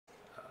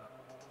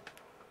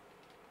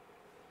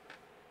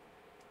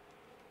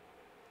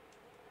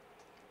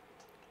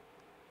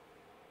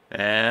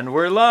And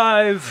we're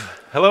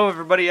live! Hello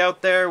everybody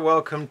out there,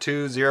 welcome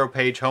to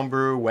ZeroPage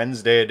Homebrew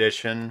Wednesday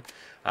edition,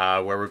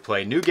 where we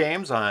play new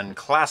games on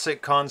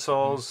classic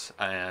consoles,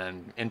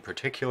 and in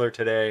particular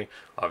today,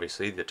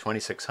 obviously the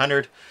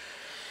 2600,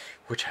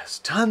 which has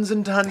tons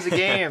and tons of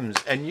games.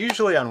 And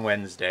usually on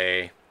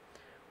Wednesday,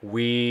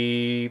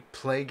 we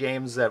play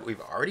games that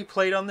we've already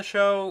played on the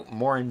show,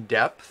 more in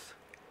depth,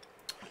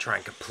 try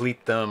and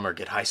complete them or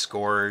get high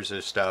scores or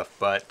stuff,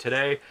 but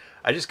today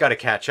I just got to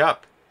catch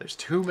up. There's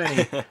too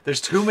many.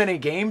 There's too many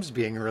games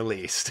being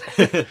released.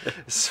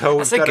 So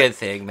that's a good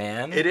thing,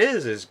 man. It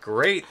is. It's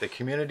great. The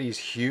community's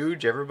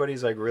huge.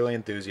 Everybody's like really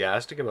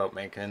enthusiastic about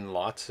making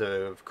lots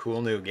of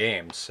cool new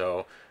games.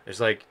 So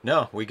it's like,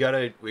 no, we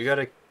gotta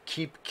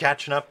keep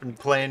catching up and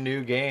playing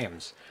new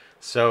games.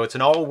 So it's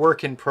an all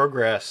work in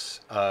progress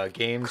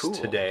games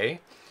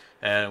today.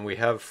 And we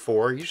have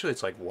 4. Usually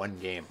it's like one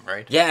game,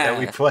 right? Yeah. That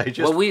we play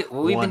just we've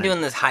been doing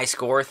this high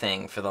score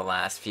thing for the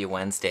last few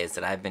Wednesdays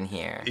that I've been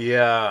here.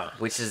 Yeah.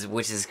 Which is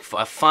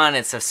fun.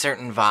 It's a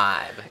certain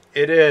vibe.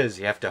 It is.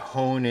 You have to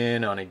hone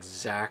in on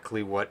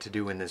exactly what to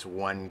do in this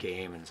one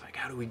game. And it's like,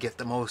 how do we get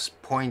the most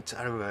points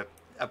out of a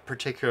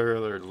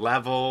particular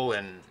level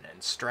and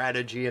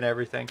strategy and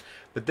everything?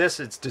 But this,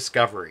 it's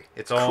discovery.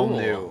 It's all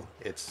new.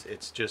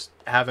 It's just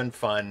having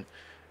fun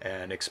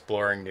and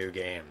exploring new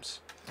games.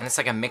 And it's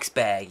like a mixed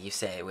bag, you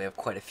say. We have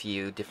quite a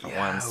few different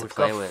ones to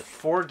play with.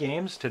 4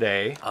 games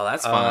today. Oh,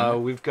 that's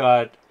fun. We've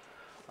got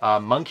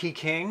Monkey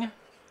King,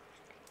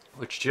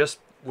 which just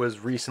was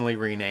recently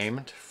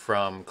renamed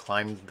from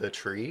Climb the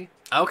Tree.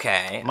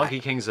 Okay. Monkey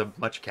King's a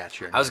much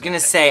catchier name. I was going to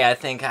say, I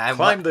think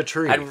Climb the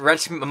Tree. I'd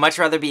much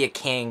rather be a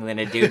king than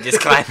a dude just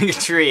climbing a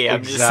tree.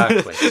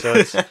 Exactly.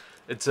 So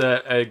it's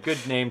a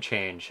good name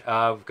change.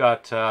 We've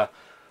got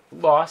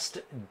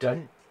Lost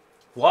Dunjonquest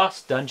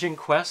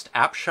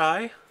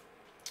Apshai.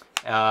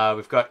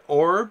 We've got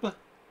Orb,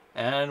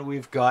 and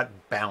we've got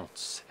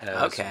Bounce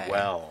as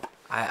well.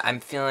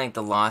 I'm feeling like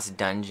the Lost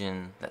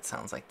Dungeon. That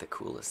sounds like the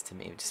coolest to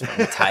me, just from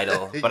the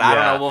title. But I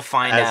don't know. We'll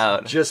find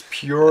out. Just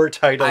pure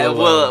title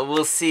alone.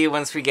 We'll see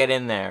once we get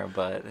in there.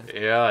 But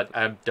yeah,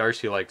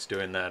 Darcy likes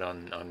doing that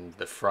on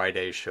the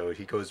Friday show.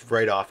 He goes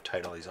right off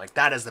title. He's like,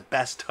 "That is the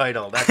best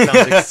title. That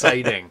sounds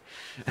exciting."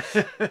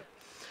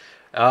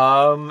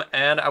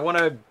 And I want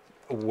to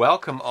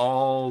welcome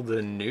all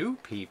the new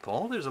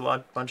people. There's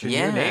a bunch of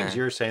new names.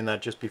 You were saying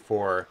that just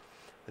before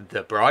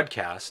the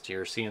broadcast.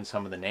 You're seeing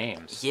some of the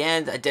names. Yeah,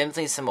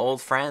 definitely some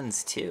old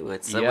friends too. We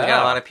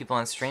got a lot of people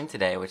on stream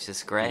today, which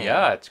is great.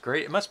 Yeah, it's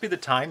great. It must be the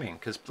timing,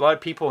 because a lot of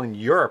people in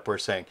Europe were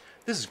saying,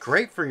 this is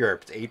great for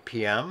Europe. It's 8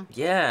 p.m.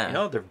 Yeah. You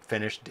know, they've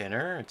finished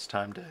dinner. It's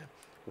time to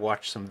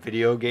watch some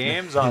video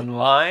games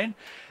online.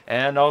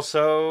 And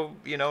also,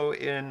 you know,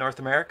 in North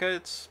America,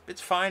 it's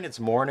fine. It's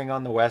morning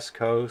on the West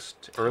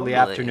Coast, early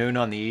afternoon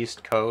on the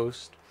East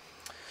Coast.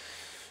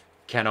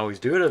 Can't always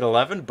do it at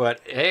 11, but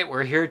hey,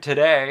 we're here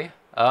today.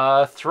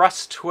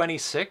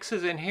 Thrust26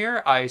 is in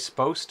here. Ice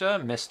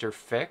Posta, Mr.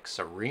 Fix,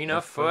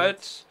 Arena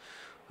Foot.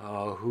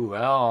 Oh, who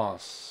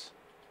else?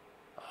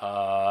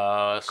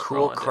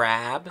 Cool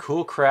Crab.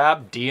 Cool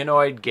Crab,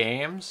 Dianoid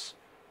Games.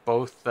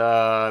 Both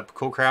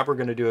Cool Crab, we're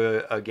going to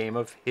do a game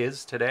of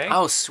his today.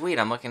 Oh, sweet.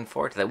 I'm looking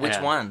forward to that. Which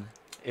one?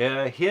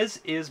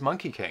 His is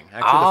Monkey King.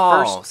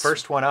 Actually, the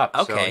first one up.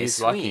 Okay, so he's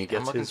sweet. lucky. He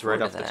gets his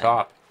right off the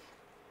top.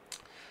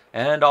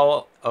 And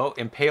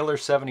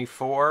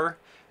Impaler74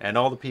 and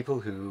all the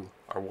people who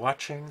are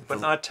watching but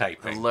not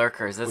typing. The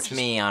lurkers. That's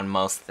me on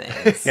most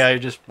things. Yeah, you're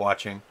just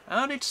watching. I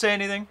don't need to say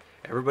anything.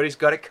 Everybody's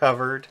got it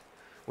covered,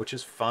 which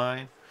is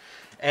fine.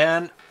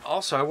 And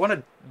also, I want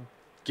to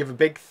give a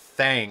big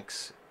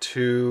thanks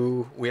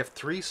we have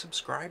 3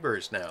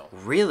 subscribers now.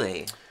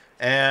 Really?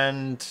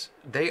 And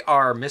they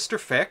are Mr.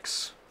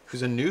 Fix,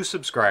 who's a new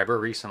subscriber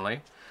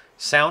recently,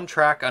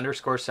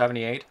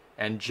 Soundtrack_78,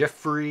 and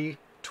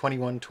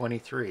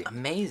Jeffrey2123.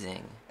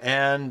 Amazing.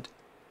 And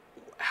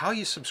how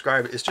you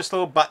subscribe is just a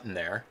little button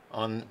there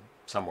on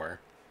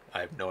somewhere. I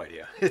have no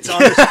idea. It's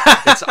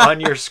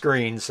on your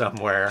screen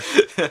somewhere.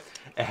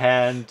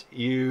 And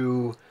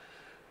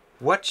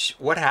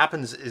what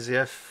happens is,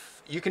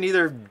 if you can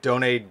either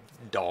donate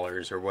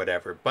dollars or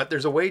whatever, but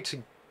there's a way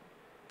to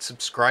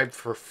subscribe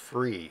for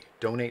free,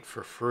 donate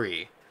for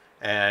free,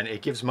 and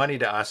it gives money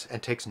to us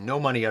and takes no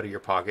money out of your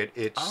pocket.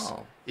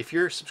 If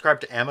you're subscribed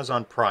to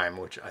Amazon Prime,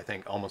 which I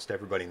think almost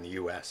everybody in the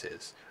US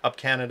is.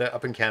 Up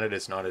in Canada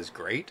it's not as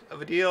great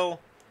of a deal.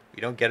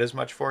 You don't get as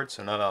much for it,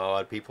 so not a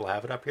lot of people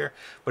have it up here.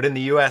 But in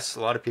the US,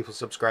 a lot of people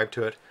subscribe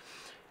to it.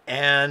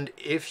 And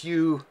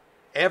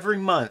every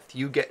month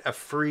you get a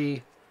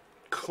free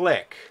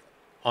click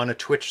on a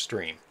Twitch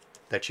stream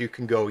that you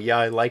can go, yeah,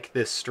 I like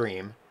this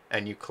stream,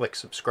 and you click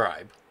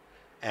subscribe,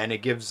 and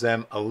it gives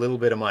them a little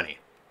bit of money.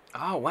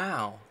 Oh,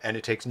 wow. And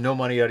it takes no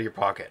money out of your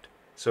pocket.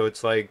 So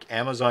it's like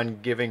Amazon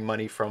giving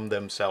money from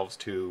themselves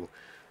to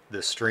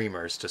the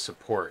streamers to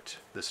support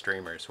the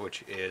streamers,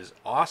 which is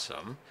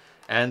awesome.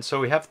 And so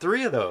we have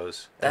 3 of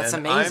those. That's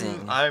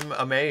amazing. I'm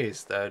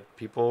amazed that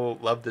people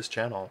love this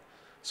channel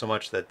so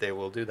much that they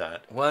will do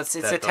that. Well, it's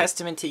a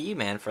testament to you,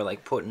 man, for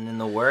like putting in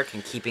the work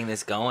and keeping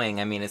this going.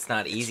 I mean, it's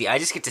not easy. I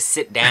just get to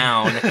sit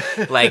down,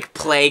 like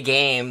play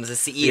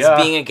games.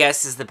 Being a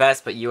guest is the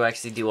best, but you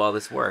actually do all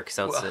this work.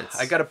 So it's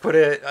I got to put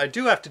it. I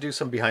do have to do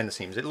some behind the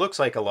scenes. It looks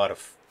like a lot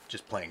of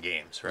just playing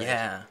games, right?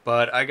 Yeah.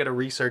 But I got to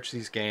research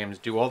these games,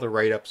 do all the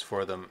write-ups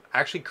for them,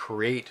 actually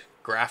create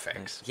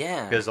graphics.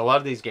 Yeah. Because a lot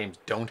of these games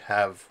don't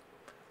have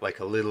like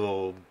a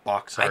little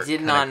box art. I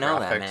did not know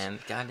graphics. that, man.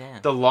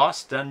 Goddamn. The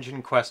Lost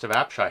Dunjonquest of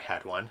Apshai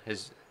had one.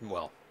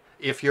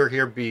 If you're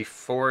here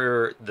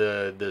before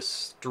the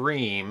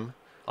stream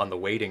on the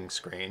waiting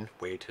screen,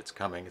 wait, it's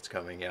coming,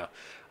 yeah.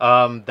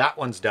 That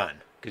one's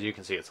done because you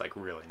can see it's like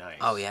really nice.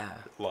 Oh yeah.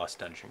 Lost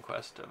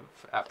Dunjonquest of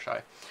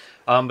Apshai.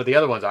 But the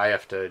other ones, I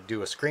have to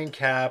do a screen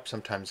cap.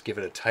 Sometimes give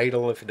it a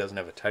title if it doesn't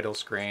have a title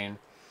screen.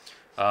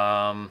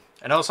 And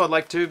also, I'd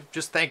like to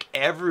just thank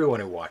everyone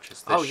who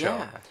watches this show.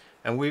 Yeah.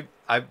 And we've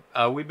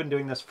been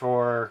doing this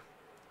for,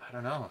 I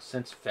don't know,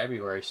 since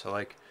February, so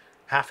like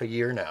half a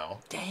year now.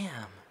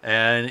 Damn.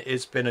 And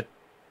it's been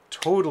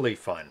totally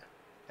fun,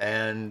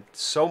 and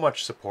so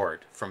much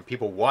support from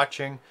people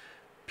watching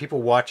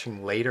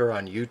later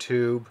on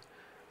YouTube,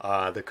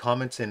 the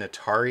comments in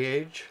Atari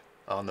Age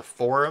on the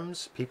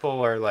forums.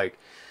 People are like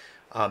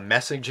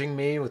messaging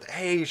me with,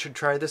 "Hey, you should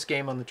try this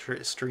game on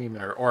the stream,"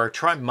 or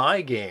 "Try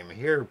my game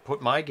here.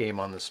 Put my game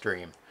on the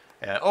stream."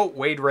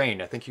 Wade Rain,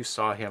 I think you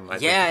saw him.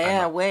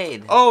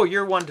 Wade. Oh,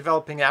 you're one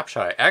developing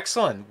Apshai.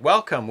 Excellent.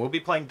 Welcome. We'll be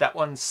playing that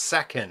one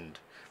second,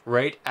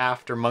 right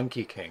after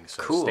Monkey King,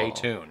 so cool. Stay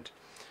tuned.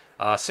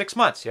 6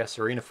 months, yes,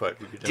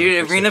 ArenaFoot.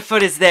 Dude,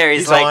 ArenaFoot is there.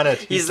 He's like, on it.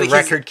 He's the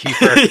record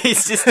keeper.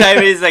 He's just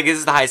typing, he's like, this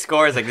is the high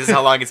score. He's like, this is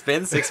how long it's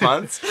been, 6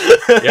 months?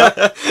 Yep,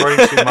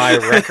 according to my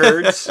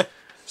records.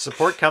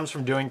 Support comes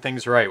from doing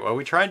things right. Well,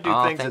 we try and do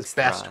things as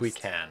best we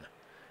can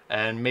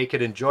and make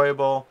it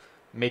enjoyable.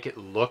 Make it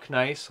look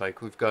nice.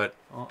 Like we've got,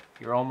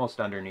 you're almost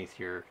underneath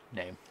your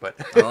name, but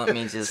let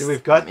me just. So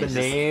we've got the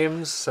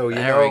names, so you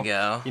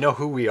know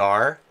who we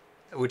are,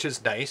 which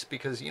is nice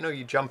because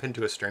you jump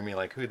into a stream, you're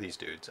like, who are these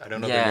dudes? I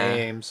don't know their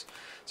names,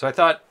 so I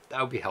thought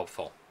that would be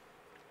helpful.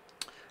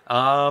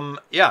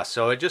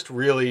 So I just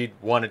really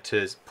wanted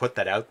to put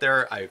that out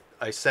there.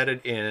 I said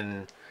it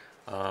in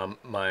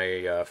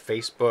my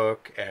Facebook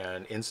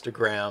and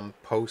Instagram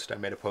post. I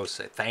made a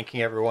post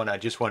thanking everyone. I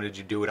just wanted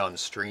to do it on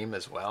stream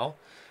as well.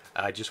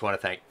 I just want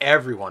to thank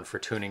everyone for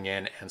tuning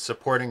in and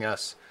supporting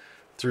us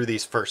through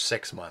these first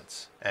 6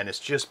 months. And it's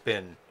just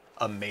been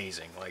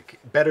amazing. Like,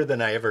 better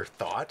than I ever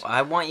thought. Well,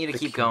 I want you to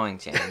keep going,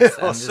 James.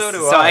 So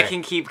do I. So I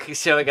can keep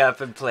showing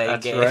up and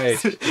playing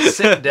games. That's right.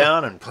 Sitting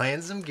down and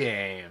playing some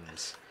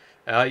games.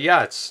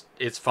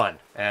 It's fun.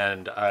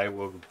 And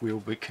we will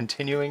be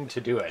continuing to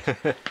do it.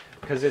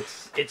 Because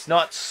it's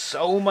not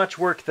so much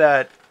work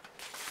that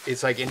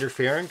it's like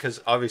interfering,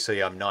 because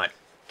obviously I'm not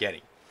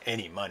getting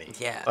any money.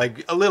 Yeah.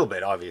 Like a little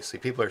bit, obviously.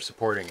 People are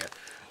supporting it.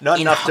 Not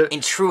enough to...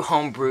 In true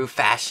homebrew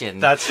fashion.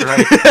 That's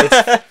right.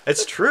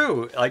 It's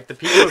true. Like the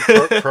people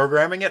who are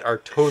programming it are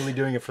totally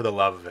doing it for the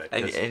love of it.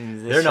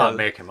 And they're not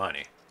making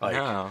money. Like,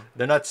 no.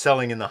 They're not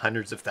selling in the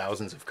hundreds of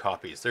thousands of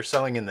copies. They're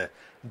selling in the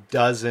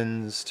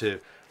dozens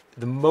to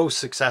the most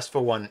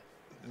successful one,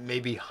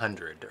 maybe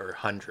 100 or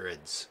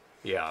hundreds.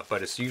 Yeah,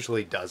 but it's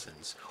usually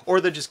dozens.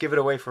 Or they just give it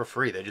away for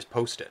free. They just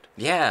post it.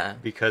 Yeah.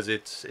 Because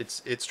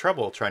it's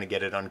trouble trying to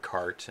get it on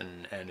cart,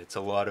 and it's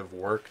a lot of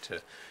work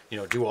to,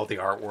 do all the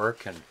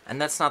artwork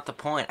and that's not the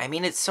point. I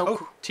mean, it's so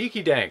cool.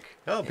 Tiki Dank.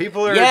 Oh,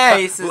 people are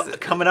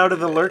coming out of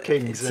the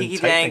lurkings. Tiki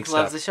Dank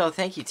loves the show.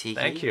 Thank you, Tiki.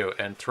 Thank you.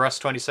 And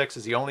Thrust26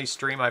 is the only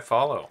stream I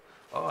follow.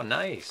 Oh,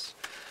 nice.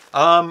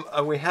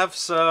 We have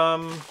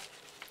some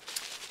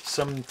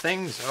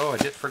things. Oh, I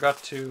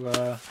forgot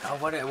to.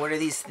 What are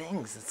these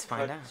things? Let's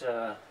find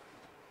out.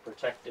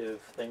 Protective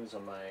things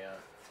on my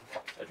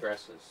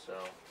addresses. So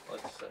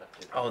let's.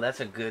 That's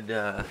a good.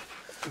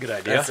 Good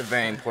idea. That's a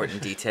very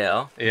important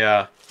detail.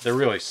 Yeah, they're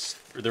really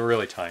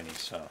tiny,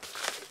 so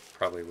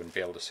probably wouldn't be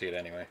able to see it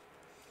anyway.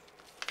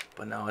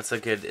 But no, it's a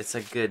good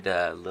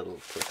little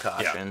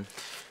precaution. Yeah.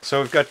 So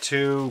we've got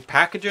 2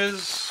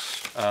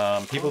 packages.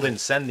 People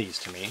didn't send these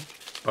to me,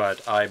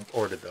 but I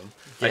ordered them.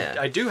 Yeah.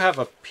 I do have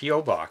a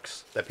P.O.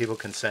 box that people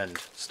can send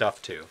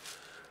stuff to.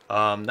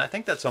 I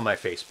think that's on my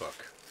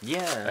Facebook.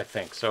 Yeah. I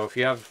think. So if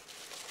you have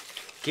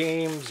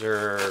games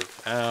or,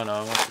 I don't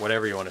know,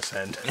 whatever you want to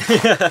send.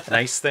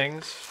 Nice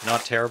things,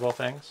 not terrible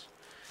things.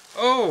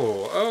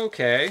 Oh,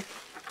 okay.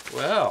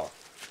 Well,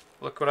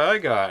 look what I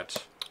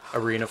got.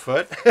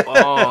 ArenaFoot.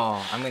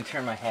 I'm going to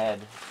turn my head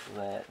so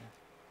that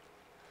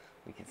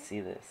we can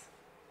see this.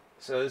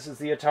 So this is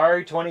the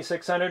Atari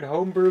 2600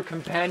 Homebrew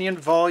Companion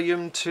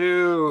Volume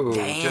 2.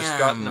 Damn. Just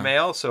got in the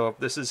mail. So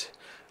this is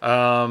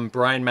Brian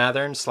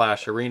Mathern /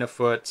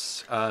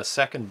 ArenaFoot's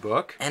second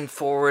book. And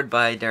forward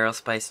by Daryl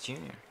Spice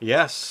Jr.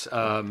 Yes.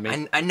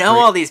 I know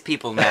all these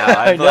people now.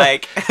 I'm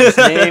like... His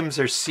names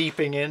are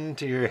seeping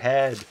into your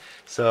head.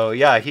 So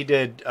yeah, he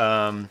did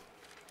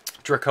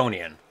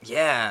Draconian.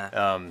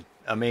 Yeah.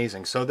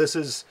 Amazing. So this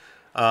is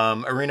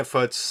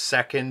ArenaFoot's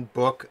second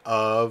book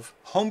of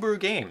homebrew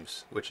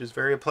games, which is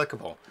very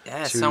applicable.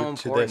 Yeah, so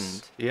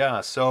important.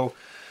 Yeah, so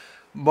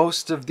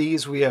most of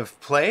these we have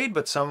played,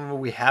 but some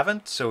we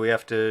haven't. So we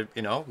have to,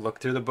 look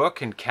through the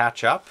book and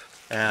catch up.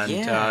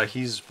 And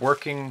he's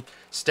working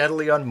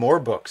steadily on more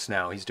books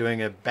now. He's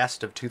doing a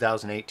best of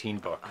 2018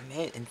 book.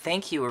 And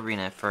thank you,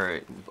 Arena,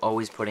 for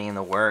always putting in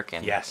the work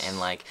and Yes. and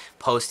like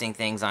posting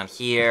things on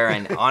here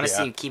and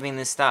honestly keeping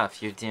this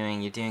stuff. You're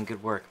doing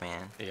good work,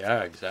 man.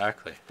 Yeah,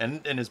 exactly.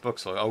 And his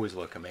books always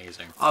look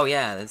amazing. Oh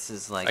yeah, this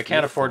is like I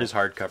can't afford his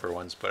hardcover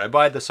ones, but I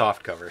buy the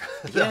soft cover.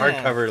 The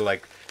hardcover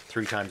like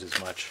 3 times as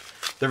much.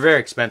 They're very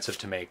expensive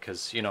to make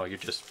because you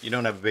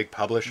don't have a big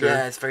publisher.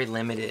 Yeah, it's very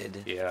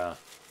limited. Yeah.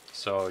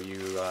 So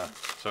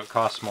so it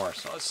costs more.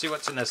 So let's see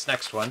what's in this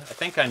next one. I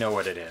think I know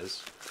what it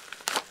is.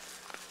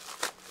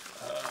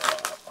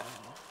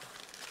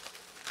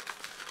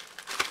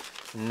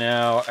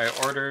 Now I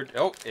ordered.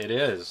 Oh, it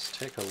is.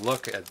 Take a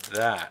look at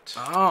that.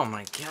 Oh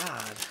my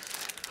god.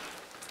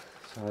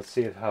 So let's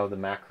see how the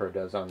macro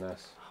does on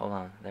this. Hold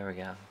on. There we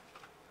go.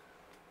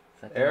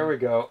 There we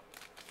go.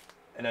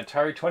 An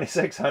Atari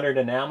 2600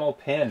 enamel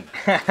pin.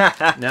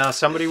 Now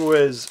somebody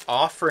was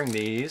offering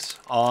these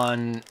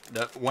on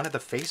one of the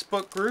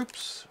Facebook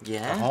groups, the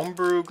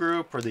Homebrew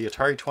group or the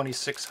Atari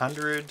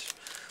 2600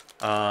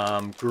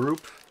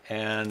 group,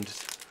 and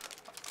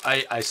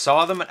I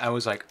saw them and I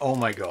was like, oh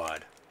my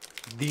god,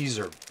 these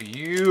are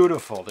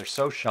beautiful. They're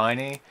so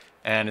shiny,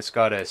 and it's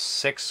got a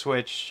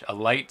 6-switch, a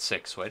light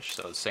 6-switch,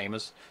 so the same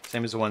as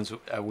the ones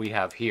we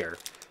have here.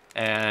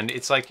 And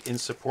it's like in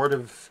support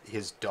of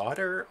his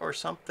daughter or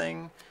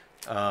something.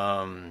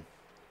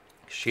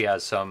 She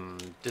has some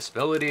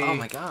disability. Oh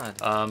my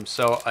god.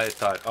 So I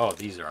thought, oh,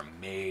 these are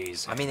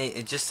amazing. I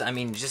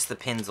mean, just the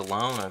pins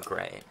alone are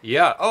great.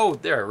 Yeah. Oh,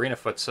 there.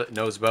 ArenaFoot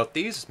knows about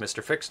these.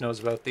 Mr. Fix knows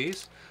about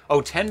these.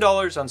 Oh,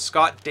 $10 on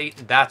Scott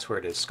Dayton. That's where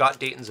it is. Scott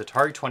Dayton's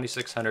Atari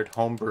 2600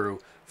 Homebrew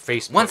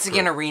Facebook. Once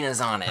again, group.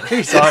 Arena's on it.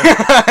 He's on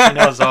it. He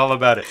knows all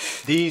about it.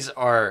 These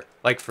are,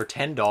 like, for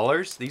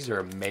 $10, these are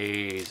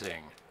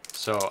amazing.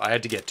 So I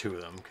had to get 2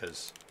 of them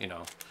because,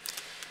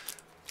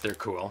 they're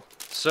cool.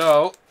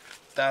 So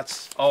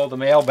that's all the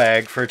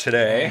mailbag for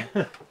today.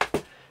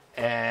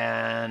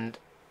 And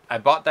I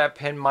bought that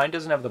pin. Mine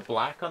doesn't have the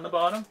black on the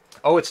bottom.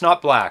 Oh, it's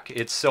not black.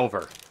 It's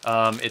silver.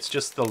 It's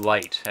just the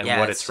light and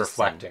what it's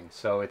reflecting.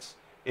 So it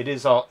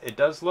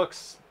does look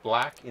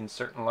black in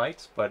certain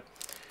lights, but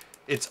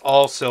it's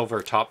all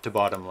silver top to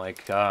bottom.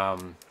 Like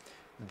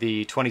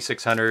the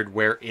 2600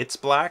 where it's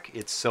black,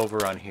 it's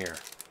silver on here.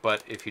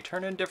 But if you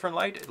turn in different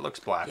light, it looks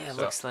black. Yeah, it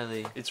looks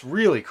slightly... It's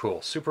really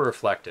cool. Super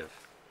reflective.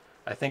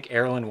 I think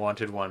Erlen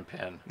wanted 1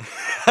 pin.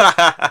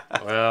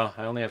 Well,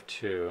 I only have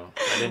 2.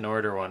 I didn't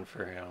order one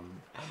for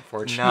him,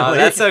 unfortunately. No,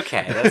 that's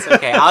okay. That's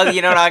okay. I'm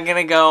going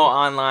to go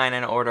online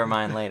and order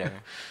mine later.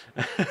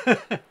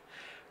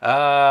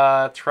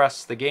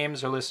 Trust. The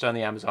games are listed on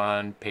the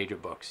Amazon page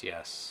of books.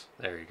 Yes.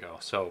 There you go.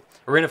 So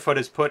ArenaFoot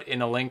has put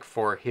in a link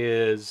for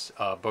his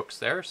books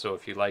there. So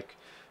if you'd like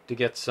to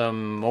get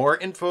some more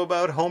info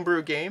about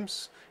homebrew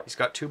games, he's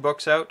got 2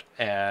 books out,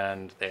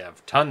 and they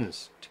have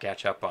tons to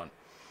catch up on.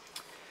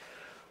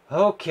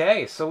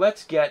 Okay, so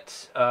let's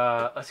get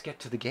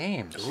to the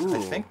games. Ooh. I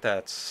think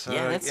that's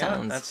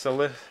sounds... that's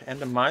the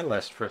end of my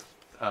list for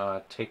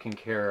taking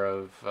care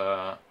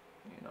of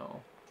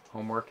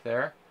homework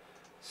there.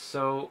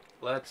 So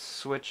let's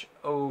switch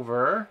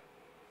over.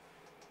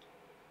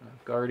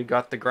 I've already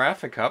got the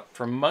graphic up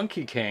from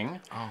Monkey King.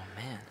 Oh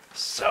man!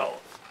 So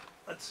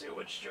let's see,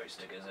 which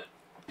joystick is it?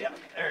 Yeah,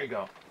 there you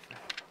go.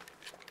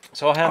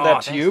 So I'll hand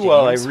that to you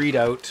while I read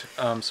out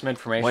some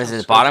information. What is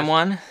it, the bottom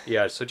one?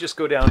 Yeah, so just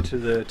go down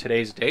to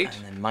today's date.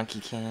 And then Monkey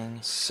King.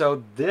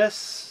 So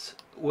this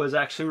was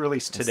actually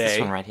released today. This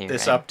one right here,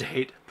 this right?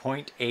 update,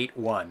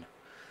 0.81.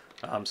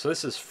 So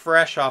this is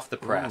fresh off the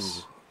press.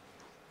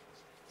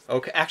 Ooh.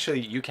 Okay,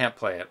 actually, you can't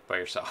play it by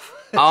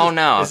yourself. Oh,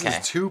 no, This is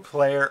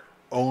 2-player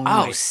only.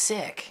 Oh,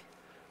 sick.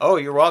 Oh,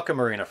 you're welcome,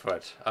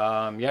 ArenaFoot.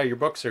 Yeah, your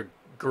books are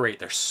great.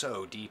 They're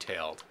so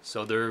detailed.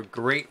 So they're a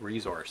great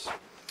resource.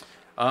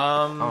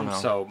 Oh, no.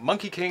 So,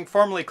 Monkey King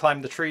formerly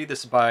climbed the tree. This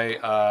is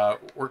by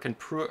Work in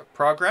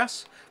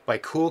Progress by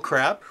Cool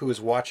Crab, who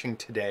is watching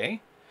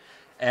today.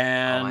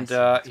 And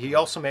he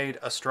also made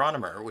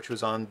Astronomer, which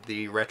was on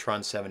the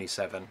Retron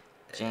 77.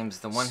 James,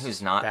 the one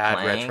who's not Bad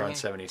playing... Retron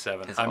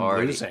 77. I'm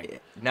losing.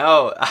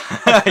 No,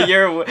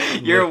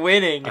 you're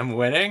winning. I'm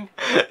winning?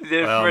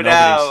 Well, for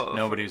now.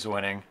 Nobody's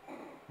winning.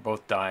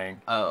 Both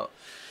dying. Oh.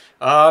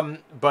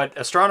 But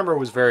Astronomer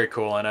was very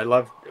cool,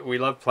 and we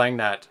loved playing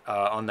that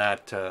on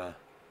that...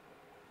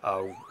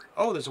 oh,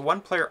 there's a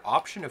 1-player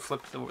option to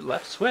flip the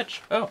left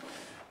switch. Oh,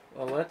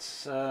 well,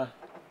 let's... there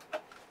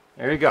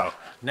you go.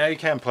 Now you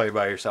can play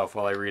by yourself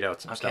while I read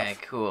out some stuff. Okay,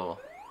 cool.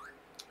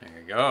 There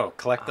you go.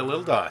 Collect the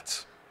little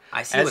dots.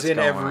 I see As what's in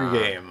going every on.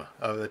 game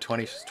of the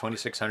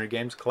 2600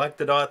 games, collect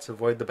the dots,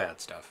 avoid the bad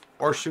stuff.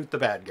 Or shoot the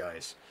bad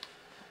guys.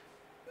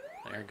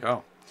 There you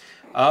go.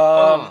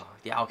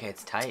 Yeah, okay,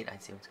 it's tight. I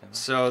see what's going on.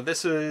 So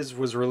this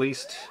was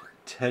released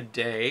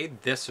today,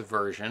 this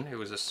version. It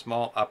was a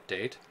small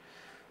update.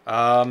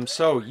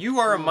 So you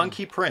are a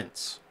monkey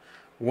prince,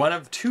 one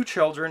of 2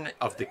 children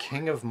of the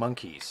king of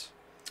monkeys.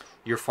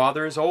 Your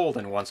father is old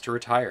and wants to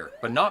retire,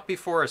 but not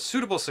before a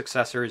suitable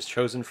successor is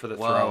chosen for the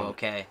throne.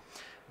 Okay.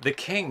 The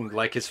king,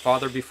 like his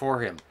father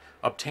before him,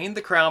 obtained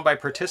the crown by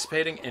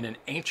participating in an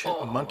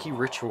ancient monkey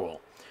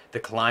ritual, the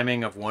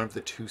climbing of one of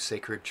the 2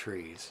 sacred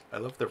trees. I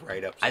love the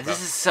write-ups.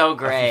 This is so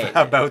great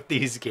about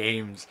these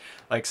games,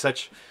 like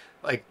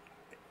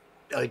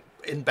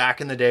in back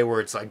in the day where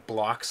it's like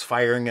blocks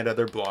firing at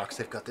other blocks.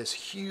 They've got this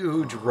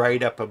huge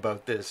write-up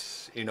about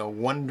this,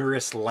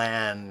 wondrous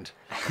land,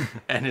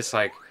 and it's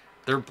like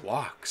they're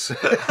blocks.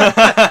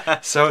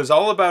 So it's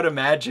all about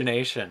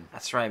imagination.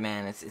 That's right,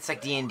 man. It's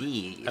like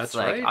D&D. That's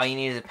like right. All you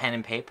need is a pen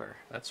and paper.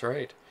 That's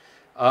right.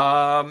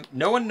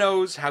 No one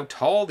knows how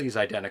tall these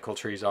identical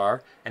trees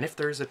are, and if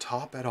there is a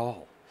top at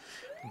all.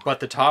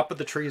 But the top of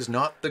the tree is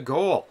not the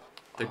goal.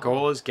 The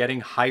goal is getting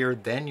higher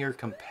than your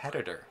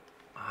competitor.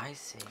 I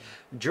see.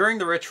 During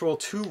the ritual,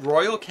 2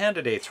 royal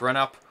candidates run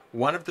up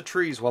one of the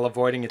trees while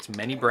avoiding its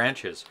many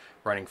branches,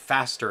 running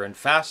faster and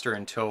faster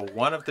until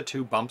one of the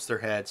 2 bumps their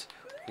heads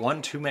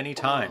one too many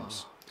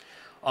times.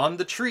 On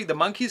the tree, the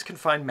monkeys can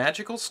find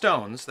magical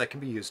stones that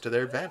can be used to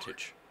their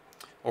advantage,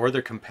 or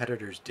their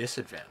competitor's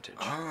disadvantage.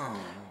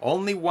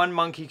 Only one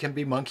monkey can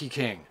be Monkey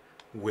King.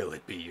 Will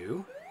it be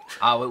you?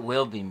 Oh, it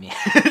will be me.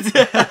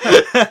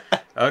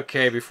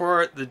 Okay,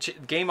 before the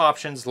game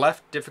options,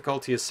 left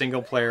difficulty is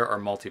single player or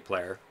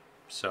multiplayer.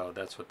 So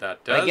that's what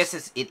that does. I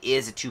guess it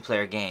is a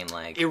 2-player game.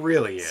 Like it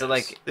really is. So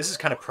like this is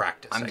kind of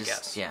practice, I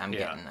guess. Yeah, I'm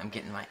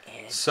getting my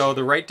edge. So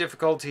the right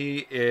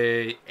difficulty,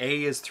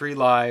 A is 3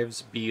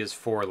 lives, B is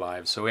 4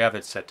 lives. So we have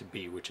it set to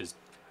B, which is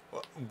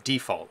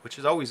default, which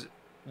is always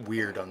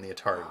weird on the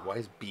Atari. Why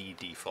is B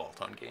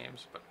default on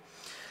games?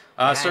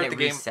 But start the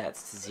game.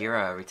 Resets to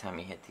 0 every time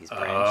you hit these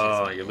branches.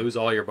 Oh, man. you lose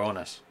all your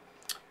bonus.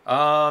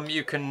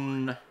 You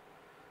can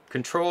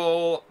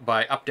control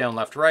by up, down,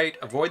 left, right.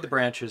 Avoid the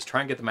branches.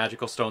 Try and get the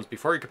magical stones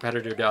before your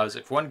competitor does.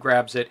 If one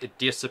grabs it, it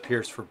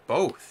disappears for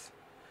both.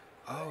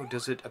 Oh,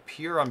 does it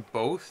appear on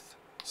both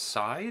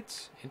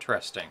sides?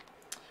 Interesting.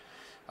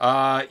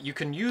 You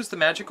can use the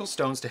magical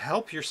stones to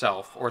help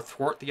yourself or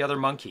thwart the other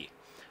monkey.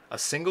 A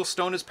single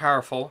stone is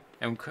powerful,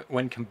 and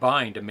when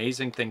combined,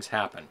 amazing things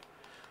happen.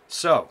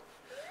 So,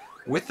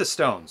 with the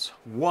stones,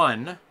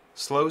 1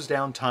 slows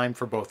down time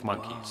for both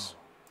monkeys.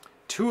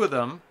 2 of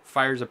them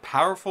fires a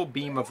powerful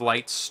beam of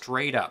light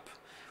straight up,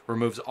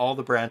 removes all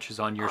the branches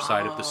on your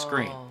side of the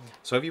screen.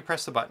 So have you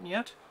pressed the button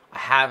yet? I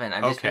haven't.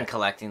 I've just been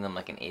collecting them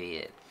like an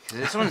idiot.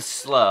 This one's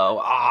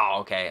slow. Oh,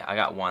 okay. I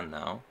got 1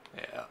 though.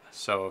 Yeah.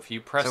 So if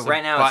you press the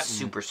right now button, it's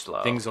super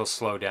slow. Things will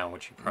slow down,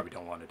 which you probably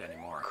don't want it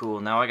anymore. Cool.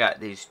 Now I got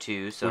these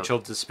 2. So which will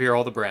disappear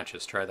all the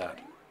branches. Try that.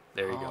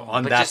 There you go.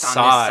 On but that just side.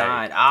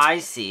 On this side. I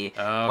see.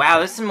 Okay. Wow,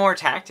 there's some more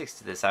tactics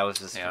to this. I was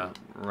just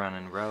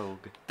running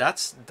rogue.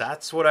 That's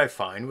what I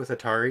find with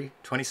Atari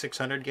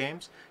 2600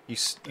 games. You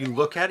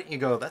look at it and you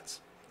go, that's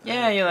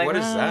you're like, what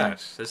is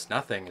that? It's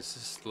nothing. It's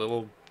this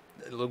little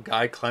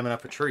guy climbing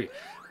up a tree.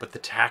 But the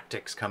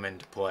tactics come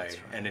into play,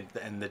 right.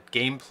 and the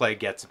gameplay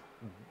gets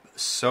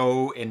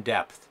so in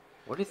depth.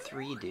 What did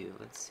 3 do?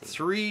 Let's see.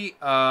 3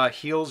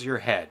 heals your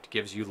head,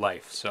 gives you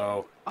life.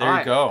 So there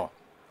you go.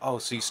 Oh,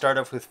 so you start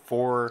off with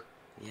 4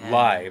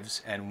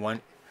 lives and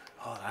 1.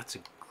 Oh, that's a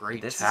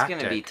great This tactic.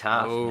 is going to be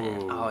tough,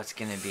 man. Oh, it's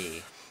going to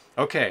be.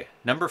 Okay,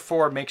 number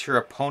 4 makes your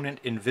opponent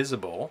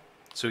invisible,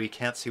 so he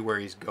can't see where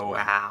he's going.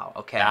 Wow,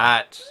 okay.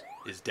 That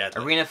is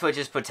deadly. Arena Foot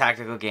just put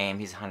tactical game.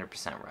 He's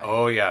 100% right.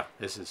 Oh, yeah.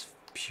 This is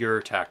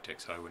pure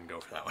tactics. I wouldn't go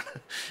for that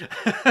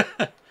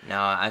one.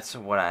 No, that's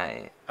what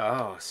I...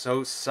 Oh,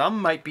 so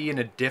some might be in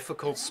a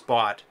difficult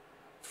spot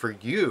for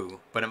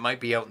you, but it might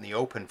be out in the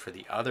open for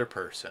the other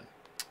person.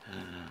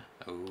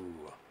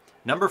 Ooh.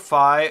 Number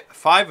 5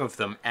 of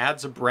them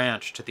adds a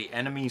branch to the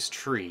enemy's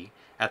tree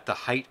at the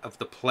height of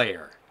the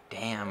player.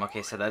 Damn,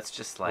 okay, so that's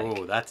just like...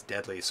 Oh, that's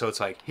deadly. So it's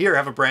like, here,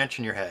 have a branch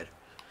in your head.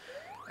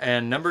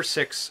 And number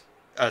 6,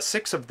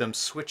 6 of them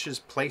switches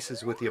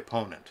places with the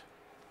opponent.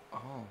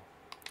 Oh.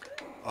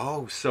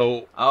 Oh,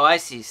 so... Oh, I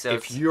see. So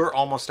if you're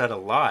almost out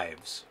of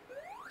lives,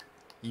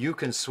 you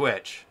can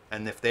switch,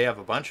 and if they have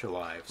a bunch of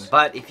lives...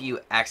 But if you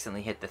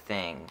accidentally hit the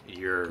thing...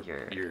 You're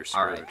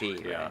screwed.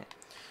 RIP, yeah.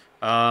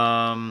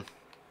 Right?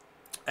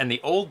 And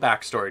the old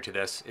backstory to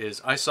this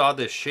is I saw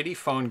this shitty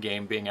phone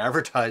game being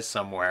advertised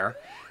somewhere,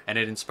 and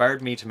it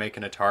inspired me to make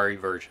an Atari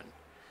version.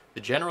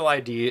 The general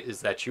idea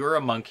is that you're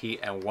a monkey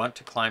and want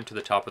to climb to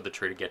the top of the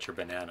tree to get your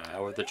banana.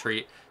 However, the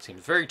tree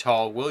seems very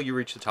tall. Will you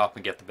reach the top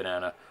and get the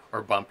banana,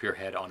 or bump your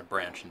head on a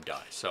branch and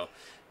die? So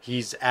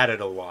he's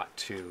added a lot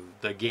to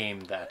the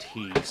game that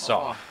he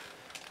saw.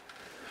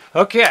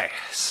 Okay,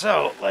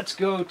 so let's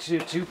go to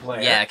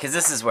 2-player. Yeah, because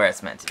this is where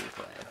it's meant to be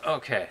played.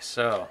 Okay,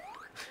 so...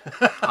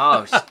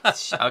 Oh,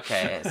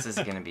 okay, this is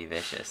going to be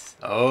vicious.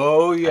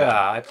 Oh,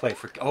 yeah, I play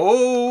for...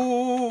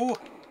 Oh!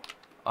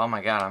 Oh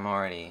my god, I'm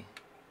already...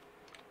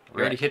 You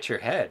already hit your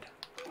head.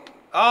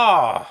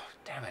 Oh,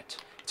 damn it.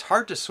 It's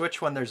hard to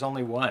switch when there's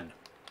only 1.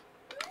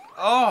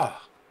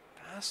 Oh,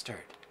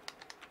 bastard.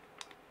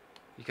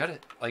 You gotta,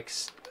 like...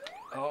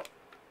 Oh,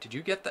 Did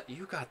you get that?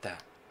 You got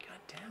that. God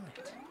damn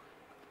it.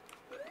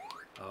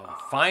 Oh,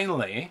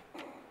 finally.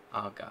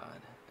 Oh,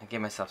 God. I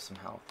gave myself some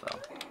health, though.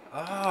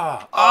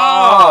 Oh.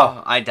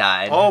 Oh! I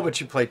died. Oh, but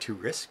you played too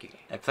risky.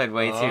 I played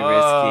way too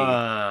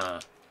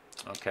risky.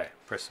 Okay,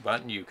 press the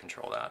button. You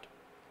control that.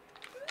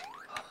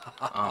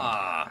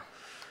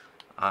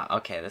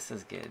 Okay, this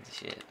is good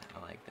shit.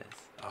 I like this.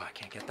 Oh, I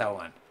can't get that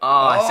one. Oh,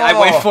 I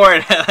went for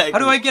it. How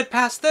do I get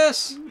past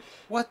this?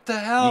 What the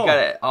hell? You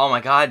gotta... Oh,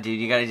 my God, dude.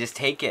 You gotta just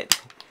take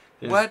it.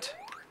 What?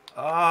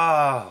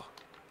 Oh.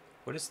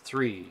 What is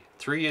 3?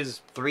 3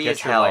 is... Three get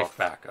is your health. life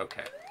back.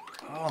 Okay.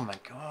 Oh, my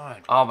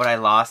God. Oh, but I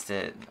lost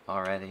it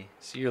already.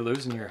 See, you're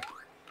losing your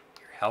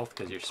health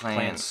because you're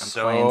playing I'm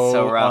so playing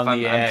so rough. on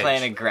the edge. I'm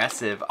playing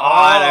aggressive. Oh,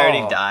 I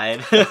already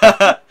died.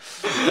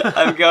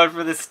 I'm going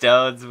for the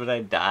stones, but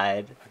I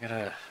died. I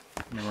gotta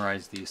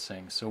memorize these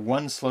things. So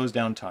 1 slows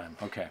down time.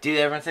 Okay. Dude,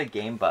 everyone said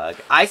game bug.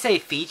 I say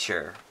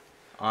feature,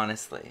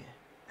 honestly.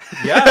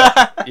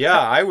 Yeah. Yeah,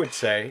 I would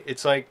say.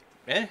 It's like,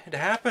 it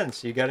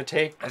happens. You gotta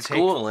take... It's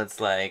cool.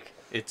 It's like...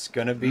 It's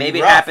gonna be maybe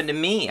rough. it happened to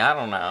me. I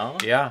don't know.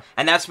 Yeah.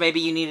 And that's maybe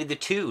you needed the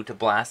 2 to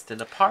blast it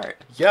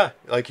apart. Yeah,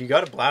 like you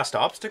gotta blast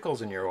obstacles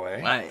in your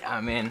way.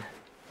 I mean...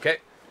 Okay,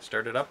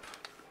 start it up.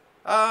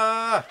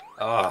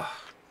 Oh.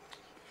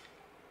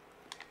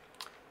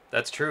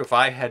 That's true. If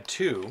I had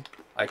 2,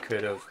 I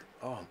could have...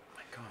 Oh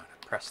my God,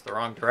 I pressed the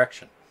wrong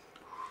direction.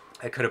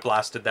 I could have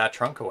blasted that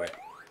trunk away.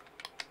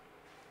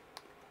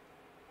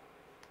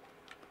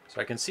 So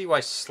I can see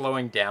why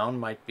slowing down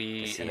might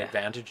be an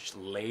advantage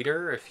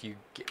later if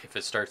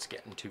it starts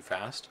getting too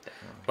fast.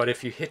 Definitely. But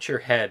if you hit your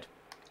head,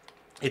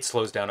 it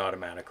slows down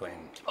automatically.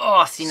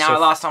 Oh, see, now I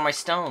lost all my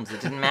stones.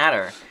 It didn't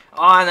matter.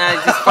 Oh, and then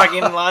I just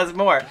fucking lost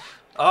more.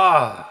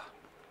 Ah.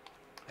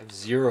 I have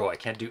 0. I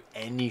can't do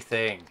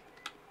anything.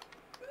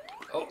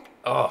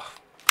 Oh.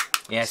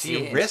 Yeah,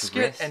 see, you risk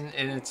it and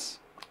it's...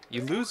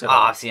 You lose it.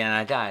 Oh, see, and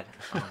I died.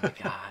 Oh, my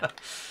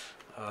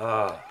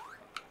God.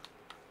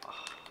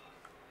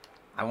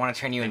 I want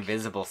to turn you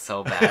invisible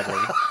so badly.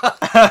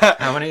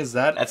 How many is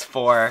that? That's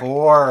 4.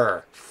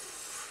 4.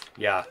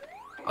 Yeah.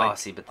 Oh,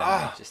 see, but then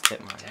I just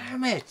hit mine.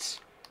 Damn it.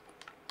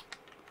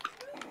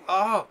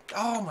 Oh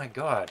my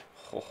God.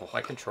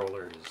 My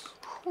controller is...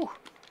 Whew.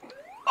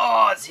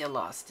 Oh, see, I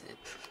lost it.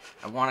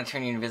 I want to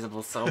turn you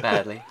invisible so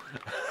badly.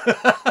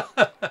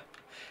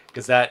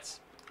 Because that's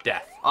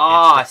death.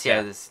 Oh, see,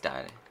 I just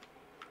died.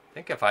 I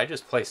think if I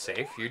just play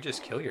safe, you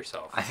just kill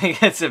yourself. I think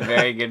that's a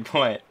very good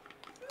point.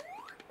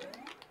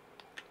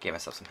 Gave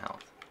myself some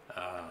health.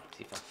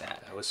 See, fuck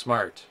that. That was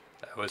smart.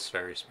 That was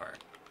very smart.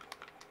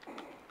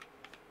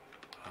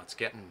 Oh, it's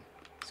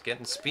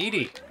getting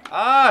speedy.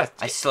 I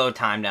slowed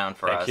time down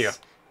for us. Thank you.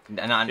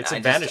 And it's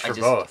advantage for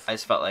both. I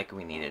just felt like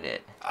we needed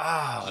it.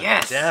 Oh,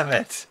 yes! Damn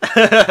it.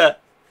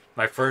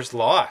 My first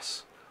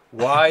loss.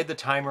 Why the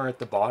timer at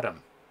the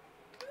bottom?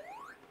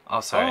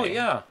 Oh, sorry. Oh,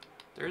 yeah.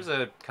 There's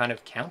a kind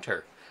of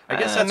counter. I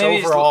guess that's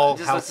maybe overall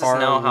just how lets far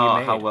us know we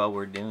made. how well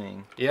we're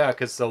doing. Yeah,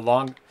 because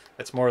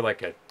it's more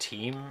like a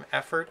team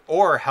effort,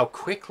 or how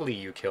quickly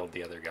you killed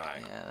the other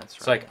guy. Yeah, that's right.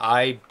 It's like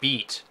I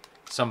beat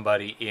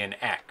somebody in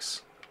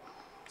X,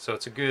 so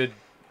it's a good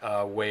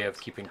way of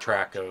keeping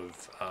track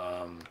of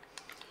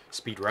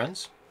speed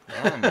runs.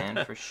 Yeah,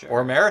 man, for sure.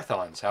 Or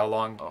marathons. How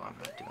long? Oh, I'm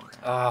not doing that.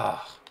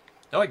 Ah,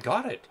 no, I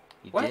got it.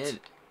 You what? did.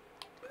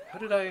 How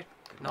did I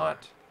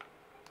not?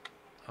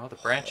 Oh, the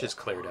branch is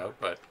cleared out,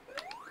 but.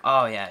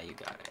 Oh yeah, you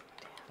got it.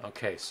 Damn.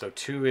 Okay, so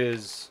 2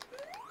 is.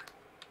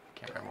 I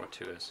can't remember what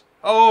 2 is.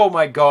 Oh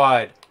my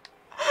God!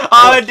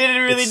 Oh, it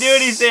didn't really do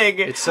anything.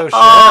 It's so short.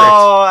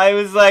 Oh, I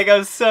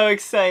was so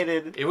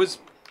excited. It was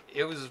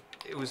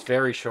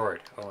very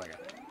short. Oh my God.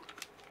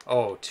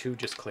 Oh, 2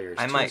 just clears.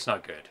 It's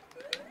not good.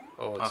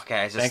 Oh,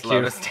 okay, I just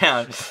slowed us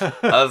down.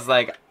 I was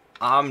like,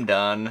 I'm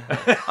done.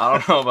 I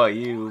don't know about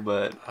you,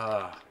 but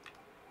I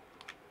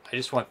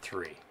just want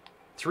 3.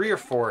 3 or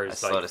 4 is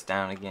slowed us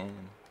down again.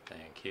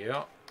 Thank you.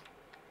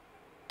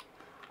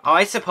 Oh,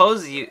 I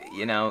suppose you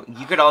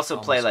could also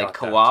play like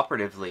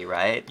cooperatively,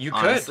 right? You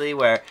honestly, could.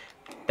 Where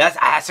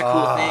that's a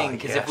cool thing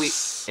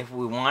because if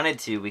we wanted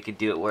to, we could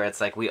do it where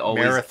it's like we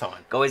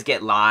always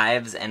get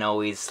lives and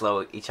always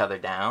slow each other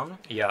down.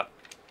 Yeah,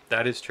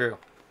 that is true.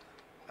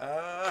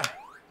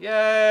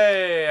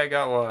 Yay! I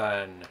got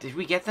one. Did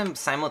we get them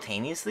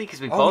simultaneously? Because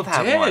we both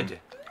have one.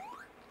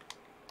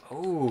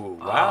 Oh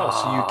wow!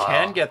 So you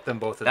can get them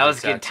both at the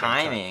exact same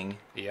time. That was good timing.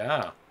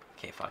 Yeah.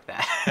 Okay, fuck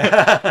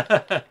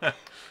that.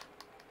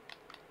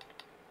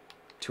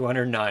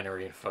 209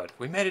 arena foot.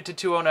 We made it to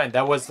 209.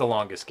 That was the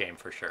longest game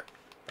for sure.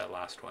 That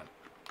last one.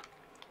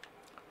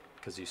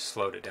 Because you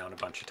slowed it down a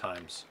bunch of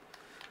times.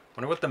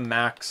 Wonder what the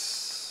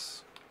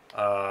max.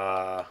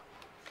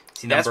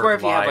 See, that's where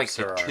if you have like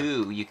the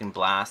 2, you can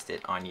blast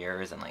it on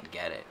yours and like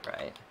get it,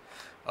 right?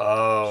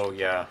 Oh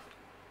yeah.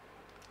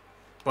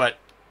 But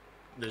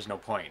there's no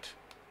point.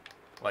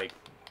 Like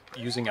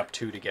using up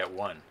 2 to get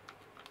 1.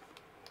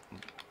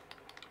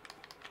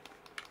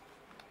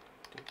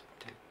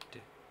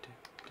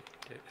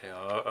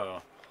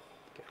 Uh-oh.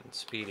 Getting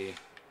speedy.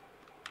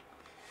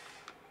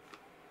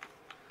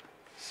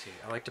 Let's see.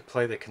 like to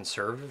play the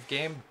conservative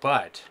game,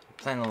 but...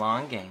 Playing the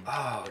long game.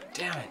 Oh,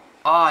 damn it.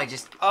 Oh, I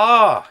just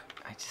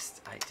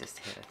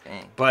hit a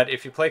thing. But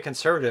if you play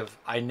conservative,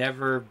 I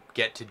never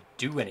get to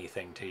do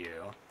anything to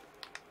you.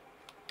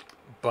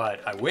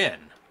 But I win.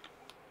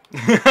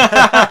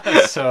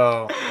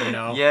 So, you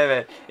know. Yeah,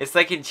 but it's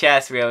like in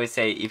chess, we always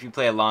say, if you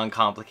play a long,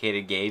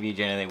 complicated game, you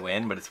generally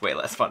win, but it's way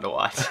less fun to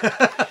watch.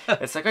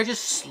 It's like I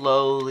just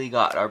slowly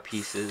got our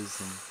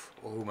pieces. And...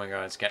 Oh my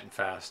god, it's getting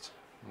fast.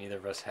 Neither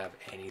of us have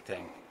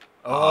anything.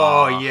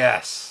 Oh,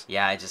 yes.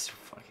 Yeah, I just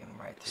fucking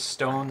right through.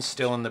 Stones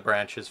still in the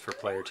branches for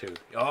player 2.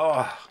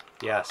 Oh,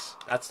 yes.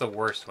 That's the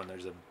worst when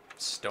there's a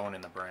stone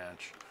in the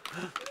branch.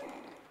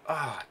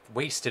 Ah,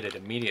 wasted it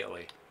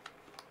immediately.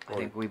 I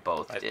think we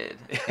both did.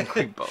 I think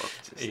we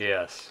both just...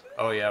 Yes.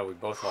 Oh, yeah, we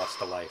both lost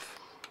a life.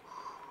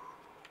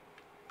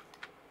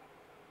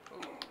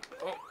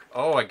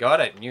 Oh, I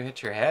got it, and you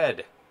hit your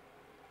head.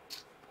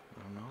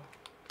 I don't know.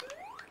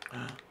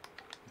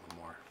 One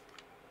more.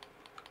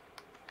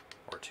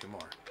 Or 2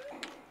 more.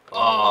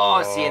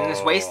 Oh, see, and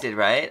it's wasted,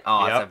 right?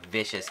 Oh, Yep. It's a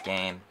vicious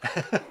game.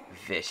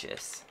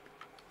 Vicious.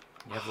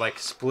 You have like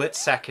split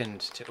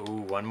second to...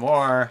 Ooh, one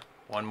more.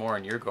 One more,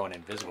 and you're going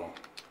invisible.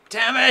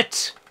 Damn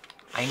it!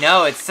 I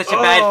know, it's such a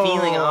bad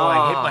feeling. Oh,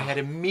 I hit my head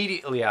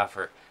immediately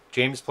after.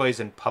 James plays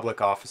in public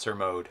officer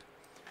mode.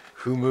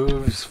 Who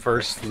moves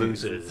first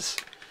loses.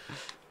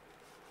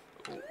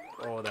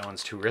 Oh, that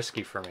one's too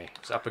risky for me.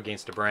 It's up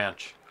against a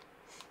branch.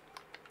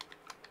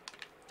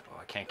 Oh,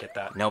 I can't get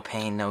that. No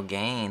pain, no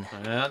gain.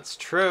 That's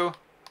true.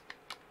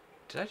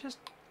 Did I just...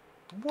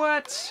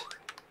 What?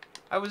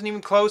 I wasn't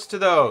even close to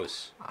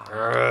those.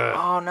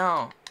 Oh,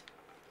 no.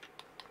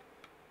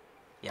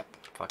 Yep,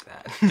 fuck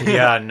that.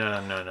 Yeah,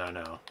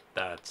 no.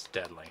 That's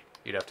deadly.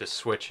 You'd have to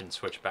switch and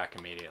switch back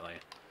immediately.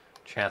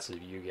 Chances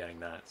of you getting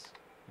that's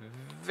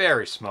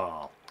very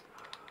small.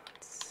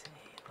 Let's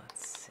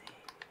see.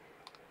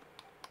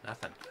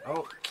 Nothing.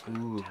 Oh.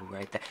 Ooh,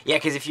 right there. Yeah,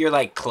 because if you're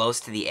like close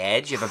to the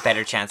edge, you have a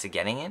better chance of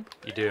getting it.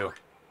 You do.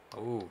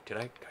 Ooh, did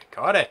I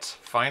got it.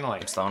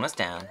 Finally. I'm slowing us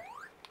down.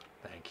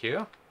 Thank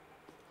you.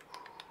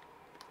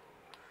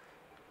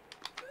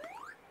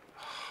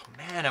 Oh,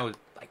 man, I was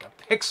like a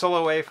pixel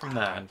away from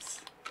that.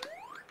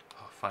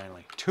 Oh,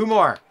 finally. 2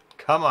 more.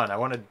 Come on, I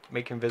want to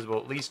make him visible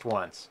at least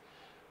once.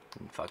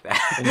 Fuck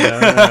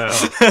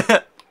that.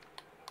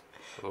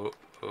 No.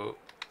 Oh.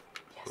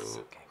 Yes,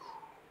 okay.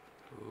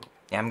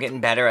 Yeah, I'm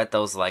getting better at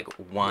those like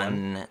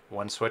one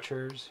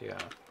switchers. Yeah,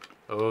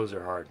 those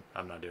are hard.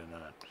 I'm not doing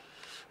that.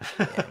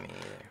 Yeah, me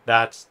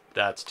either.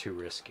 That's too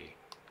risky.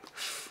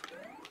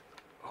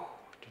 Oh,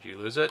 did you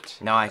lose it?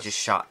 No, I just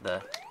shot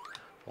the...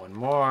 One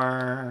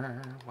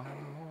more.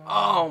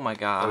 Oh my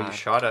god. Oh, you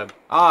shot a...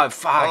 Oh,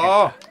 fuck.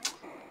 Oh,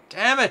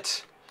 damn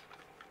it.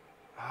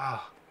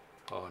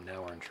 Oh,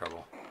 now we're in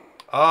trouble.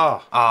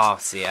 Oh. Oh,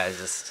 see, I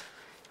just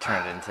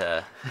turned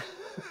into...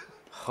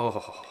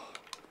 Oh.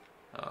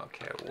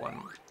 Okay,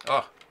 one.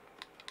 Oh.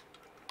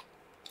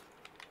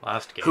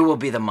 Last game. Who will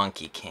be the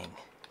Monkey King?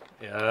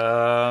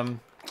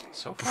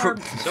 So far,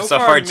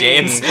 me.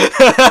 James.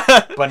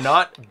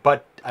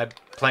 but I'm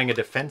playing a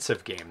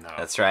defensive game though.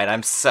 That's right.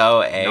 I'm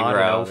so aggro. Not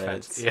an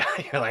offense. Yeah,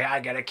 you're like, I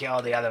gotta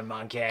kill the other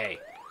monkey.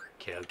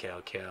 Kill.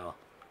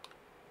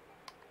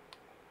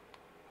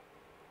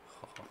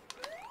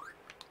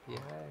 Yeah.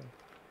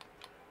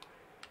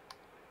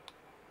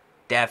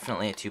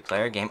 Definitely a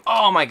 2-player game.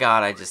 Oh my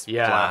god, I just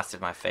blasted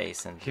my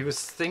face. And he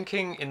was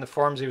thinking in the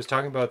forums, he was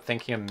talking about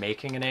thinking of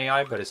making an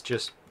AI, but it's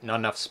just not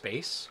enough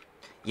space.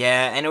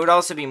 Yeah, and it would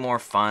also be more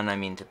fun, I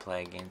mean, to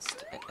play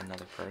against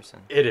another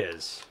person. It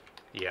is.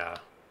 Yeah.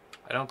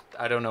 I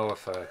don't know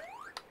if a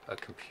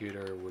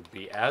computer would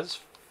be as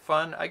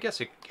fun. I guess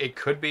it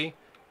could be.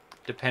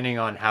 Depending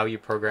on how you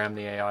program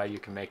the AI, you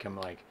can make him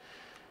like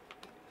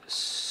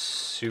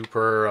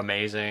super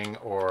amazing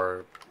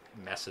or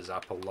messes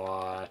up a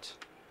lot.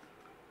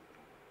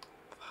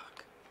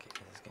 Fuck.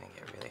 Okay, this is gonna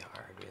get really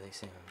hard really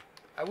soon.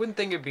 I wouldn't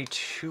think it'd be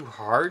too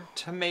hard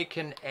to make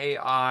an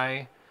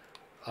AI,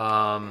 but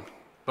oh my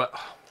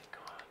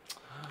god.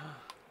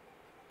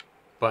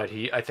 But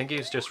I think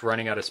he's just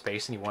running out of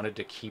space and he wanted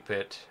to keep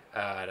it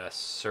at a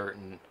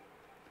certain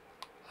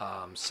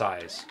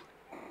size.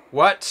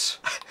 What?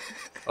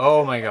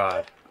 Oh my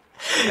god.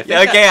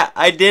 Okay,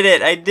 I did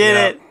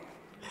it.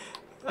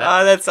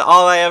 Oh, that's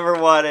all I ever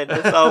wanted.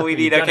 That's all we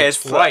need. Okay,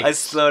 I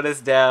slowed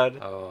us down.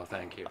 Oh,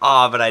 thank you.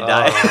 Oh, but I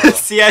died.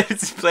 See, I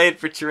was playing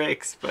for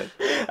tricks, but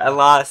I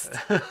lost.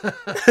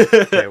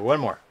 Okay, one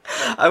more.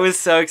 I was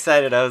so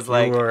excited. I was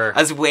like, I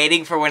was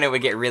waiting for when it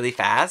would get really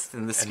fast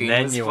and the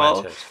screen was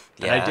full.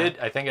 Yeah. And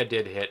I think I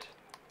did hit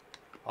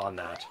on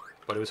that,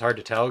 but it was hard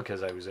to tell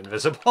because I was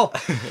invisible.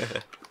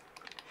 I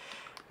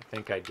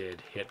think I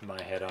did hit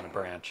my head on a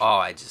branch. Oh,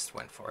 I just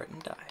went for it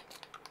and died.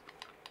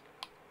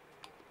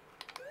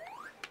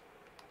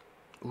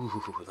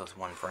 Ooh, those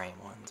 1-frame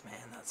ones,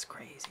 man, that's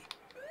crazy.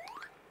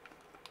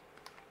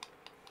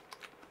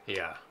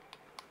 Yeah,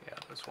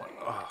 those one.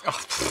 Oh.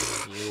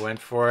 You went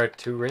for it,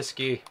 too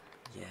risky.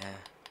 Yeah.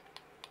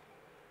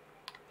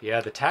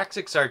 Yeah, the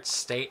tactics are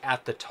stay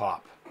at the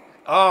top.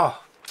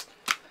 Oh,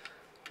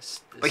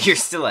 But you're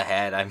still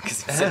ahead. I'm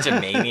such a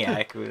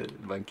maniac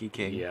with Monkey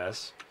King.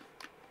 Yes.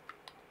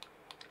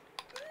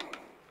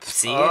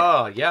 See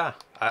Oh, yeah.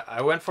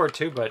 I went for it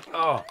too, but...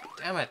 Oh,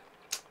 damn it.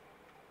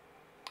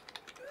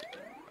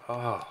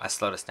 Oh. I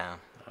slowed us down.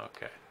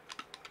 Okay.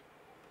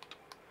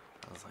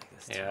 I was like,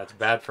 this. Yeah, it's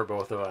bad for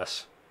both of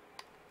us.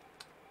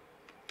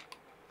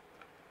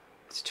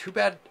 It's too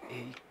bad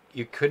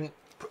you couldn't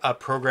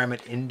program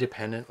it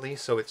independently,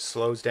 so it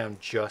slows down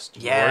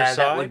just your side.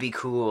 That would be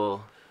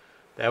cool.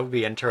 That would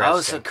be interesting.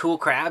 Oh, so Cool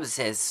Crab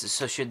says,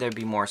 so should there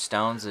be more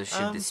stones, or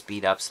should this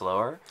speed up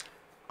slower?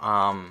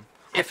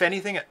 If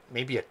anything,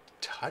 maybe a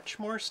touch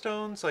more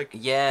stones, like,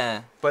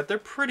 yeah, but they're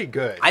pretty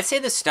good. I'd say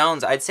the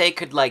stones. I'd say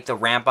the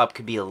ramp up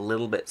could be a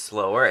little bit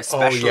slower,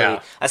 especially,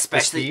 the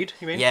especially speed,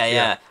 you mean?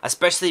 Yeah,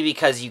 especially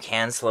because you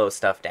can slow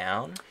stuff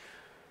down.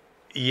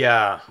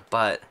 Yeah,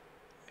 but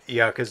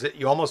yeah, because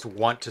you almost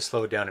want to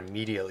slow it down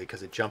immediately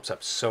because it jumps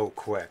up so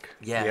quick.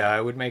 Yeah,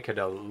 I would make it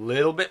a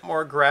little bit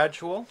more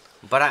gradual.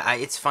 But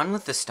it's fun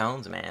with the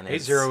stones, man. Hey,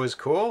 Zero is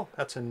cool.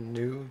 That's a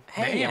new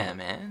name. Yeah,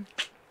 man.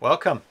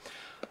 Welcome.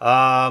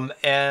 And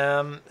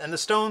the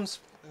stones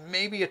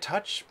maybe a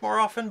touch more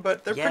often,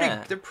 but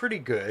they're pretty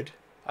good.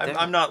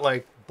 I'm not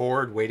like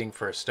bored waiting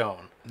for a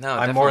stone. No,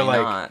 I'm more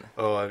like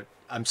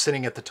I'm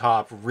sitting at the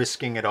top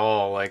risking it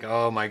all, like,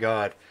 oh my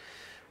god.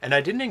 And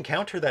I didn't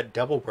encounter that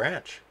double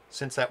branch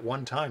since that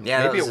one time.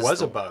 Yeah, maybe it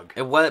was a bug.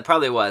 It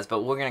probably was,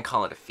 but we're gonna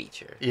call it a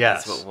feature.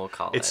 Yes, that's what we'll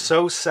call it. It's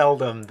so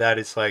seldom that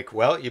it's like,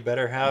 well, you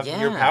better have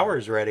your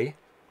powers ready.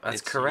 That's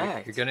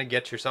correct. You're gonna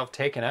get yourself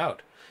taken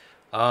out.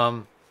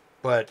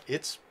 But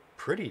it's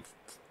pretty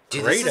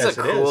Dude, great this is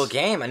a cool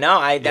game.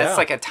 No, that's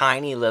like a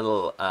tiny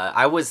little.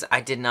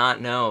 I did not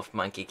know if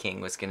Monkey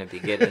King was going to be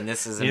good, and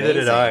this is amazing. Neither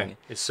did I.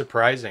 It's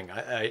surprising.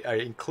 I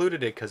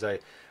included it because I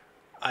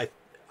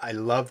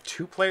love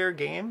two-player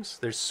games.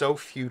 There's so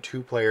few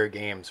two-player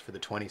games for the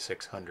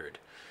 2600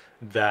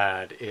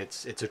 that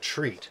it's a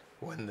treat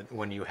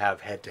when you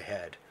have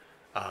head-to-head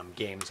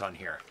games on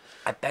here.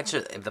 I bet you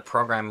the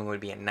programming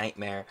would be a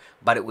nightmare,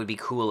 but it would be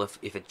cool if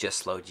it just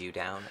slowed you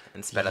down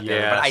and sped up.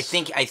 But I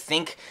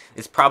think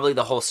it's probably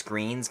the whole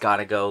screen's got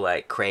to go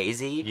like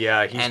crazy.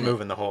 Yeah, he's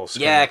moving the whole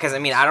screen. Yeah, because I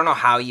mean, I don't know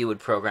how you would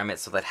program it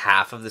so that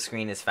half of the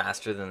screen is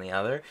faster than the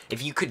other.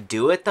 If you could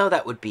do it though,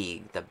 that would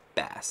be the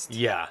best.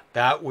 Yeah,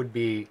 that would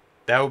be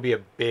a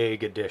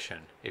big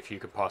addition if you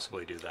could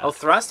possibly do that. Oh,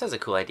 Thrust has a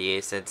cool idea.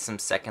 He said some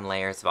second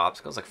layers of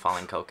obstacles, like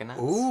falling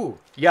coconuts. Ooh,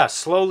 yeah,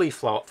 slowly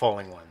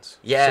falling ones.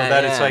 Yeah, so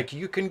that it's like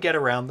you can get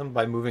around them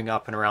by moving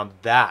up and around.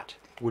 That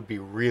would be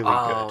really good.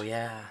 Oh,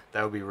 yeah.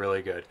 That would be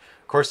really good.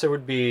 Of course, there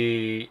would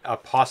be a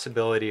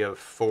possibility of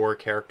 4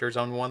 characters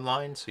on one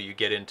line, so you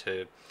get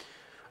into...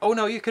 Oh,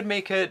 no, you could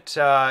make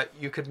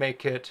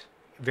it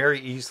very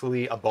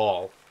easily a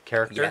ball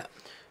character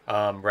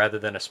rather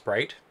than a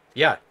sprite.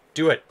 Yeah.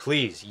 Do it,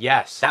 please.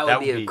 Yes. That would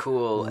be a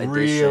cool addition.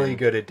 Really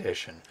good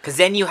addition. Because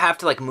then you have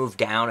to like move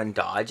down and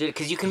dodge it.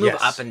 Because you can move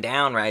up and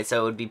down, right?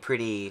 So it would be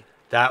pretty...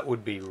 That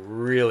would be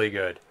really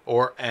good.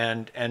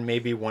 And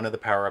maybe one of the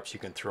power-ups you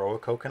can throw a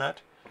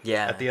coconut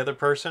at the other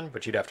person,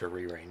 but you'd have to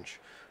rearrange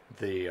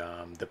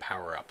the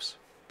power-ups.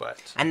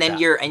 And then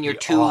your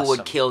 2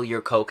 would kill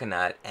your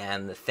coconut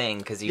and the thing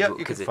because you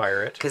could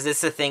fire it. Because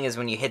it's the thing is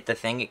when you hit the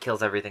thing, it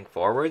kills everything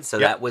forward. So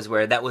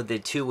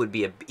the 2 would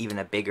be even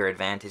a bigger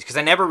advantage. Because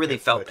I never really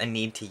felt a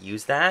need to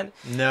use that.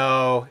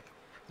 No.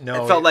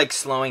 It felt like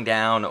slowing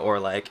down or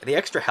like the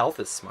extra health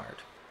is smart.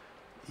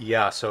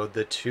 Yeah, so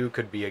the 2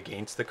 could be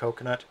against the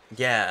coconut.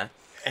 Yeah,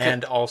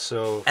 and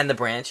also the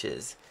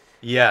branches.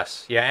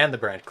 Yes, and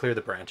clear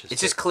the branches. It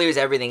just clears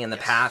everything in the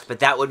path, but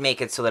that would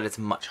make it so that it's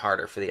much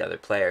harder for the other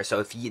player.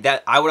 So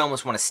I would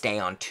almost want to stay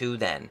on 2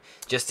 then,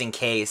 just in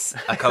case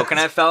a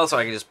coconut fell, so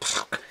I could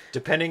just...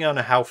 Depending on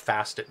how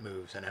fast it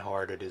moves and how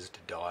hard it is to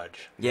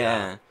dodge.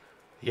 Yeah.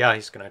 Yeah,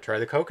 he's going to try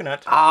the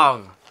coconut.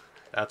 Oh.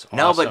 That's awesome.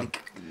 No,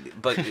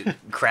 but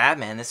Crab,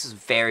 man, this is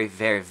very,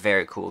 very,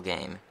 very cool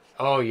game.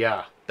 Oh,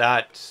 yeah.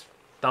 That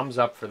thumbs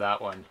up for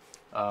that one.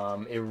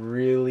 It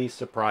really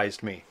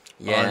surprised me.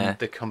 On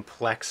the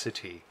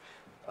complexity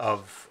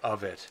of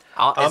it.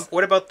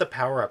 What about the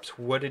power-ups?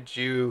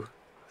 The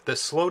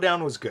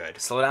slowdown was good.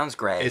 Slowdown's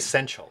great.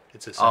 Essential.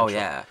 It's essential. Oh,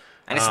 yeah.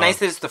 And it's nice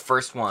that it's the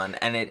first one,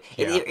 and it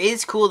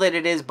is cool that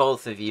it is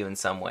both of you in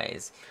some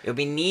ways. It would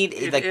be neat,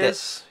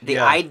 the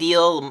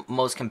ideal,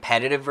 most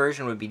competitive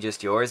version would be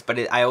just yours, but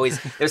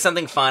there's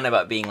something fun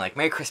about being like,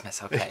 Merry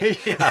Christmas, okay.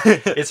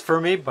 It's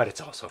for me, but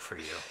it's also for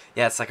you.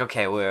 Yeah, it's like,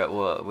 okay,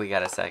 we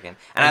got a second.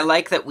 And I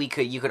like that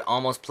you could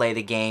almost play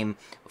the game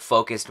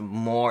focused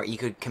more, you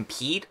could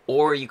compete,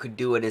 or you could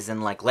do it as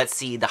in like, let's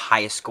see the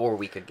highest score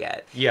we could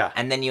get. Yeah.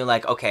 And then you're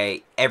like,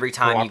 okay, every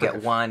time you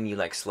get 1, you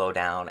like slow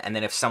down, and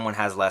then if someone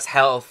has less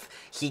health,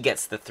 he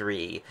gets the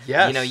 3.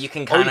 Yes. You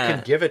can kind of... Or you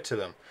can give it to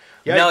them.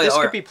 Yeah, this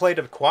could be played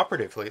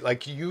cooperatively.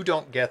 Like, you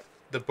don't get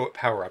the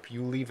power up.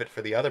 You leave it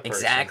for the other person.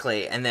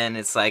 Exactly, and then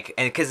it's like,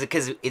 and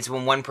because it's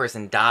when one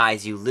person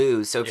dies, you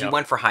lose. So if you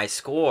went for high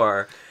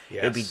score,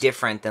 it would be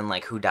different than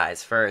like who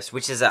dies first.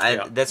 Which is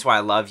that's why I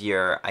love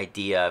your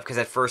idea, because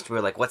at first we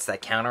were like, what's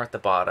that counter at the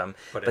bottom?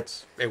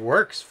 But it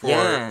works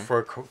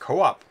for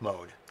co-op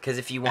mode. Because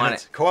if you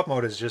want co-op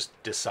mode is just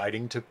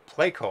deciding to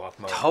play co-op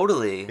mode.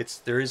 Totally,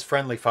 there is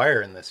friendly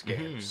fire in this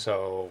game,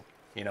 so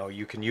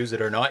you can use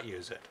it or not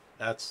use it.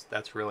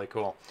 That's really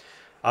cool.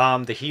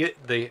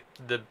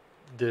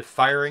 The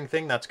firing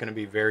thing, that's going to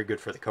be very good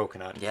for the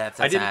coconut. Yeah, if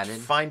that's I didn't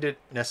find it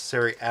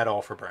necessary at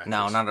all for branches.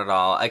 No, not at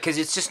all. Because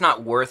it's just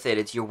not worth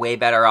it. You're way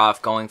better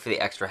off going for the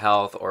extra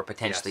health or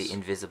potentially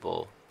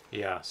invisible.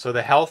 Yeah, so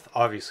the health,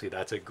 obviously,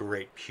 that's a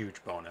great,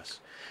 huge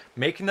bonus.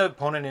 Making the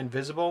opponent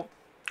invisible...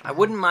 I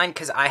wouldn't mind,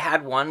 because I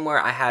had one where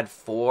I had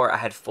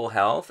full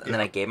health, and then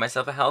I gave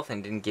myself a health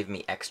and didn't give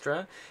me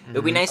extra. It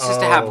would be nice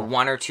just to have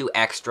 1 or 2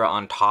 extra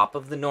on top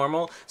of the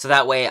normal, so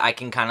that way I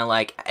can kind of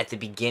like, at the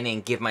beginning,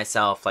 give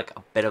myself like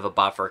a bit of a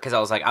buffer, because I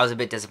was a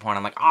bit disappointed.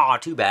 I'm like, oh,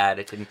 too bad.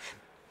 It didn't...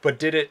 But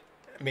did it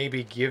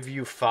maybe give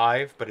you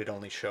 5, but it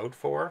only showed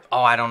 4?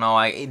 Oh, I don't know.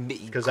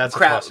 Because that's a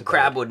possibility.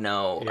 Crab would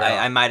know.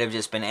 Yeah. I might have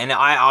just been, and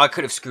I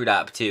could have screwed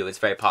up too. It's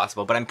very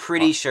possible, but I'm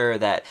pretty sure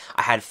that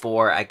I had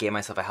 4. I gave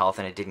myself a health,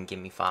 and it didn't give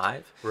me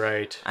 5.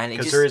 Right.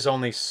 Because there is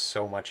only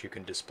so much you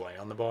can display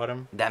on the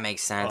bottom. That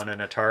makes sense. On an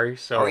Atari,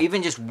 so or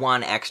even just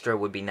 1 extra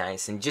would be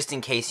nice, and just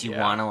in case you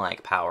want to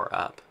like power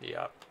up.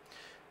 Yeah.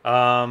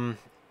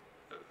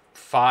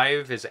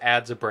 5 is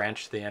adds a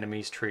branch to the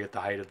enemy's tree at the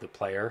height of the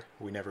player.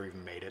 We never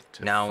even made it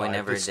to 5. We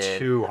never did. It's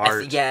too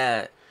hard.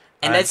 And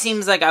that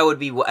seems like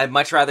I'd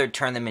much rather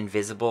turn them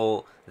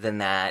invisible than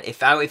that.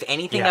 If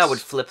anything, I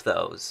would flip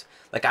those.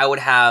 Like, I would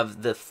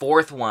have the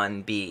 4th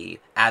one be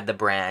add the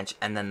branch,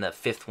 and then the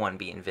 5th one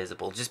be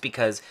invisible. Just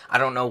because I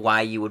don't know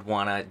why you would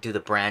want to do the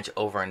branch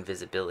over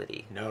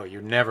invisibility. No,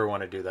 you never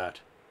want to do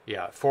that.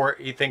 Yeah, 4.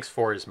 He thinks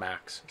 4 is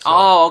max.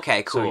 So,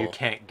 okay, cool. So you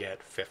can't get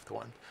 5th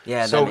one.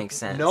 Yeah, that makes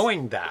sense.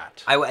 Knowing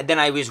that, then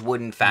I just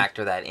wouldn't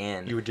factor that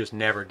in. You would just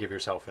never give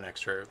yourself an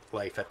extra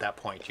life at that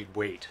point. You'd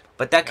wait.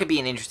 But that could be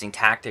an interesting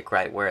tactic,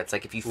 right? Where it's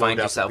like if you find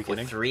yourself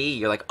with 3,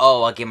 you're like,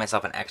 oh, I'll give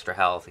myself an extra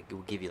health. It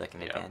will give you like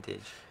an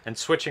advantage. And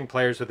switching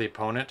players with the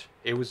opponent,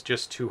 it was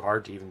just too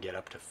hard to even get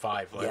up to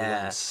 5, let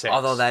alone 6.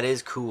 Although that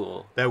is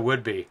cool. That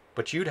would be.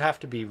 But you'd have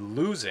to be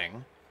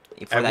losing,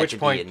 at which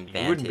point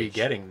you wouldn't be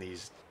getting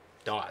these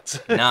dots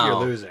if you're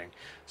losing.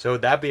 So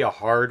that'd be a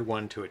hard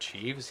one to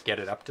achieve, is get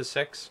it up to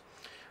 6.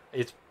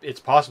 It's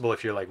possible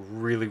if you're like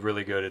really,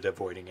 really good at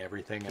avoiding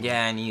everything.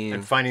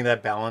 And finding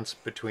that balance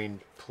between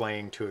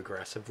playing too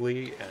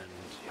aggressively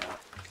and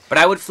But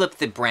I would flip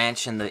the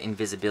branch and the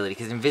invisibility,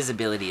 because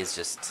invisibility is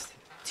just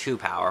too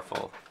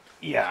powerful.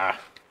 Yeah,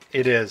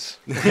 it is.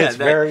 It's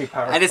very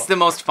powerful. And it's the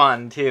most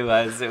fun too.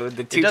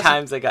 The 2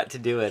 times I got to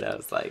do it, I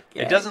was like,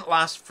 It doesn't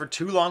last for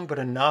too long, but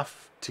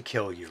enough to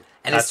kill you.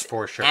 And that's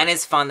for sure. And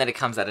it's fun that it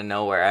comes out of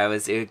nowhere.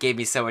 It gave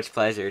me so much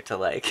pleasure to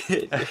like,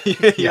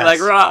 you're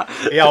like, raw.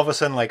 Yeah, all of a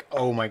sudden like,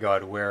 oh my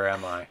god, where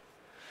am I?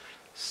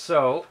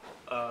 So,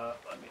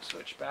 let me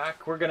switch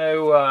back. We're going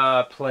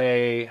to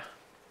play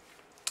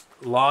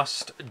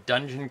Lost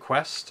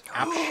Dunjonquest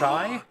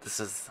Apshai.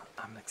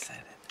 I'm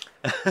excited.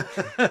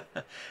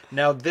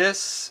 Now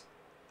this,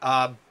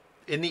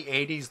 in the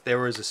 80s, there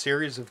was a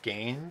series of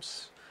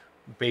games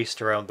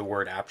based around the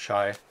word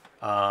Apshai.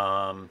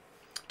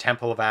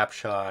 Temple of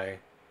Apshai.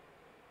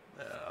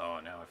 Oh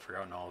no, I've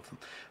forgotten all of them.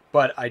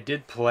 But I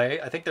did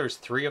play. I think there was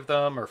 3 of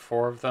them or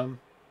 4 of them.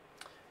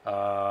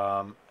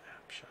 Apshai.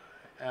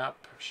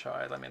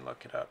 Let me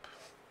look it up.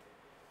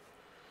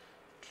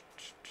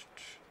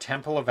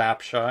 Temple of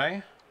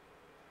Apshai.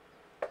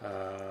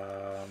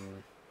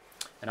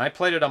 And I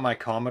played it on my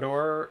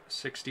Commodore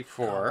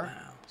 64. Oh, wow.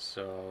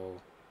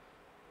 So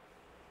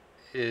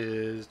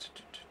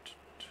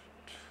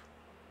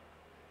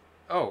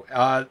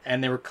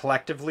and they were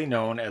collectively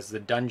known as the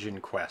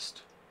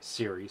Dunjonquest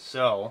series.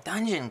 So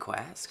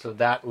Dunjonquest. So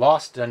that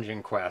Lost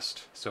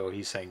Dunjonquest. So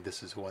he's saying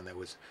this is one that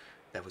was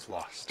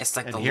lost. It's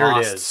like the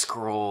lost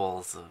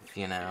scrolls of,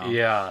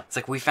 Yeah. It's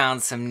like we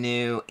found some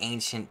new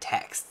ancient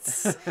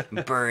texts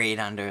buried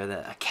under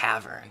a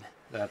cavern.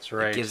 That's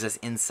right. It gives us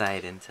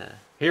insight into.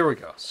 Here we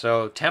go.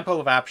 So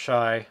Temple of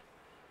Apshai,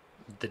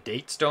 the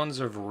Date Stones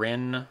of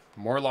Rin,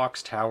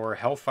 Morlock's Tower,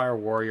 Hellfire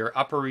Warrior,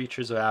 Upper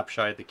Reaches of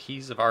Apshai, the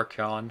Keys of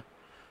Archon.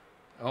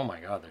 Oh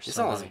my god, there's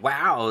so many.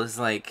 Wow, it's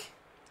like...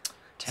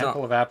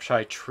 Temple of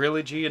Apshai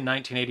Trilogy in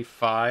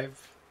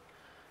 1985.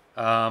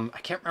 I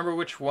can't remember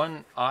which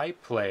one I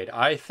played.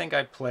 I think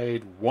I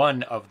played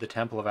one of the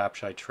Temple of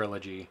Apshai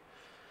Trilogy.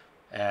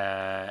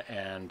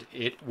 And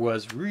it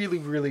was really,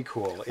 really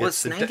cool. Well,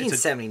 it's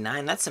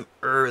 1979. That's some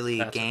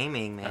early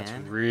gaming, man. That's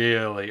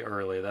really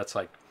early. That's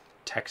like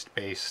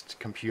text-based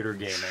computer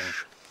gaming.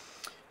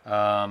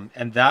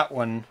 And that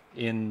one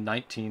in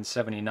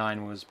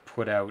 1979 was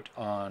put out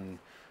on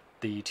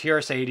the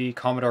TRS-80,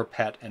 Commodore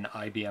PET, and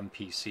IBM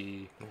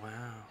PC. Wow.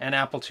 And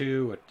Apple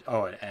II.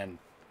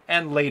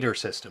 And later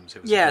systems.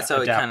 It was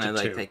so it kind of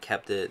like they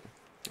kept it.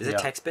 Is it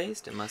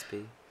text-based? It must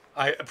be.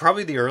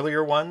 Probably the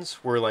earlier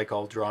ones were like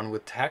all drawn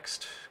with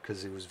text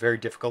because it was very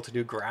difficult to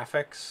do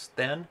graphics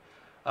then.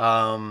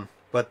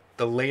 But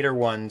the later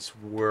ones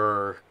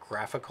were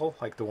graphical,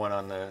 like the one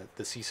on the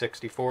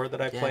C64 that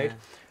I played.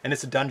 And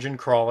it's a dungeon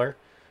crawler,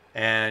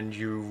 and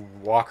you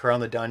walk around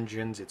the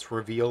dungeons. It's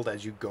revealed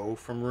as you go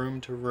from room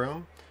to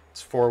room.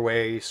 It's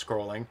 4-way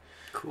scrolling.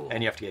 Cool.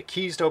 And you have to get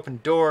keys to open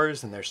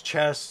doors, and there's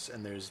chests,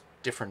 and there's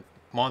different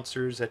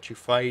monsters that you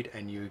fight,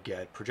 and you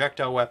get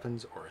projectile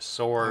weapons or a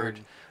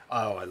sword.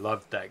 Oh, I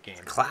loved that game.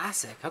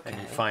 Classic. Okay. And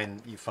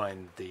you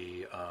find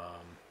the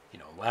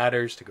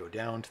ladders to go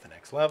down to the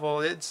next level.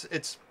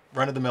 It's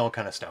run of the mill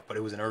kind of stuff, but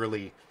it was a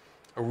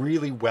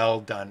really well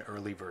done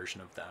early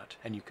version of that,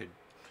 and you could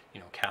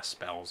cast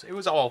spells. It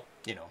was all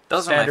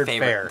those standard are my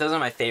favorite. fare. Those are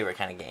my favorite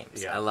kind of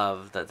games. Yeah. I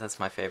love that. That's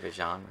my favorite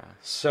genre.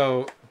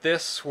 So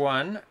this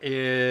one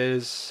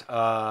is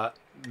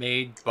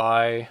made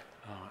by.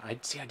 I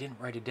didn't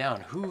write it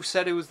down. Who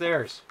said it was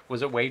theirs?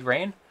 Was it Wade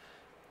Rain?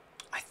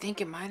 I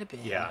think it might have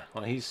been. Yeah.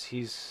 Well,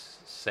 he's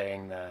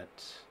saying that.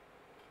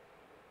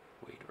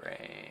 Wade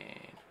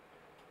Rain.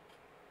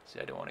 See,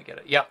 I don't want to get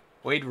it. Yeah,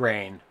 Wade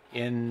Rain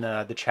in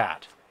the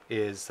chat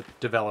is the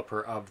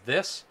developer of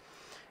this,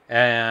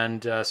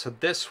 and so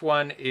this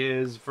one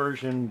is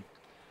version.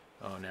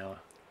 Oh no,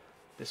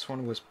 this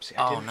one was. See,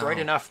 I didn't write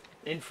enough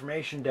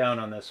information down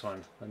on this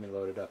one. Let me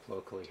load it up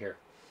locally here.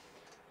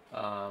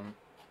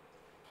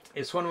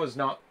 This one was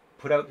not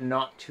put out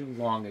not too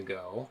long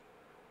ago.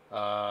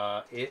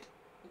 It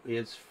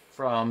is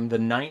from the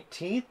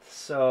 19th,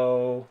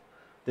 so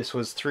this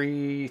was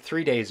three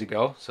days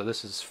ago. So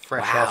this is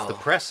fresh off the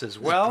press as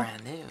well.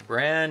 Brand new.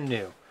 Brand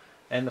new.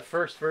 And the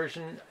first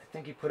version, I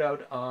think he put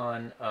out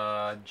on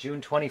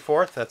June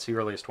 24th. That's the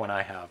earliest one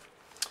I have.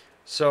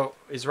 So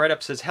his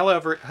write-up says,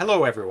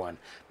 hello everyone.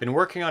 Been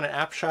working on an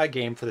Apshai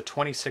game for the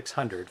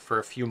 2600 for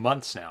a few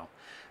months now,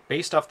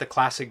 based off the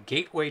classic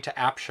Gateway to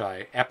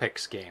Apshai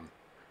Epics game.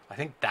 I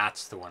think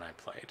that's the one I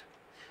played.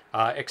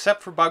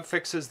 Except for bug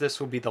fixes, this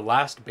will be the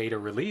last beta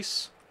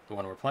release, the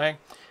one we're playing.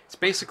 It's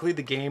basically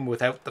the game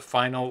without the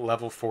final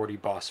level 40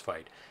 boss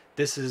fight.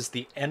 This is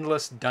the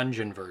endless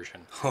dungeon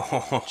version.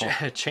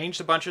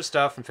 Changed a bunch of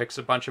stuff and fixed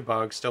a bunch of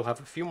bugs. Still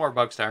have a few more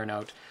bugs to iron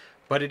out,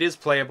 but it is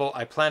playable.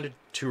 I plan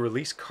to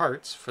release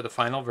carts for the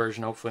final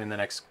version, hopefully in the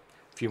next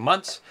few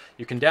months.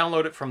 You can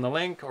download it from the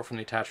link or from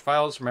the attached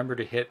files. Remember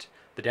to hit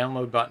the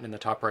download button in the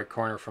top right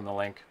corner from the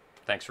link.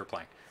 Thanks for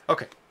playing.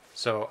 Okay,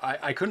 so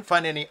I couldn't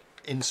find any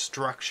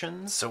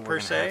instructions per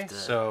se,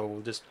 so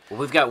we'll just... Well,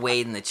 we've got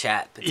Wade in the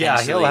chat.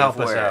 Yeah, he'll help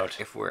us out.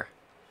 If we're...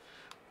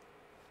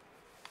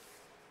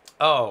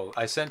 Oh,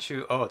 I sent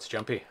you... Oh, it's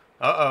jumpy.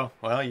 Uh-oh.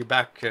 Well, you're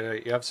back.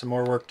 You have some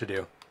more work to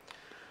do.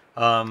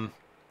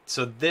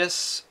 So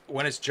this,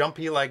 when it's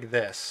jumpy like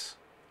this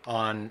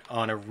on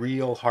a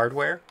real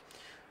hardware,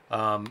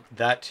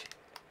 that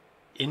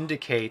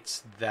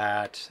indicates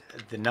that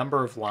the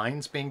number of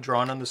lines being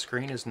drawn on the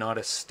screen is not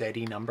a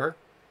steady number.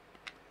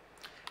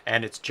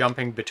 And it's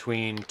jumping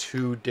between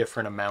two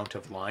different amount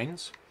of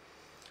lines.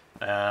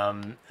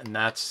 And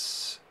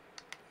that's...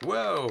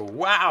 Whoa,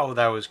 wow,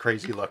 that was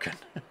crazy looking.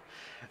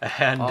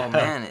 And, oh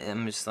man,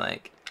 I'm just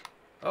like...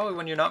 Oh,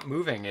 when you're not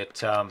moving,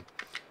 it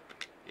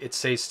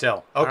stays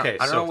still. Okay,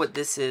 I don't know what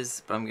this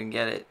is, but I'm going to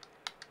get it.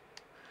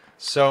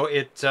 So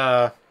it...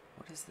 what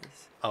is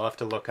this? I'll have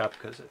to look up,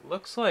 because it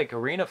looks like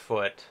Arena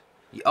Foot...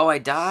 Oh, I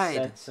died.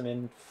 Sent some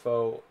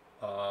info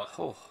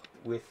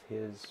with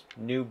his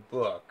new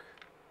book.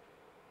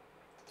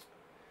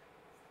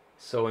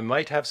 So we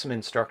might have some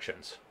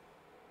instructions.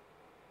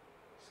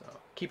 So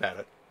keep at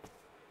it.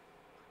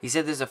 He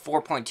said there's a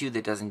 4.2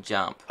 that doesn't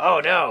jump.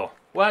 Oh no!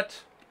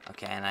 What?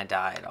 Okay, and I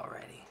died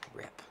already.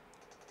 RIP.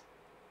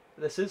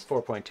 This is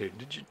 4.2.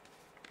 Did you?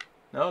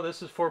 No,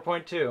 this is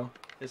 4.2,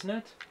 isn't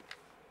it?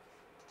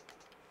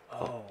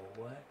 Oh,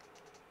 what?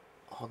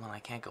 Hold on, I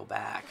can't go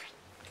back.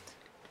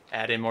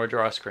 Add in more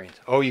draw screens.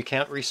 Oh, you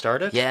can't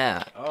restart it?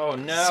 Yeah. Oh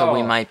no! So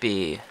we might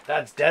be...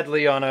 That's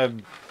deadly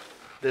on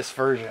this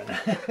version.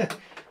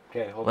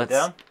 Okay, hold it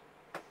down.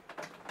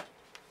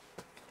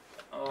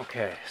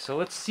 Okay, so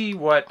let's see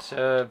what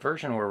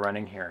version we're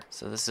running here.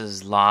 So this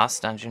is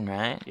Lost Dungeon,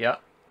 right? Yeah.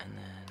 And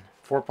then...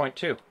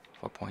 4.2.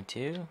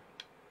 4.2? Let's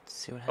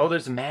see what happens. Oh,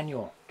 there's a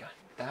manual. God,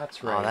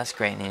 that's right. Oh, that's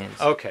great news.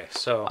 Okay,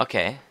 so...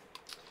 Okay.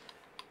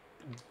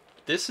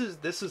 This is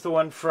the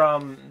one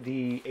from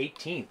the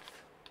 18th.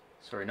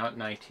 Sorry, not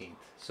 19th.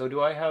 So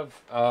do I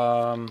have...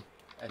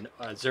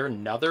 is there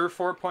another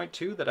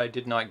 4.2 that I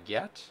did not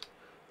get?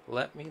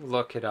 Let me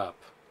look it up.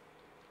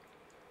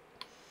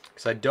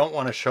 Because I don't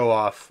want to show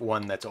off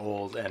one that's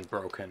old and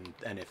broken,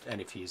 and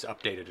if he's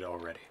updated it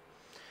already.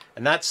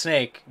 And that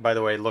snake, by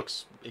the way,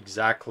 looks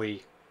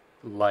exactly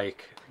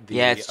like the...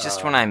 Yeah, it's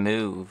just when I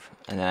move,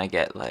 and then I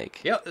get like...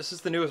 Yeah, this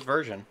is the newest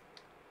version.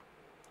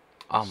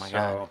 Oh my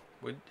god.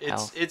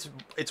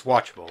 It's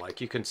watchable.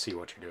 Like, you can see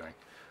what you're doing.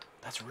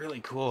 That's really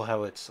cool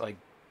how it's like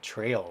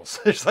trails.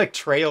 There's like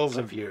trails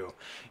of you.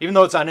 Even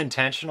though it's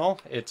unintentional,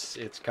 it's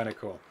kind of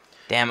cool.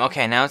 Damn,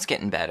 okay, now it's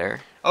getting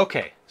better.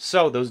 Okay,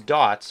 so those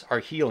dots are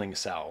healing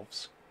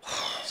salves.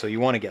 So you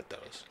want to get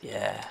those.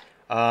 Yeah.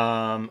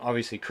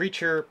 Obviously,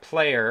 creature,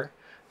 player.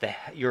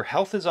 Your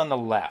health is on the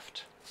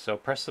left. So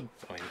press the...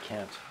 Oh, you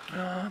can't. Oh,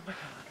 my God.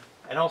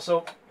 And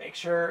also, make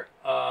sure...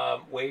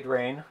 Wade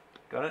Rain.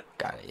 Got it?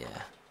 Got it,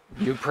 yeah.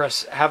 You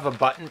have a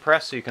button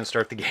press so you can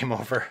start the game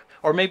over.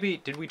 Or maybe,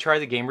 did we try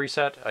the game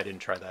reset? I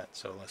didn't try that,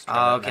 so let's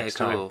try that next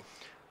time.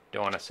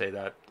 Don't want to say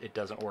that it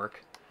doesn't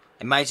work.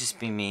 It might just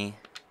be me.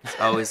 It's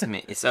always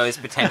me. It's always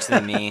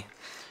potentially me.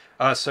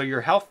 So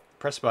your health,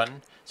 press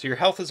button. So your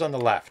health is on the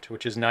left,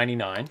 which is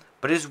 99.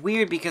 But it's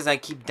weird because I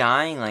keep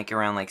dying like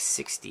around like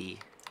 60.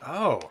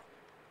 Oh,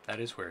 that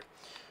is weird.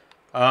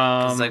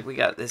 It's like we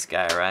got this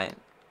guy, right?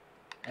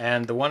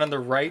 And the one on the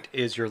right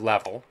is your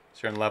level.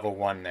 So you're in level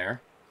 1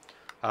 there.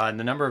 And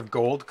the number of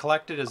gold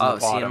collected is in the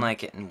bottom. Oh, see, I'm like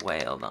getting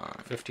wailed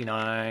on.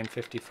 59,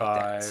 55.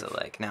 Okay, so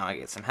like now I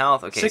get some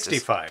health. Okay,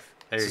 65. So,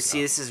 there you go.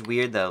 See, this is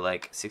weird though.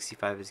 Like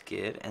 65 is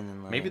good, and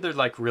then like maybe they're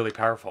like really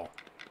powerful.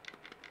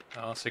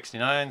 Oh,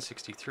 69,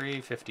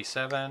 63,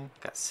 57.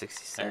 Got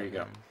 67. There you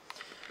go.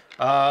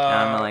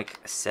 Now I'm like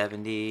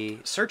 70.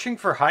 Searching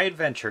for high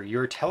adventure,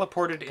 you're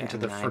teleported into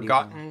the 91.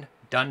 forgotten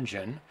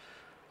dungeon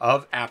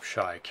of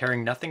Apshai,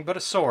 carrying nothing but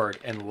a sword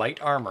and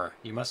light armor.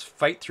 You must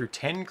fight through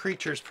 10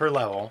 creatures per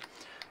level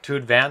to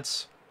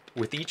advance,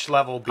 with each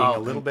level being a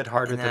little bit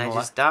harder than the last. I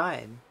just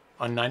died.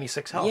 On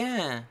 96 health.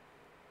 Yeah.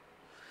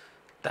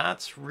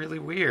 That's really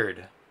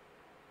weird.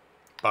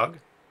 Bug?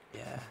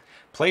 Yeah.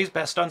 Plays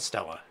best on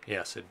Stella.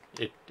 Yes,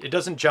 it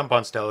doesn't jump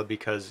on Stella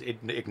because it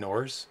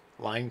ignores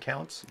line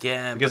counts.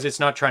 Yeah. Because it's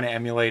not trying to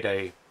emulate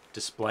a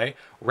display.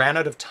 Ran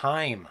out of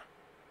time.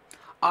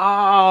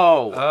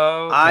 Oh.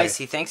 Okay. I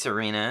see. Thanks,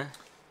 Arena.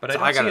 But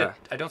So I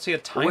don't see a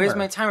timer. Where's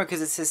my timer?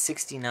 Because it says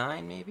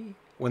 69, maybe?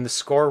 When the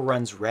score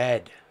runs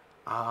red.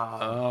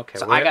 Oh. Okay.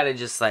 So I gotta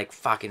just like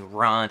fucking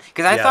run.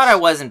 Because I thought I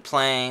wasn't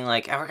playing.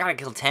 Like, I gotta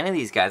kill 10 of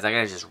these guys. I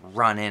gotta just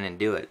run in and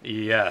do it.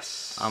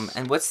 Yes.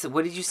 And what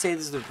did you say?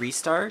 This is the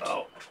restart?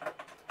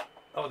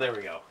 Oh, there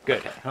we go.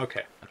 Good.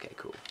 Okay. Okay,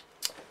 cool.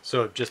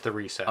 So just the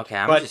reset.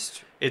 Okay,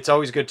 but it's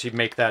always good to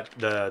make that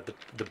the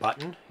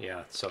button.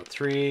 Yeah. So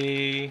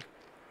 3,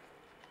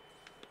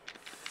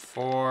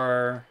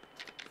 4,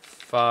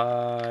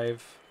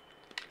 5,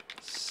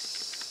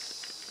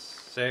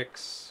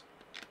 6,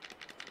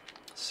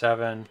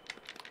 7,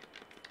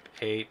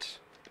 8.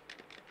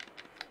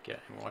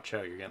 Watch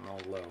out, you're getting all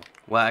low.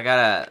 Well, I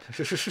gotta.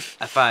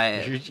 If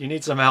I. You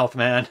need some health,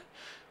 man.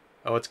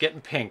 Oh, it's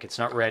getting pink. It's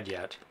not red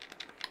yet.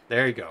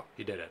 There you go.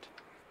 You did it.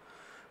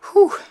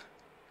 Whew.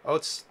 Oh,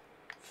 it's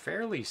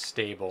fairly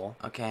stable.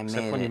 Okay, I made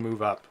except when you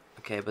move up.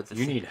 Okay, but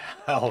you need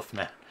health,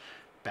 man.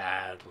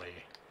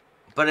 Badly.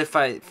 But if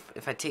I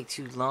take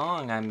too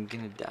long, I'm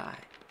gonna die.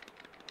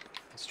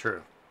 That's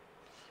true.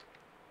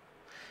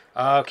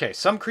 Okay,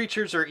 some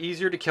creatures are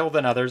easier to kill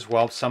than others,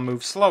 while some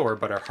move slower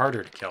but are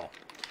harder to kill.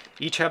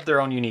 Each have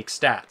their own unique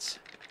stats.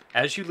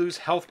 As you lose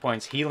health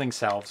points, healing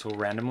salves will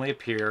randomly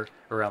appear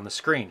around the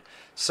screen.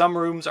 Some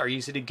rooms are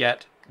easy to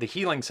get the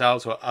healing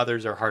salves, while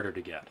others are harder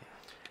to get.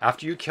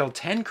 After you kill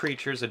 10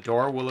 creatures, a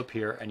door will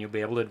appear and you'll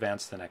be able to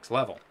advance to the next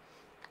level.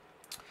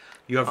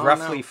 You have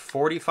roughly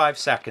 45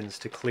 seconds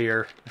to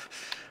clear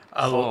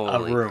a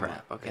room.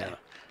 Crap. Okay. Yeah.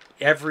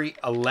 Every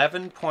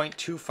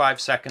 11.25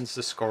 seconds,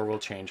 the score will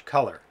change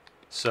color.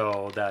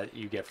 So that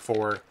you get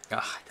four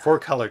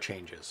color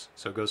changes.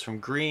 So it goes from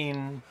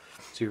green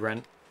to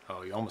red.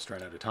 Oh, you almost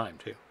ran out of time,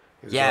 too.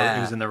 It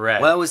was in the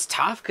red. Well, it was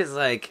tough because,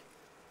 like,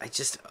 I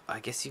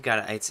guess you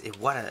gotta,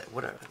 what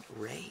a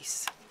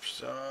race.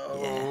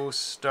 So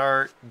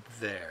start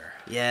there.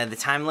 Yeah, the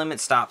time limit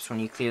stops when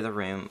you clear the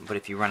room, but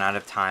if you run out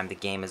of time, the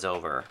game is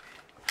over.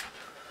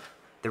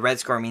 The red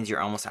score means you're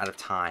almost out of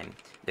time.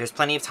 There's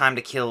plenty of time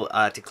to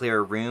clear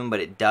a room,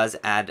 but it does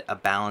add a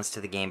balance to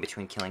the game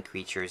between killing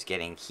creatures,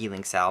 getting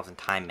healing salves, and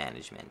time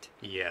management.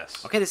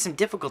 Yes. Okay, there's some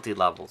difficulty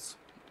levels.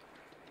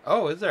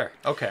 Oh, is there?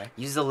 Okay.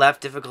 Use the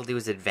left difficulty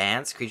was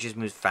advanced. Creatures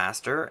move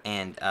faster,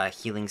 and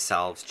healing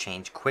salves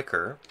change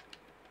quicker.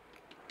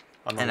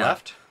 On the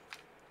left?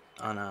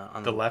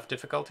 On the left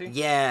difficulty?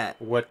 Yeah.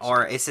 What?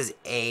 Or it says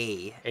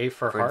A. A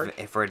for hard?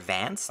 For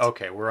advanced.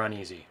 Okay, we're on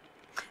easy.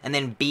 And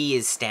then B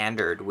is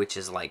standard, which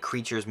is like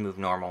creatures move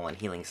normal and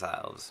healing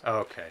salves.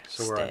 Okay,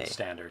 so we're on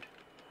standard.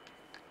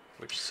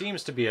 Which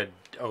seems to be a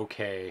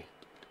okay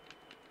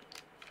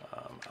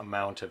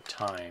amount of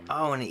time.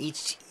 Oh, and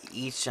each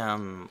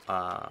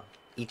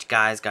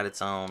guy's got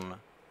its own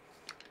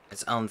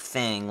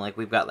thing. Like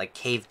we've got like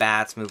cave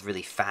bats move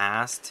really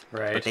fast,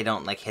 right? But they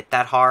don't like hit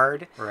that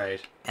hard,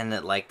 right? And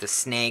that like the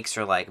snakes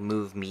are like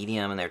move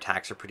medium and their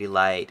attacks are pretty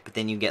light. But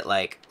then you get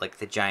like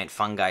the giant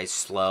fungi is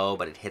slow,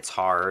 but it hits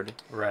hard,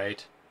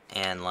 right?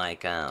 And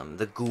like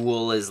the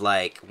ghoul is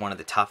like one of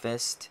the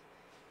toughest.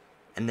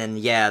 And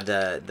then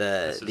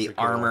the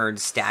armored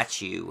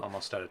statue.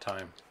 Almost out of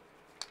time.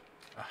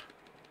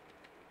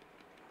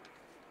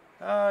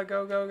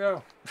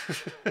 Go.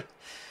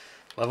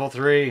 Level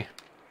 3.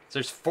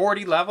 There's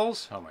 40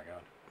 levels? Oh my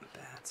god.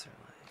 Bats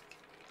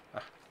are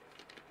like...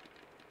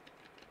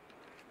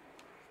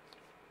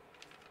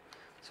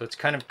 So it's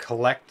kind of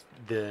collect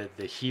the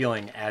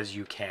healing as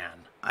you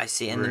can. I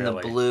see, and then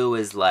the blue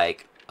is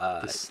like...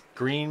 this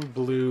green,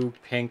 blue,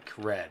 pink,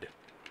 red.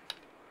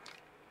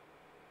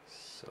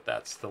 So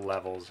that's the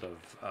levels of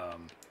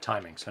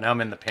timing. So now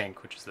I'm in the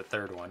pink, which is the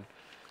third one.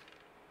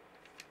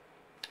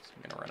 So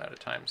I'm going to run out of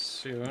time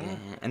soon. Yeah.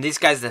 And this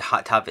guy's the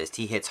toughest.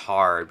 He hits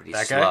hard, but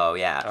he's slow.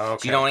 Yeah. Oh,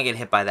 okay. So you don't want to get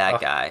hit by that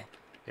guy.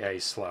 Yeah,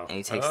 he's slow. And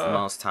he takes the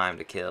most time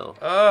to kill.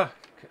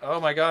 Oh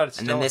my god. It's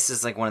and then this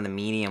is like one of the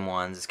medium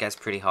ones. This guy's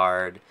pretty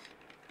hard.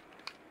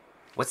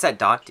 What's that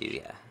dot do?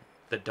 Yeah.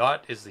 The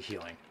dot is the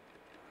healing.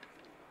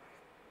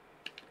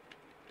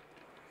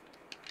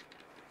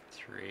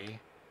 3.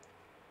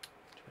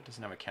 It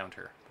doesn't have a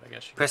counter, but I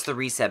guess you press the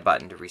reset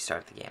button to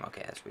restart the game.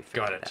 Okay, that's we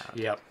figured it out.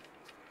 Yep.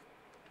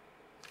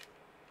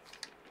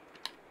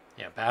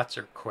 Yeah, bats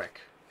are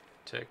quick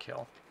to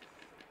kill.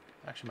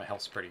 Actually, my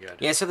health's pretty good.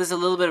 Yeah, so there's a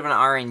little bit of an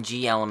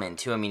RNG element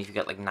too. I mean, if you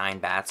got like 9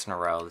 bats in a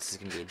row, this is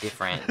gonna be a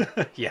different.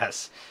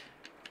 Yes.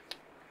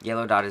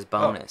 Yellow dot is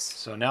bonus.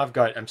 Oh, so now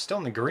I'm still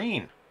in the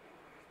green,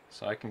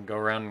 so I can go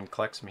around and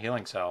collect some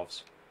healing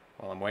salves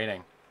while I'm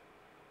waiting.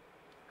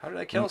 How did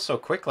I kill so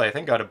quickly? I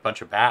think I got a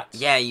bunch of bats.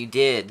 Yeah, you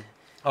did.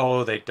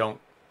 Oh, they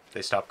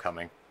stop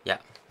coming. Yeah,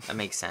 that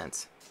makes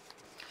sense.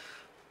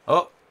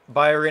 Oh,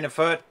 bye, Arena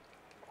Foot.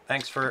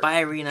 Thanks for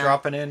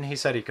dropping in. He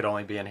said he could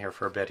only be in here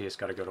for a bit. He's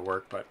got to go to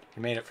work, but he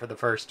made it for the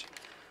first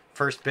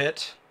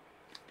bit.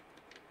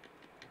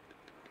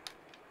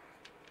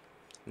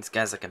 This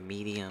guy's like a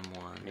medium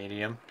one.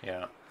 Medium,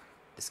 yeah.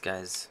 This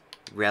guy's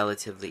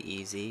relatively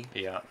easy.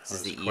 Yeah, this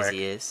is the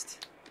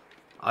easiest.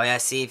 Oh yeah,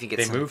 see if you get.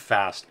 They move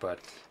fast, but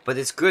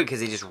it's good because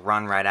they just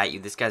run right at you.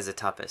 This guy's the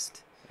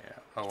toughest. Yeah.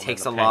 Oh, he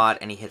takes a lot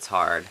and he hits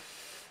hard.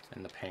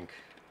 In the pink.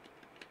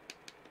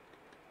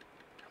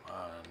 Come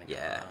on.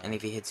 Yeah, and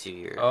if he hits you,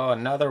 you're... Oh,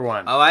 another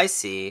one. Oh, I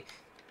see.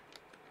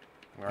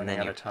 We're running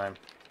out of time.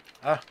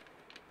 Ah.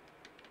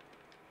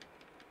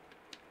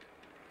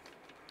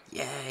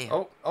 Yay.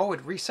 Oh,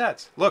 it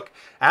resets. Look,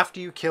 after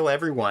you kill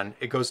everyone,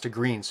 it goes to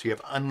green, so you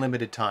have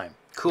unlimited time.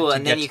 Cool,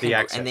 and then you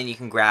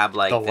can grab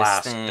like this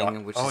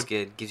thing, which is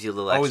good. Gives you a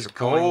little extra it's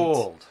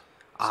gold. Points.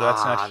 So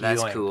that's not healing.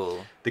 That's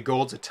cool. The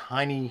gold's a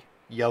tiny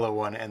yellow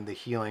one, and the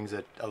healing's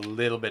a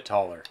little bit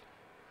taller.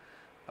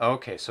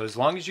 Okay, so as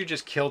long as you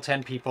just kill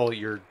 10 people,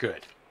 you're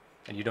good.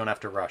 And you don't have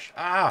to rush.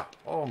 Ah!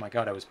 Oh my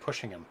god, I was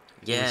pushing him.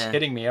 Yeah. He was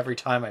hitting me every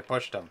time I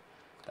pushed him.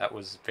 That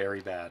was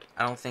very bad.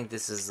 I don't think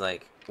this is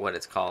like what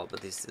it's called,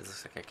 but this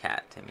looks like a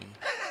cat to me.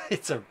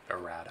 It's a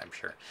rat, I'm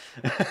sure.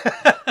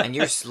 And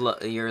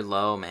you're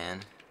low,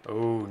 man.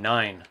 Oh,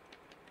 9.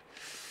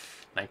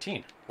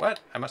 19. What?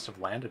 I must have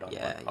landed on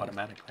one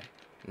automatically.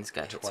 This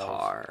guy hits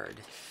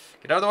hard.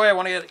 Get out of the way, I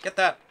want to get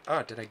that.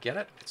 Oh, did I get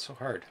it? It's so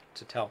hard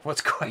to tell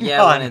what's going on.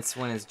 Yeah, when it's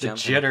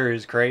jumping. The jitter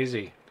is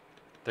crazy.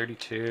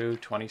 32,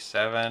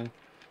 27.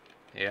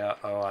 Yeah,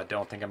 oh, I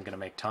don't think I'm going to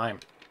make time.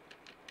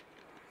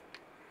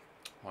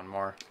 One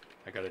more.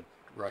 I got to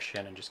rush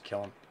in and just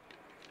kill him.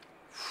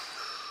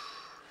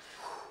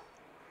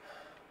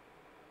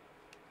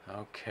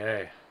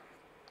 Okay.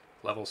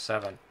 Level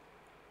 7.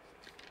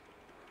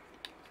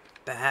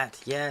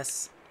 Bat,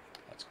 yes.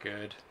 That's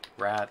good.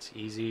 Rats,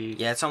 easy.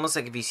 Yeah, it's almost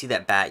like if you see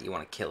that bat, you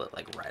want to kill it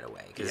like right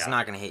away because it's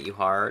not going to hit you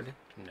hard.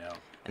 No.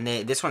 And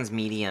this one's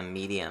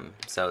medium,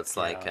 so it's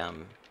like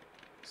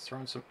Just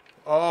throwing some.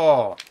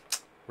 Oh,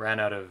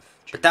 ran out of.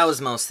 Juice. But that was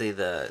mostly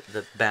the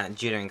bat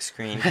jittering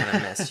screen kind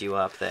of messed you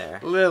up there.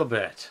 A little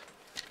bit.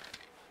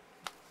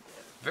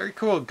 Very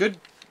cool. Good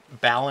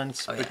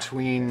balance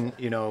between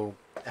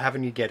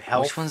having you get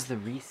health. Which one's the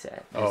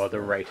reset? Oh, the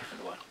right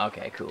one.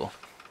 Okay, cool.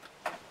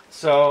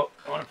 So,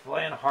 I want to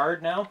play in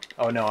hard now?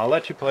 Oh, no, I'll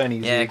let you play in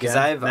easy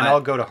again. Then I'll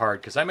go to hard,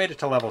 because I made it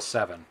to level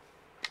 7.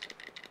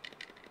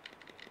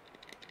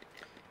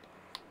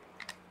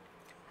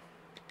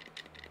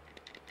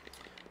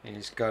 And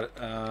he's got,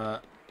 oh,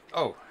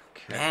 okay.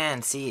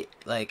 Man, see,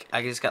 like,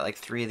 I just got like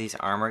 3 of these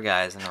armor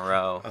guys in a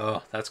row.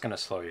 Oh, that's going to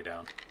slow you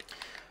down.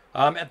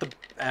 At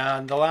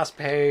the last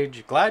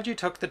page, glad you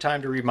took the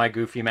time to read my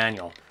goofy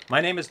manual. My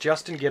name is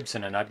Justin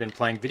Gibson, and I've been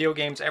playing video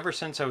games ever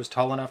since I was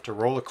tall enough to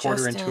roll a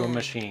quarter into a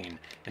machine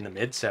in the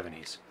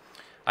mid-70s.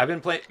 I've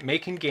been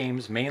making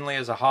games mainly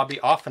as a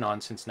hobby off and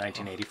on since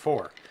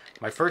 1984.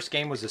 My first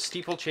game was a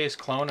steeplechase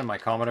clone on my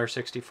Commodore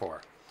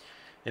 64.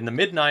 In the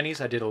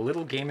mid-90s, I did a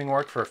little gaming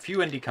work for a few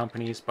indie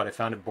companies, but I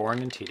found it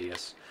boring and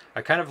tedious.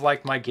 I kind of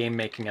liked my game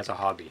making as a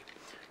hobby.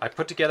 I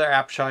put together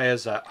Apshai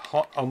as a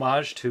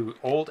homage to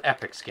old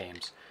Epix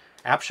games.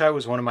 Apshai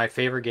was one of my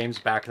favorite games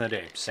back in the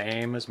day,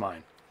 same as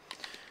mine.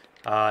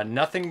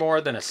 Nothing more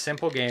than a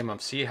simple game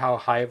of see how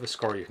high of a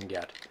score you can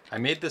get. I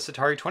made this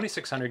Atari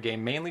 2600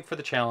 game mainly for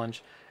the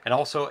challenge, and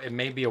also it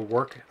may be a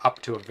work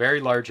up to a very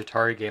large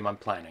Atari game I'm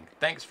planning.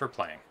 Thanks for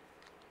playing.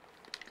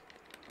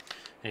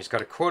 And he's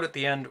got a quote at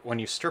the end, when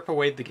you strip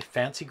away the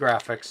fancy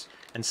graphics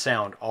and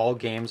sound, all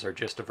games are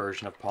just a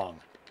version of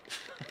Pong.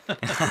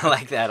 I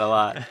like that a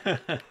lot.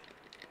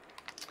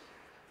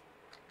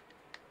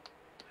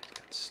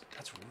 That's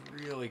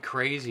really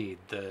crazy,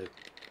 the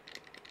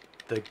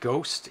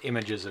ghost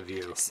images of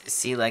you.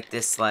 See, like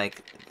this,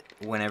 like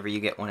whenever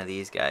you get one of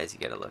these guys, you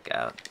gotta look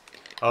out.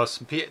 Oh,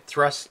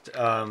 Thrust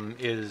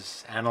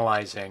is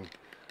analyzing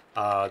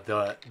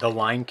the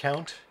line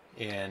count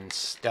in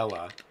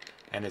Stella,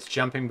 and it's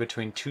jumping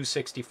between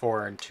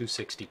 264 and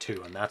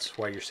 262, and that's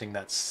why you're seeing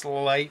that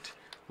slight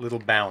little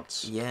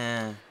bounce.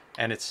 Yeah.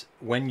 And it's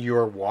when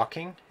you're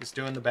walking, it's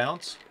doing the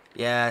bounce.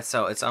 Yeah,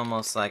 so it's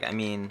almost like, I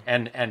mean...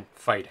 And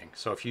fighting.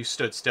 So if you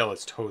stood still,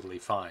 it's totally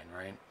fine,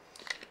 right?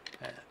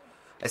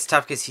 It's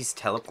tough because he's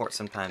teleport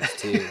sometimes,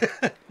 too.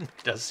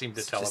 Does seem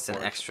to teleport. Just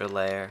an extra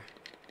layer.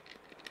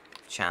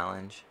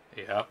 Challenge.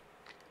 Yep.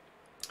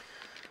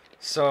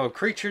 So,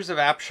 creatures of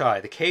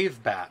Apshai, the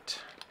cave bat.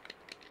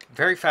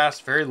 Very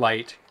fast, very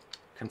light,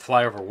 can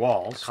fly over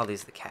walls. I call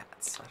these the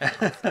cats. I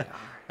don't know if they are.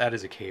 That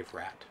is a cave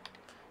rat.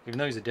 Even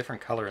though he's a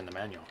different color in the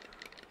manual.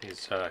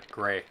 He's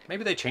gray.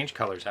 Maybe they change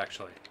colors,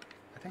 actually.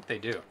 I think they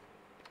do.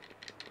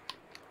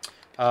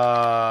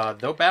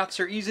 Though bats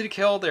are easy to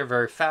kill, they're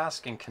very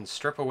fast and can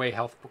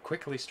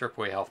quickly strip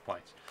away health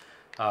points.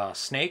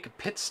 Snake,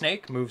 pit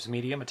snake, moves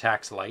medium,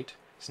 attacks light.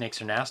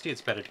 Snakes are nasty,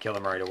 it's better to kill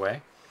them right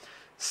away.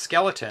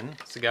 Skeleton,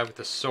 it's the guy with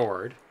the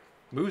sword,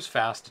 moves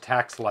fast,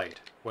 attacks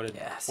light.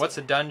 What's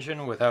a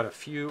dungeon without a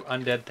few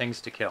undead things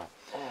to kill?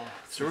 Oh,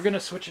 so we're going to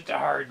switch it to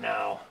hard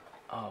now.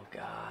 Oh,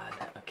 God.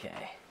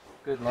 Okay.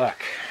 Good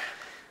luck.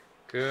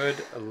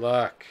 Good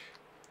luck.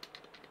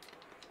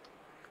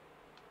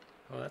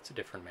 Oh, that's a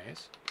different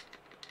maze.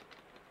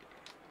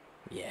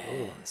 Yeah,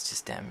 Ooh. it's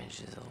just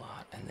damages a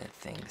lot. And the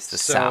things, the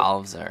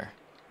salves are...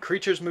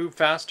 Creatures move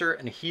faster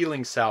and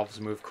healing salves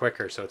move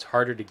quicker, so it's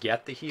harder to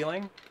get the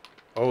healing.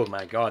 Oh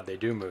my god, they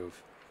do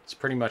move. It's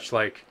pretty much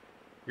like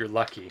you're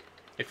lucky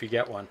if you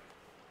get one.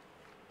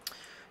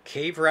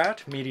 Cave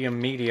rat, medium,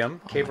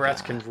 medium. Cave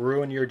rats can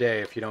ruin your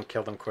day if you don't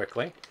kill them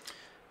quickly.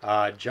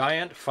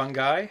 Giant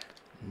fungi.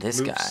 This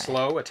moves guy.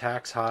 slow,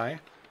 attacks high.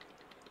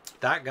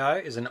 That guy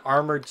is an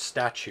armored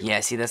statue.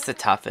 Yeah, see, that's the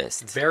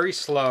toughest. Very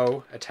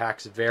slow,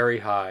 attacks very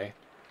high.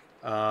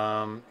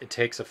 It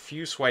takes a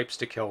few swipes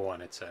to kill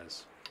one, it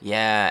says.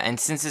 Yeah, and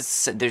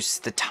since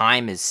the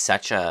time is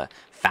such a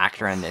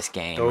factor in this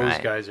game, Those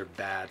guys are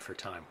bad for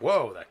time.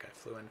 Whoa, that guy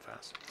flew in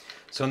fast.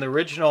 So in the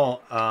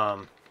original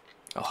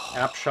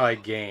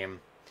Apshai game,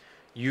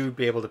 you'd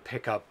be able to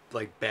pick up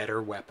like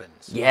better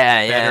weapons.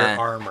 Better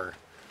armor.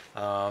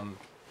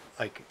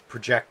 Like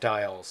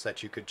projectiles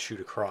that you could shoot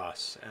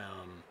across.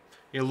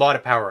 A lot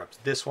of power-ups.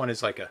 This one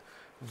is like a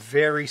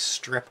very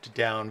stripped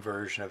down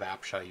version of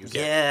Apshai.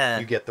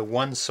 You get the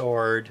one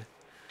sword.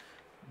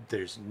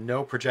 There's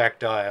no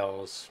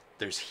projectiles.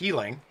 There's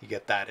healing. You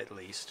get that at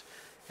least.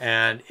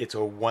 And it's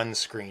a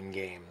one-screen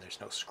game.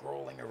 There's no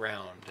scrolling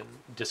around and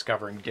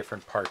discovering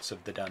different parts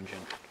of the dungeon.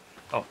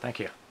 Oh, thank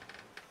you.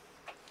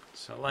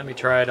 So let me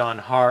try it on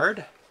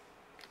hard.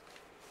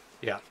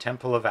 Yeah,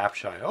 Temple of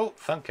Apshai. Oh,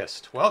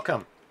 Thunkist.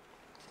 Welcome.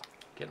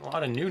 Getting a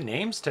lot of new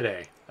names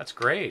today. That's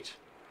great.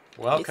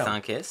 Welcome. Hey,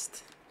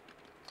 Thunkist.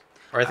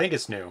 Or I think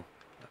it's new.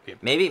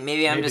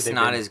 Maybe I'm just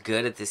not as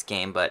good at this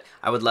game, but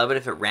I would love it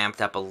if it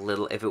ramped up a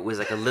little, if it was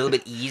like a little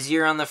bit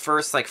easier on the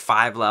first like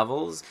 5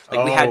 levels.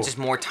 Like we had just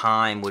more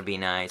time would be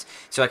nice.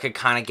 So I could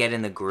kind of get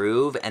in the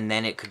groove and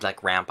then it could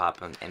like ramp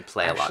up and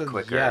play a lot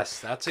quicker. Yes,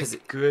 that's a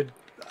good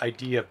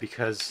idea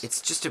because...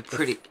 It's just a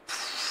pretty...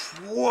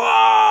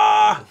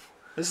 Whoa!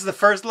 This is the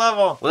first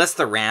level. Well, that's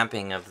the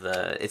ramping of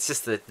the... It's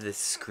just the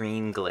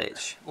screen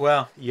glitch.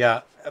 Well,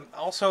 yeah.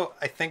 Also,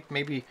 I think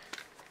maybe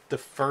the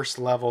first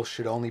level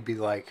should only be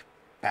like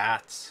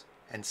bats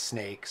and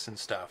snakes and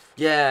stuff.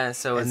 Yeah,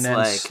 so it's like...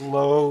 And then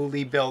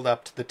slowly build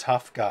up to the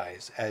tough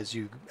guys as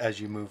you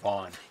move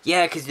on.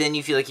 Yeah, because then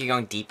you feel like you're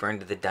going deeper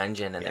into the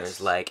dungeon and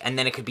there's like... And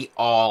then it could be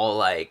all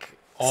like...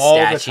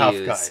 Statues. The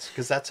tough guys,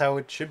 because that's how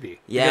it should be.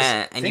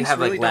 Yeah, and you have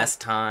like less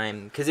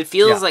time. Because it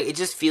feels like... It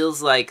just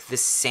feels like the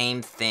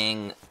same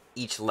thing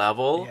each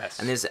level. Yes.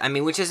 And there's... I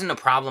mean, which isn't a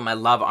problem. I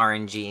love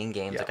RNG in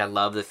games. Like, I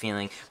love the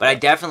feeling. But I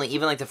definitely...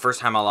 Even like the first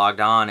time I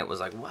logged on, it was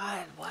like,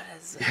 what? What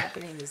is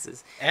happening? This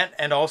is...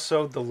 And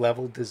also the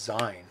level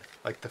design.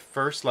 Like the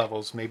first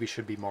levels maybe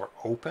should be more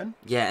open.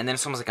 Yeah, and then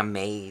it's almost like a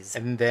maze.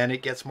 And then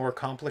it gets more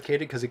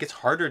complicated because it gets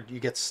harder. You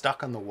get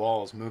stuck on the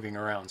walls moving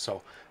around.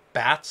 So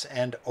bats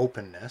and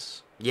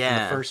openness. Yeah.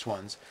 In the first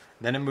ones.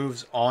 Then it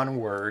moves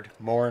onward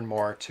more and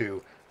more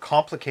to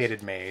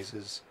complicated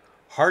mazes,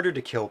 harder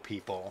to kill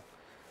people,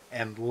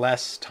 and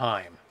less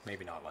time.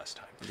 Maybe not less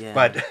time. Yeah.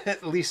 But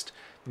at least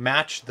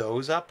match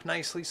those up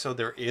nicely so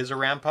there is a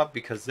ramp up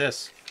because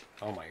this,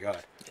 oh my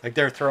god. Like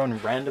they're throwing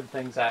random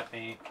things at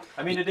me.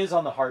 I mean, it is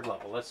on the hard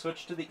level. Let's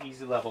switch to the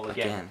easy level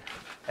again.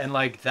 And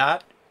like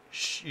that,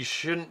 you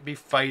shouldn't be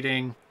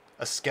fighting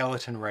a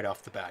skeleton right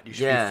off the bat. You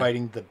should be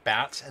fighting the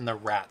bats and the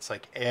rats,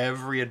 like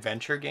every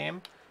adventure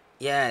game.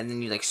 Yeah, and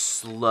then you like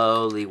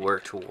slowly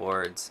work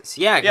towards.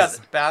 So, yeah, the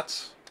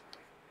bats.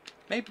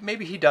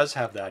 Maybe he does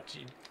have that.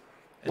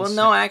 Well,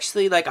 no,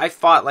 actually, like I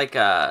fought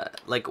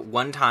like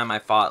one time I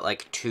fought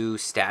like 2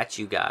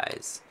 statue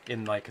guys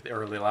in like the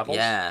early levels.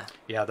 Yeah,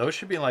 yeah, those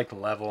should be like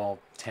level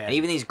 10. And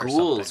even these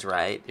ghouls,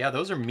 right? Yeah,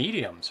 those are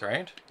mediums,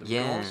 right? The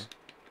ghouls.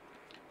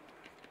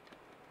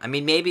 I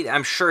mean, maybe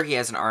I'm sure he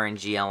has an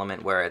RNG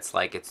element where it's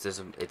like it's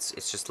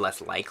just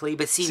less likely.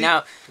 But see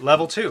now,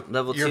 level 2,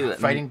 level you're 2,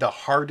 fighting the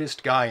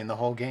hardest guy in the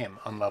whole game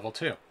on level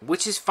 2,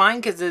 which is fine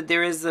because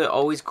there is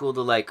always cool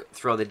to like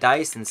throw the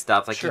dice and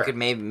stuff. Like Sure. you could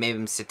maybe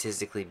him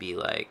statistically be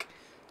like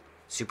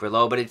super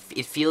low, but it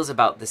feels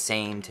about the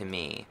same to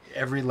me.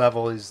 Every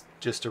level is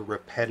just a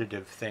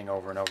repetitive thing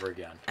over and over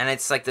again. And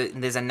it's like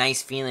there's a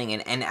nice feeling,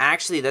 and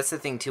actually that's the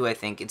thing too. I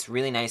think it's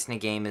really nice in a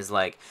game is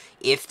like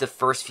if the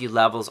first few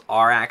levels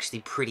are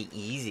actually pretty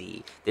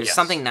easy. There's Yes.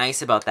 something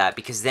nice about that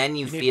because then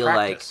you need feel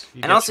like, practice.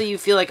 and also you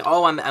feel like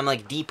oh I'm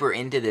like deeper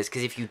into this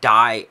because if you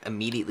die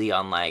immediately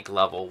on like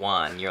level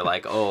 1, you're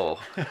like oh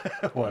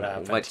What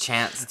happened? what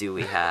chance do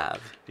we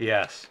have?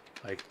 Yes,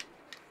 like.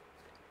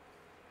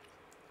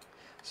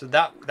 So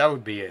that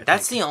would be it.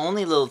 That's the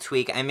only little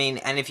tweak. I mean,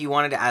 and if you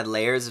wanted to add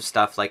layers of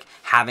stuff like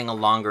having a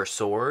longer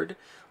sword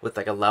with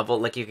like a level,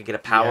 like you could get a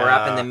power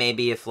up, and then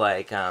maybe if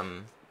like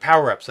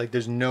power-ups, like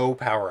there's no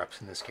power-ups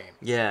in this game.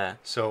 yeah.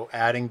 So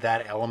adding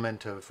that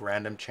element of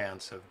random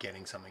chance of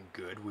getting something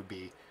good would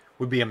be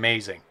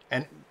amazing,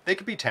 and they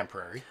could be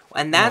temporary.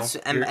 And that's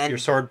your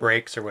sword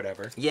breaks or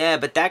whatever. yeah,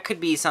 but that could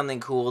be something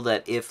cool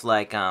that if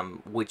like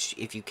which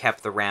if you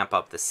kept the ramp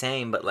up the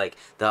same, but like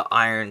the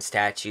iron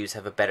statues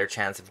have a better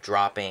chance of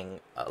dropping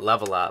a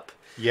level up.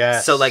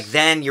 Yes. So like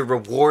then you're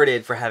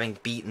rewarded for having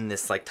beaten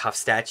this like tough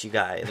statue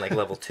guy in like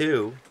level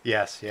 2.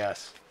 Yes,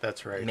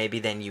 that's right. Maybe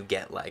then you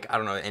get like I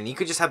don't know, and you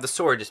could just have the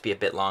sword just be a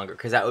bit longer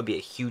because that would be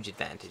a huge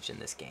advantage in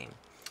this game.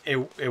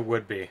 It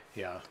would be,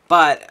 yeah.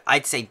 But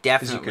I'd say 'Cause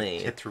definitely you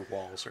could hit through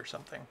walls or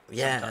something.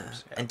 yeah,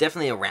 sometimes, and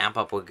definitely a ramp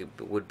up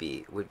would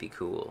be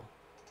cool.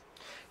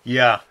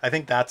 Yeah, I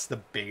think that's the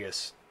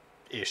biggest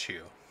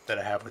issue that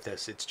I have with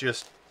this. It's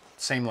just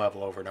same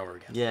level over and over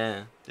again.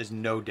 Yeah. There's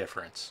no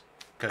difference.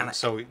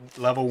 So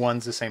level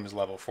 1's the same as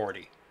level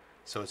 40.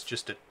 So it's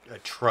just a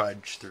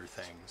trudge through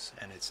things,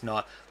 and it's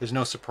not. There's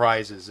no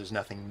surprises. There's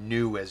nothing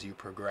new as you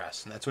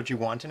progress, and that's what you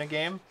want in a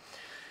game.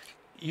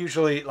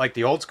 Usually, like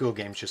the old school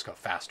games, just got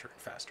faster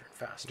and faster and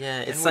faster. Yeah,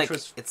 it's and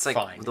like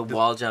fine. the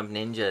wall jump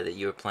ninja that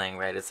you were playing,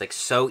 right? It's like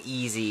so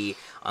easy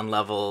on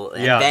level,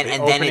 and yeah, then the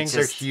and then it openings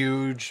just are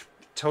huge.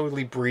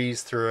 Totally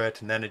breeze through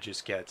it, and then it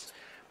just gets.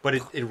 But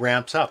it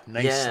ramps up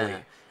nicely. yeah.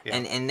 Yeah.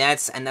 And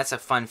that's a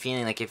fun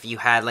feeling. Like if you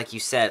had, like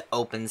you said,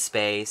 open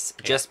space,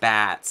 just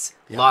bats,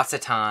 Yeah. lots of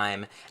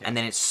time, and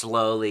then it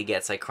slowly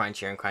gets like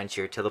crunchier and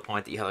crunchier to the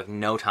point that you have like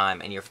no time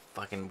and you're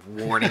fucking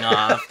warding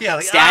off Yeah,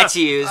 like,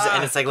 statues,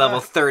 and it's like level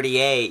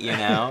 38, you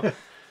know?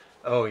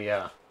 Oh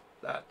yeah,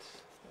 that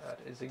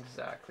is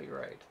exactly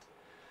right.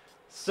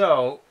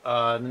 So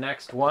the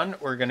next one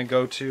we're gonna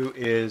go to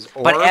is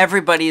Orb. But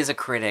everybody is a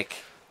critic.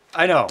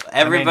 I know.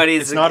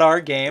 Everybody's it's not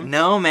our game.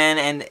 No, man,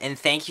 and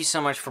thank you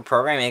so much for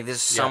programming. This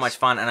is so Yes. much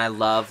fun, and I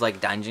love like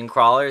dungeon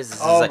crawlers. This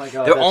Oh is, like, my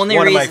god, the that's only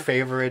one reason, of my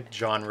favorite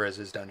genres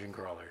is dungeon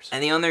crawlers.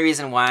 and the only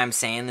reason why I'm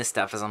saying this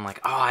stuff is I'm like,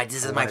 oh,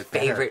 this is my want it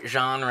better. favorite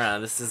genre.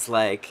 This is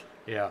like,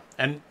 Yeah,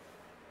 and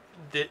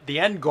the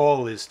end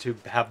goal is to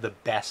have the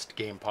best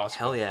game possible.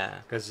 hell yeah.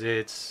 Because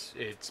it's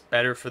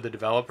better for the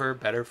developer,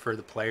 better for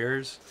the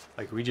players.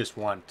 Like we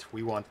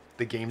want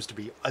the games to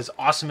be as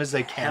awesome as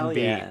they can Hell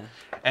be. yeah.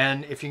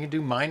 And if you can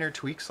do minor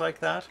tweaks like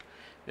that,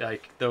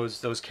 like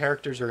those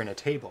characters are in a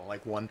table,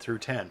 like 1 through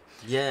 10.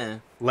 Yeah,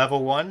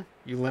 Level 1,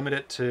 you limit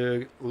it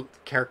to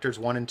characters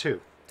 1 and 2.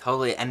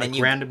 totally. And Like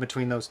then random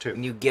between those two.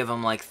 you give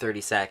them like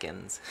 30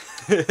 seconds.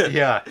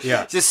 Yeah.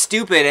 Just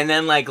stupid. And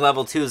then like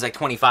level 2 is like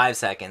 25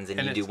 seconds, and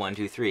And you do it's- 1,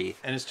 2, 3.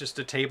 And it's just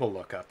a table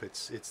lookup.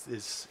 It's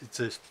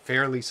a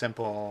fairly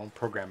simple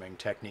programming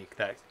technique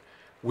that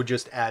would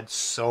just add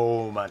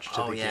so much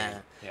to the game.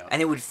 Yeah.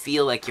 And it would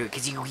feel like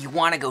because you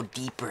want to go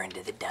deeper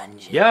into the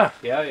dungeon. Yeah.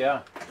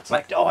 It's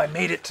like, oh, I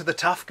made it to the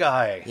tough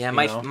guy. Yeah, you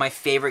my know? my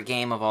favorite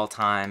game of all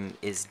time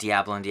is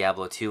Diablo and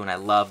Diablo 2, and I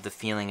love the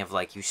feeling of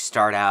like you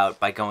start out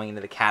by going into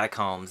the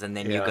catacombs, and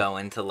then you Yeah. go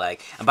into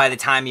like, and by the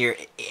time you're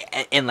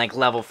in like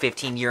level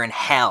 15, you're in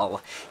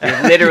hell.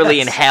 You're literally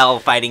in hell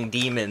fighting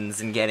demons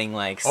and getting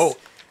like. Oh,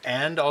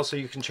 and also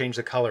you can change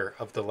the color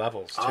of the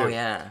levels too. Oh,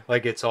 yeah.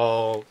 Like it's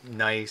all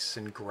nice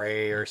and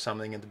gray or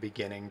something at the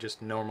beginning,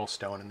 just normal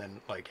stone, and then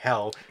like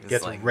hell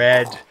gets like,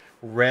 red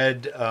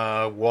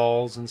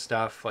walls and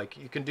stuff. Like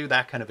you can do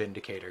that kind of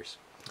indicators.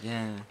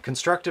 Yeah.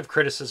 Constructive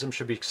criticism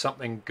should be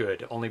something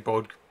good. Only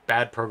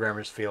bad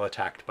programmers feel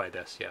attacked by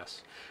this.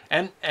 Yes,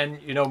 and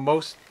you know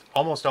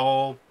almost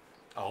all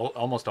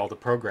the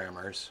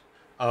programmers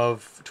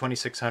of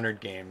 2600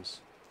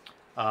 games,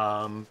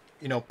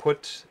 you know,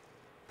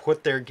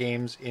 put their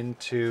games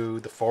into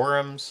the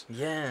forums,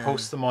 Yeah.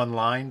 post them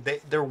online.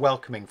 They're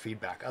welcoming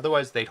feedback.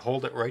 Otherwise, they'd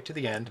hold it right to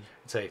the end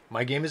and say,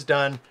 "My game is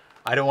done.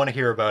 I don't want to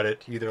hear about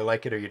it. You either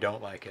like it or you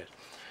don't like it."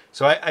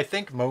 So I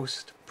think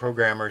most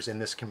programmers in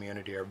this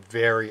community are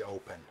very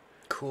open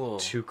Cool.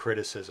 to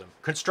criticism,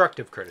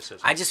 constructive criticism.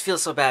 I just feel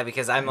so bad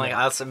because I'm like, Yeah.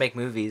 I also make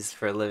movies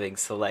for a living.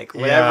 So like,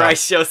 whenever Yeah. I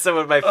show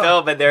someone my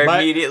film and they're my-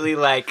 immediately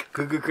like,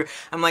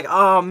 I'm like,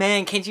 oh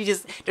man,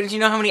 don't you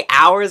know how many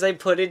hours I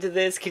put into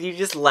this? Can you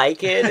just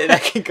like it? And I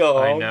can go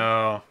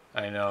home.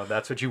 I know.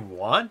 That's what you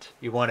want.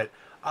 You want it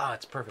Ah,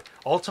 it's perfect.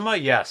 Ultima,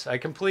 yes. I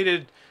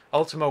completed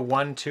Ultima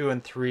 1, 2,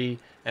 and 3,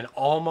 and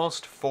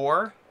almost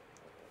 4.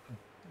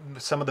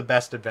 Some of the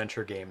best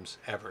adventure games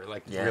ever.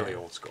 Like, really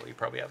old school. You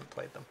probably haven't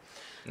played them.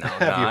 No,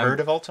 Have you heard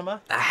of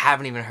Ultima? I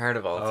haven't even heard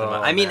of Ultima.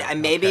 Oh, I mean, man.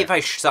 maybe Okay. if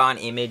I saw an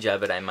image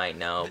of it, I might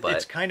know, but...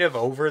 It's kind of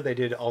over. They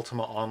did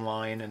Ultima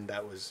Online, and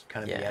that was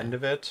kind of the end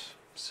of it.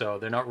 So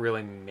they're not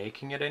really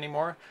making it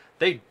anymore.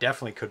 They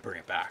definitely could bring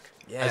it back.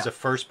 Yeah. As a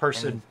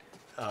first-person...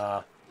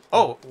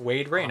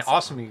 Wade Rain.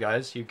 Awesome, you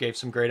guys. You gave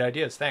some great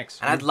ideas. Thanks.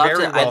 And I'd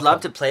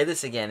love to play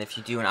this again if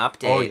you do an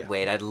update,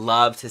 Wade. I'd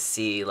love to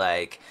see,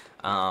 like...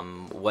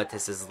 what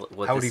this is,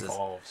 how it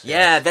evolves.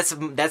 Yeah,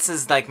 that's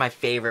is like my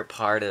favorite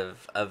part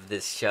of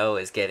this show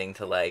is getting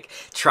to like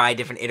try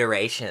different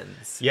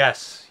iterations.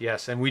 Yes,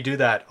 and we do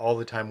that all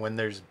the time when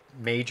there's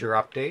major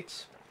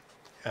updates.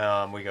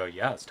 We go,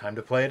 yeah, it's time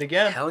to play it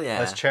again. Hell yeah,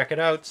 let's check it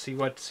out, see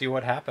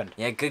what happened.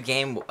 Yeah, good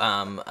game,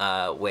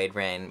 Wade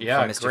Rain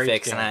from Mr.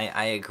 Fix, game. And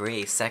I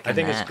agree. I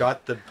think it's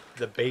got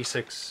the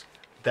basics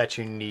that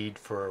you need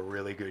for a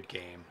really good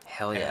game.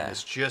 Hell yeah, and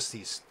it's just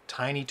these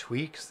tiny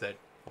tweaks that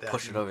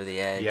push it over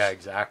the edge. Yeah,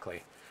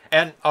 exactly.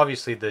 And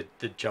obviously the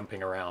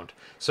jumping around.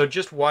 So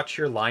just watch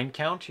your line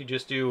count. You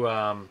just do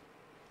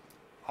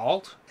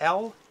Alt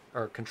L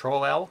or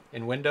Control L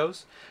in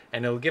Windows,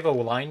 and it'll give a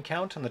line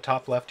count on the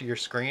top left of your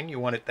screen. You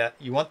want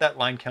that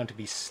line count to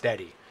be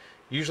steady.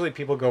 Usually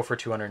people go for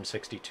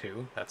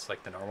 262. That's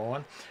like the normal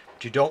one.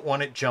 But you don't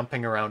want it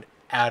jumping around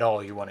at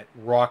all. You want it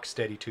rock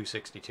steady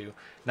 262. And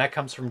that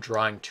comes from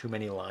drawing too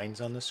many lines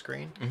on the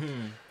screen.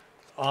 Mm-hmm.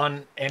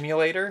 On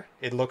emulator,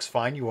 it looks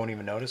fine. You won't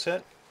even notice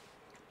it.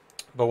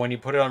 But when you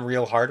put it on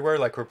real hardware,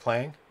 like we're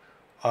playing,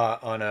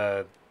 on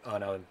a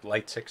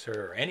Light 6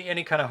 or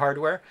any kind of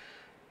hardware,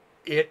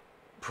 it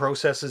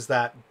processes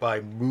that by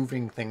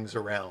moving things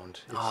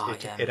around.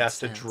 It has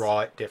to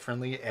draw it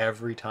differently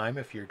every time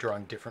if you're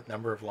drawing different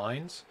number of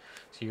lines.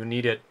 So you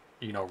need it,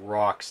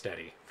 rock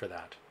steady for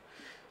that.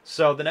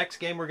 So the next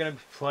game we're going to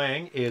be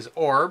playing is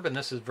Orb, and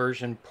this is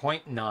version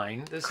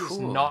 0.9. This is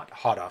not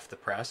hot off the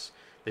press.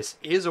 This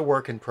is a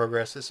work in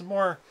progress. This is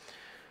more,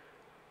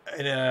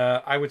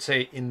 I would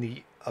say, in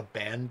the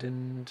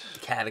abandoned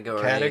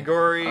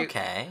category.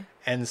 Okay.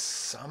 And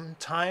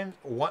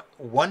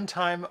one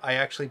time I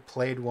actually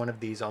played one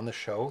of these on the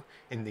show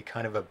in the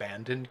kind of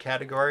abandoned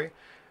category,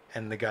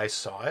 and the guy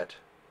saw it,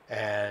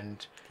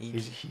 and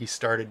he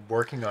started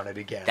working on it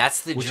again.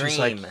 That's the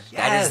dream. Like, yes,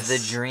 that is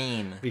the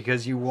dream.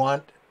 Because you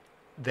want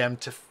them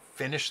to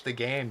finish the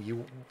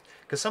game.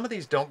 Because some of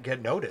these don't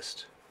get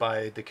noticed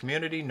by the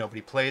community.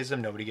 Nobody plays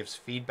them. Nobody gives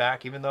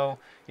feedback, even though,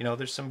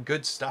 there's some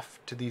good stuff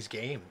to these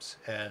games.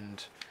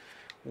 And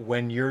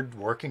when you're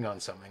working on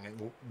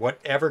something,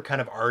 whatever kind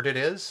of art it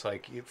is,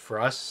 like for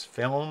us,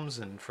 films,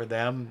 and for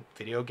them,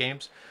 video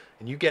games,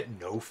 and you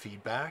get no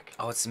feedback.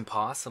 Oh, it's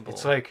impossible.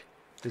 It's like,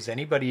 does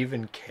anybody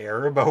even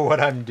care about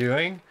what I'm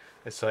doing?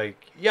 It's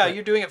like, yeah,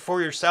 you're doing it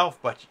for yourself,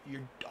 but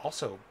you're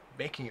also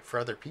making it for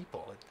other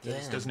people.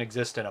 It doesn't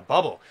exist in a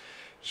bubble.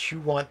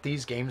 You want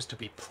these games to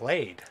be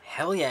played.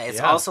 Hell yeah. It's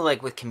also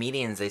like with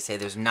comedians, they say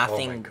there's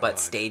nothing but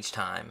stage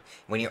time.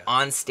 When you're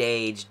on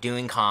stage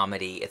doing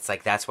comedy, it's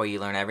like that's where you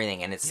learn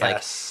everything. And it's like,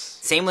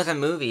 same with a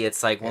movie.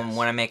 It's like when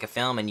I make a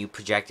film and you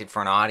project it for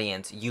an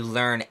audience, you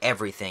learn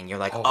everything. You're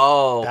like,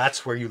 oh.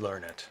 That's where you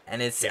learn it.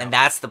 And and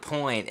that's the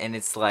point. And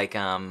it's like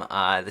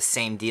the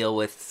same deal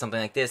with something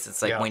like this.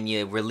 It's like when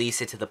you release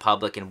it to the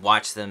public and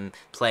watch them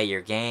play your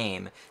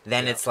game,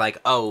 then it's like,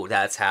 oh,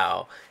 that's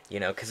how...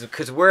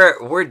 because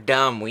we're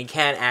dumb. We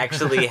can't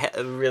actually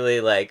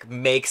really like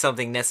make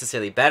something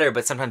necessarily better,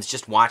 but sometimes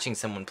just watching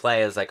someone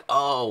play is like,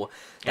 oh,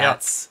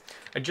 that's...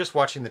 And just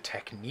watching the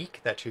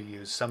technique that you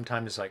use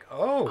sometimes is like,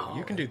 oh,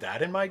 you can do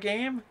that in my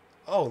game?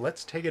 Oh,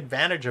 let's take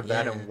advantage of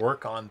that and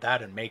work on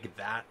that and make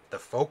that the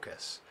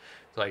focus.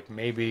 It's like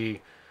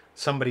maybe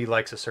somebody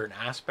likes a certain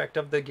aspect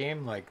of the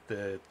game, like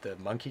the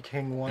Monkey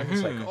King one.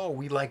 It's like, oh,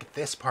 we like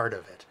this part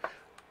of it.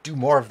 Do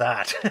more of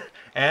that.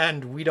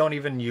 And we don't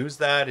even use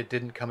that. It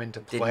didn't come into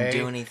play.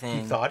 Didn't do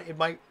anything. He thought it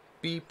might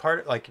be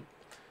part of, like,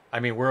 I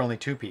mean, we're only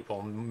 2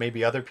 people.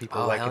 Maybe other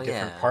people like a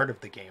different part of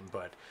the game,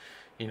 but,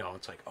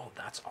 it's like, oh,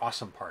 that's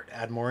awesome part.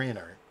 Add more in,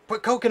 or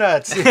put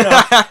coconuts,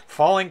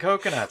 falling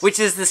coconuts. Which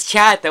is this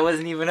chat that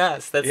wasn't even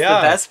us. That's the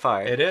best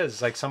part. It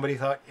is. Like somebody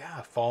thought,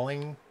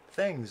 falling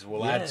things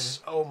will add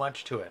so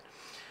much to it.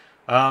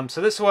 So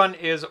this one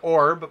is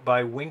Orb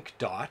by Wink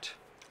Dot.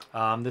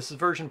 This is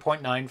version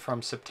 0.9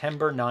 from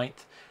September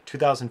 9th,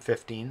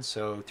 2015,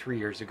 so 3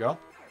 years ago.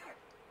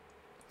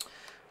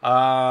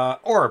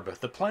 Orb.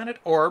 The planet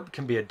Orb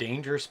can be a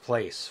dangerous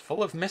place,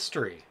 full of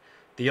mystery.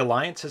 The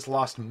Alliance has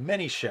lost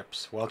many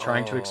ships while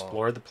trying to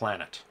explore the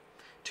planet.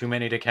 Too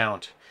many to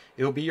count.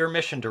 It will be your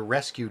mission to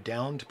rescue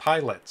downed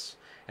pilots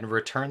and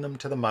return them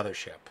to the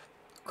mothership.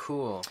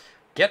 Cool.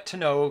 Get to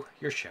know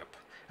your ship.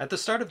 At the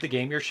start of the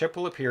game, your ship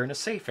will appear in a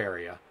safe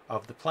area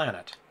of the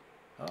planet.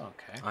 Oh,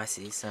 okay. I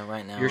see. So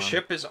right now... Your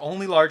ship is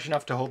only large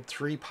enough to hold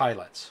 3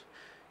 pilots.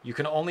 You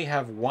only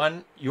have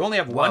one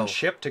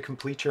ship to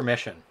complete your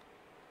mission.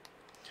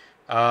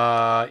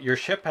 Your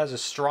ship has a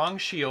strong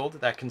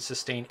shield that can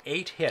sustain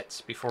 8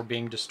 hits before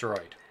being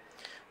destroyed.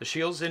 The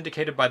shield is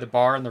indicated by the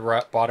bar on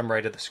the bottom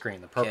right of the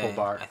screen, the purple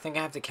bar. I think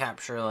I have to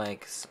capture,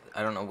 like,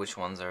 I don't know which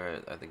ones are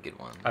the good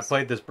ones. I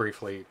played this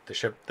briefly.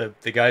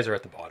 The guys are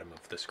at the bottom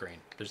of the screen.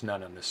 There's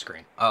none on this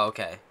screen. Oh,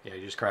 okay. Yeah,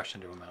 you just crashed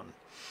into a mountain.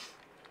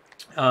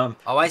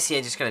 Oh, I see.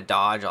 I just gotta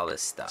dodge all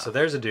this stuff. So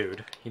there's a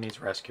dude. He needs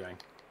rescuing.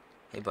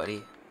 Hey,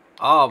 buddy.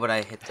 Oh, but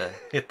I hit the...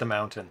 Hit the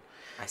mountain.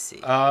 I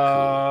see.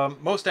 Cool.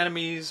 Most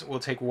enemies will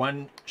take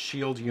 1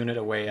 shield unit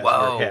away as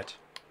you're hit.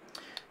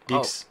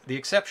 The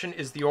exception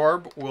is the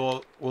orb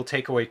will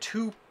take away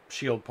 2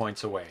 shield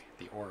points away.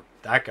 The orb.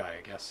 That guy,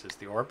 I guess, is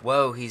the orb.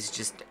 Whoa, he's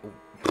just...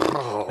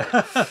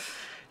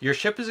 Your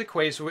ship is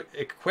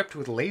equipped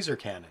with laser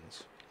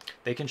cannons.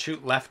 They can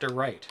shoot left or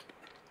right.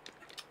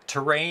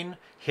 Terrain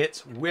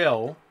hits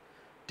will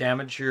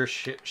damage your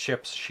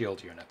ship's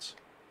shield units.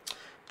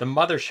 The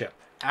mothership.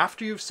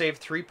 After you've saved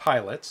 3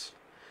 pilots,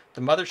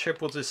 the mothership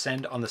will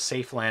descend on the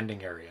safe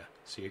landing area.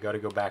 So you got to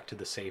go back to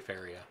the safe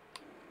area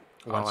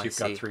once you've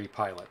got 3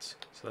 pilots.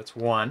 So that's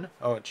 1.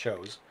 Oh, it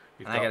shows.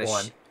 You've got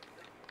 1.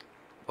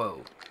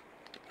 Whoa.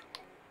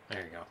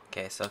 There you go.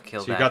 Okay, so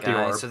kill so that you got guy.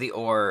 The orb. So the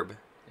orb.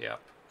 Yep.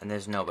 And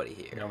there's nobody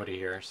here. Nobody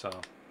here, so...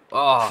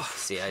 Oh,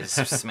 see, I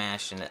just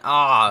smashed in it.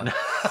 Oh.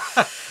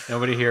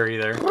 Nobody here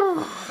either.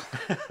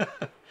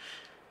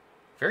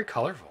 Very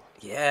colorful.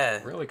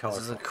 Yeah. Really colorful.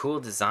 This is a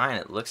cool design.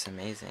 It looks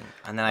amazing.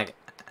 And then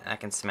I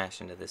can smash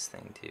into this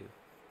thing, too.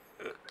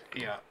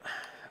 Yeah.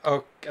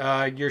 Oh,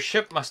 your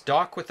ship must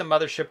dock with the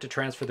mothership to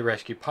transfer the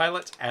rescue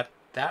pilots. At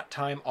that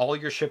time, all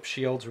your ship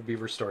shields will be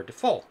restored to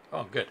full.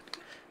 Oh, good.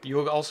 You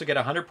will also get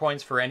 100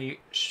 points for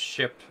any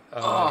ship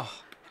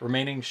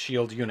remaining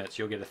shield units.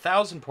 You'll get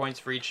 1,000 points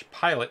for each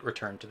pilot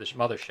returned to the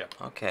mothership.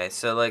 Okay,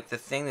 so like the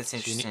thing that's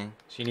interesting...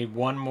 So you need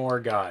 1 more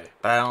guy.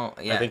 But I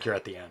don't... Yeah. I think you're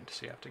at the end,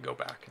 so you have to go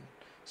back and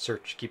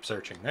search. Keep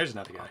searching. There's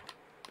another guy.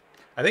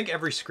 I think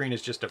every screen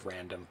is just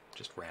random.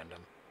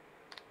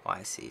 Oh,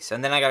 I see. So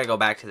and then I got to go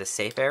back to the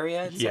safe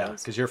area? Yeah,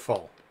 because you're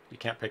full. You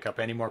can't pick up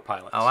any more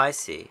pilots. Oh, I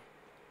see.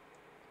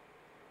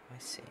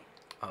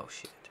 Oh,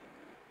 shit.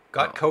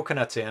 Got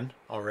coconuts in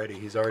already.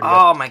 He's already...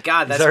 Oh, my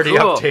God, that's cool. He's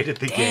already updated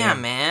the game.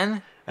 Damn,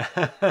 man.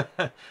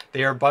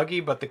 They are buggy,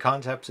 but the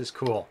concept is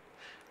cool.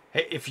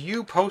 Hey, if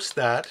you post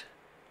that,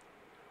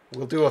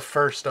 we'll do a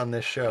first on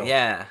this show.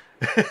 Yeah.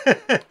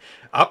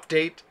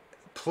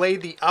 Play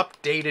the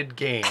updated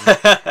game.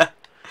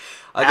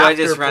 Do I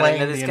just run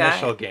into this guy?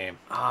 Initial game.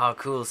 Oh,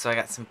 cool. So I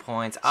got some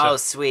points. Oh,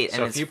 sweet.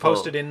 So if you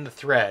post it in the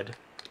thread,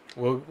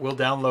 we'll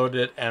download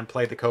it and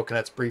play the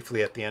coconuts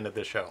briefly at the end of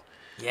the show.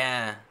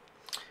 Yeah.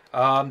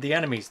 The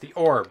enemies, the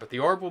orb. The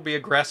orb will be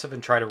aggressive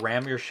and try to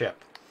ram your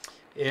ship.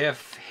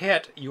 If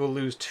hit, you will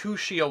lose 2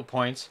 shield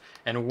points,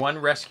 and 1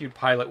 rescued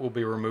pilot will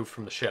be removed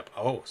from the ship.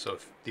 Oh, so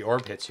if the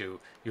orb hits you,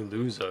 you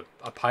lose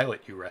a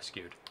pilot you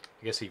rescued.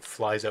 I guess he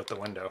flies out the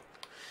window.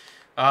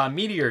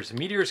 Meteors.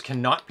 Meteors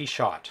cannot be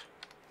shot.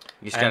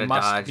 You just gotta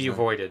must dodge be them.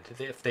 avoided.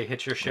 If they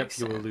hit your ship, Makes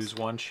you will sense. lose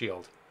 1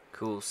 shield.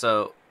 Cool.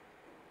 So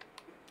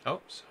Oh,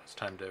 so it's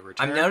time to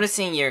return. I'm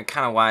noticing you're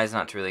kind of wise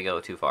not to really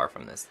go too far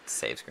from this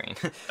save screen.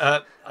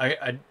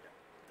 I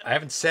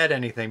haven't said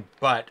anything,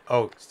 but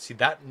see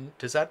that?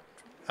 Does that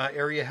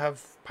area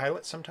have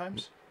pilots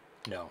sometimes?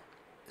 No.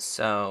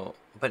 So,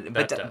 but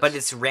does.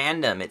 it's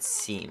random. It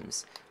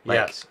seems. Like,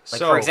 Yes. Like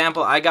So- for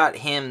example, I got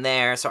him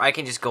there, so I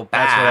can just go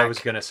back. That's what I was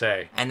gonna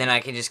say. And then I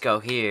can just go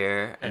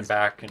here And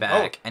back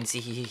and and see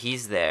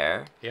he's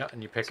there. Yeah,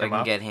 and you pick So I him can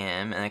up. get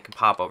him, and I can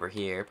pop over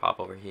here, pop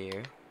over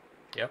here.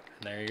 Yep,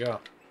 and there you go.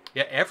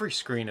 Yeah, every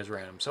screen is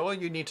random. So all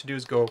you need to do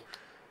is go.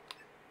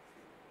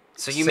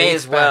 So you Safe may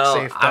as back, well.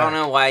 safe I don't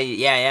back. know why.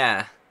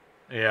 Yeah.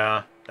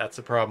 Yeah, that's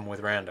the problem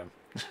with random.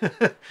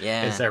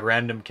 Yeah. Is that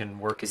random can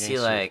work Cause against he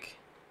you. like.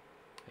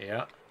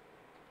 Yeah.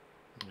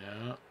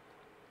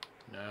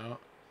 No.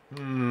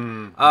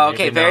 Oh,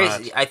 okay. Maybe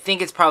not. I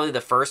think it's probably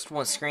the first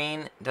one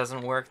screen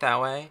doesn't work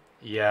that way.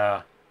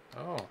 Yeah.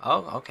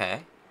 Oh,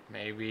 okay.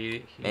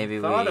 Maybe he Maybe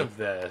thought we- of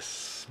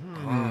this.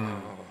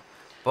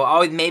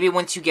 Well, maybe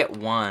once you get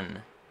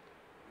one.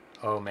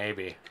 Oh,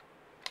 maybe.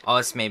 Oh,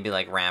 it's maybe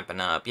like ramping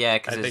up. Yeah,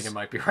 because I think it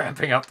might be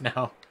ramping up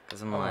now.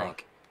 I'm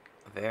like,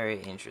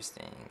 very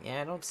interesting.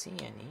 Yeah, I don't see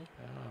any.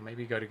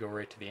 Maybe you got to go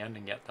right to the end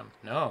and get them.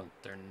 No,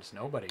 there's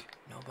nobody.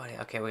 Nobody.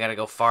 Okay, we got to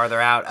go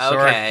farther out. So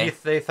Okay.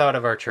 they thought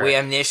of our trick. We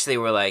initially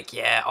were like,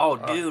 yeah,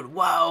 dude,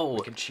 whoa.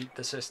 We can cheat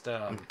the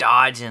system. I'm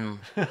dodging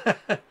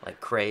like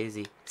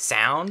crazy.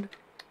 Sound?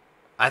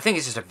 I think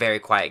it's just a very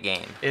quiet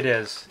game. It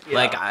is. Yeah.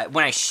 Like,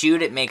 when I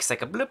shoot, it makes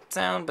like a bloop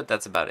sound, but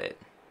that's about it.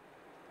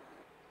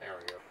 There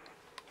we go.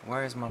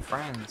 Where's my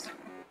friends?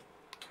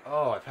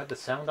 Oh, I've had the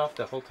sound off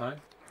the whole time.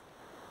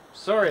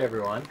 Sorry,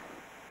 everyone.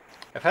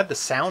 I've had the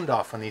sound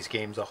off on these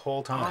games the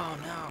whole time. Oh,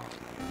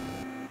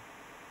 no.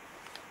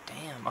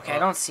 Damn. Okay, I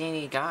don't see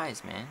any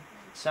guys, man.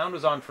 Sound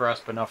was on for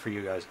us, but not for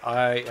you guys.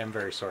 I am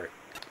very sorry.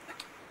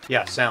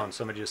 Yeah, sound.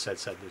 Somebody just said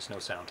there's no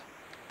sound.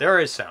 There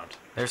is sound.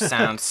 There's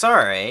sound.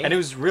 Sorry. And it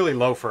was really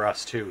low for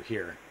us, too,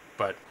 here.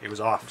 But it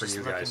was off for Just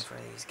you looking guys. for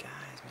these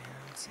guys, man.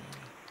 I don't see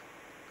any.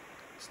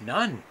 It's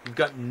none. You've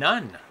got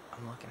none.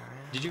 I'm looking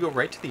around. Did you go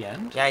right to the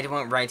end? Yeah, I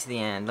went right to the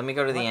end. Let me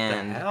go to the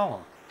end. What the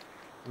hell?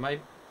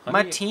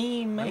 My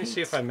team. Let me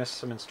see if I missed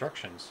some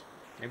instructions.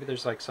 Maybe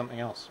there's like something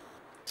else.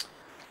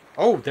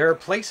 Oh, there are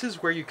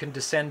places where you can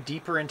descend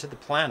deeper into the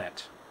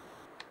planet.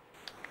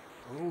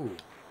 Ooh.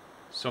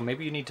 So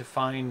maybe you need to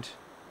find...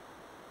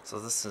 So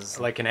this is...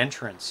 like an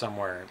entrance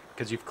somewhere,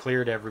 because you've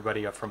cleared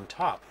everybody up from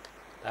top.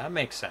 That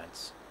makes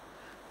sense.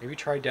 Maybe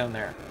try down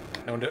there.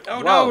 No,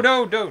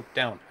 no,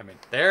 down. I mean,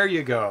 there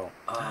you go.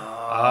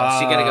 Oh,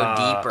 so you gotta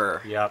go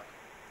deeper. Yep,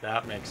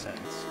 that makes sense.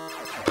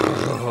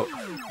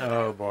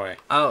 Oh boy.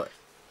 Oh.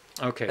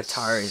 Okay,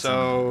 Atari.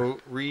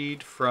 so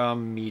read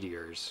from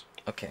meteors.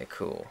 Okay,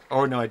 cool.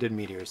 Oh no, I did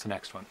meteors, the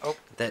next one. Oh.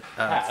 That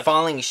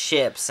falling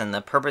ships and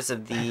the purpose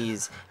of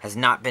these has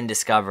not been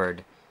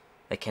discovered.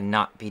 They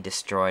cannot be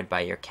destroyed by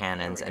your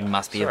cannons and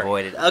must be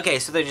avoided. Okay,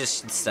 so they're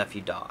just stuff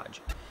you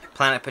dodge.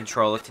 Planet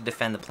Patrol, look to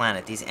defend the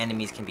planet. These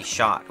enemies can be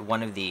shot.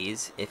 One of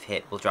these, if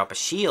hit, will drop a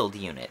shield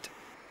unit.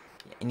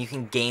 And you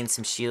can gain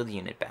some shield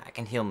unit back,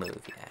 and he'll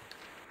move, yeah.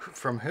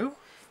 From who?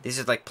 These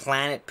are like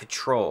Planet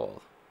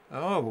Patrol.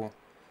 Oh.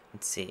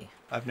 Let's see.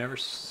 I've never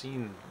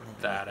seen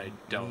that, I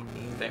don't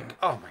think.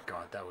 Oh my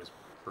god, that was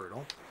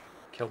brutal.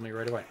 Killed me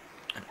right away.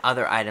 And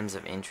other items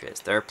of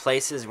interest. There are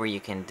places where you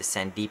can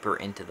descend deeper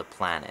into the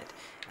planet.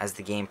 As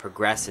the game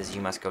progresses,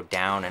 you must go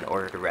down in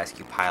order to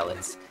rescue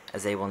pilots,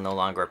 as they will no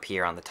longer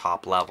appear on the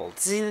top level.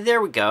 See, there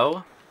we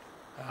go.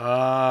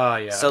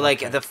 Yeah. So,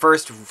 like, the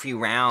first few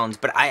rounds,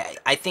 but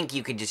I think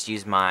you could just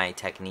use my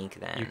technique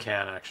then. You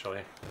can, actually.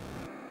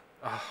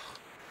 Oh,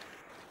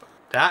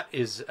 that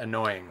is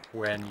annoying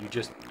when you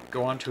just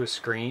go onto a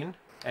screen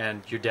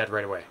and you're dead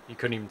right away. You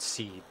couldn't even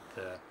see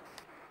the...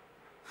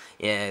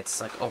 Yeah, it's,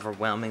 like,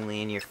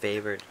 overwhelmingly in your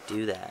favor to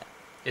do that.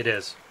 It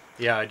is.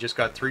 Yeah, I just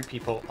got 3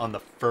 people on the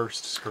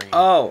first screen.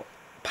 Oh,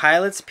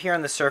 pilots appear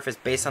on the surface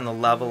based on the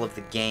level of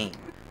the game,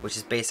 which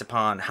is based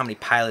upon how many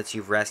pilots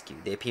you've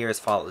rescued. They appear as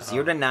follows.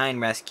 0 to 9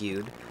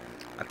 rescued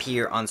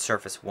appear on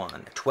surface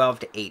 1. 12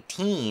 to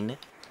 18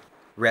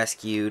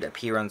 rescued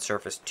appear on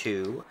surface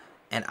 2.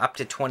 And up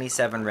to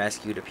 27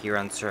 rescued appear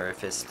on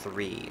surface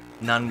 3.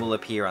 None will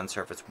appear on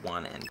surface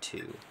 1 and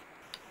 2.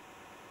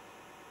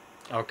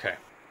 Okay.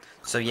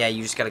 So yeah,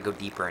 you just gotta go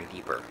deeper and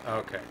deeper.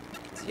 Okay.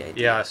 That's the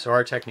idea. Yeah, so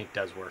our technique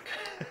does work.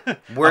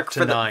 Work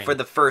for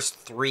the first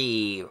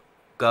 3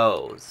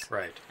 goes.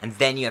 Right. And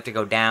then you have to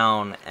go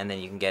down, and then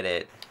you can get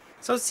it.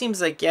 So it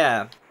seems like,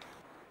 yeah.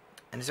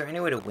 And is there any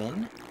way to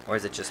win? Or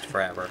is it just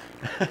forever?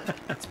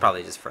 It's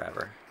probably just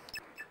forever.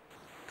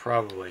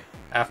 Probably.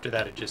 After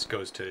that, it just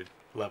goes to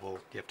level.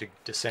 You have to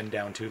descend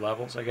down 2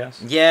 levels, I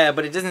guess. Yeah,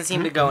 but it doesn't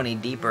seem to go any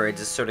deeper. It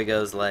just sort of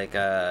goes like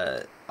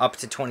up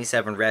to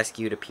 27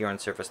 rescued appear on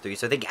surface 3.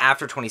 So I think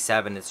after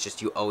 27, it's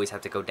just you always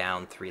have to go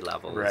down 3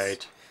 levels.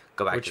 Right.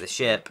 Go back to the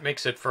ship.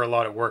 Makes it for a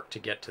lot of work to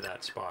get to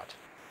that spot.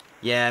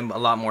 Yeah, a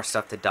lot more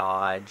stuff to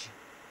dodge.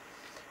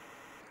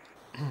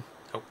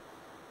 Oh.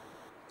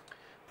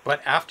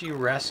 But after you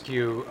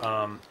rescue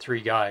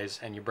 3 guys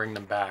and you bring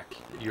them back,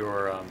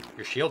 your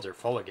shields are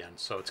full again.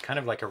 So it's kind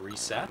of like a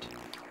reset.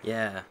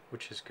 Yeah.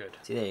 Which is good.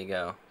 See, there you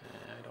go.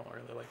 I don't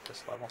really like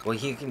this level. Well,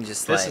 you can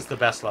just This is the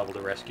best level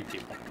to rescue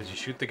people, because you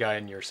shoot the guy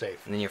and you're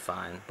safe. And then you're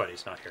fine. But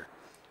he's not here.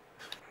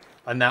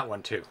 And that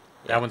one, too.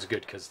 Yeah. That one's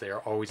good, because they are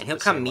always and at he'll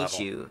the come same meet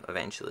level. you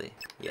eventually.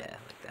 Yeah,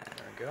 like that.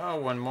 There we go.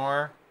 One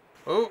more.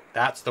 Oh,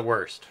 that's the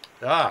worst.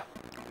 Ah.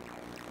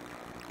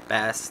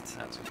 Best.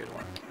 That's a good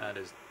one. That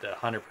is the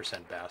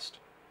 100% best.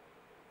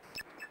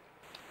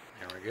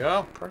 There we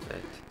go.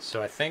 Perfect.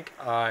 So I think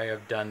I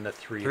have done the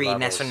 3 3,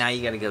 levels. so now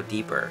you gotta go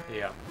deeper.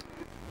 Yeah.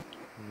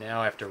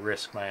 Now I have to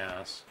risk my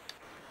ass.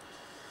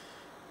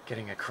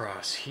 Getting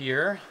across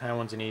here. That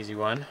one's an easy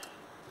one.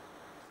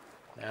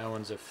 That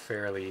one's a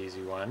fairly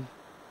easy one.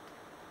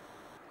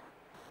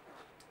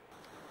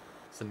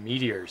 It's the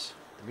meteors.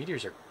 The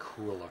meteors are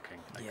cool looking.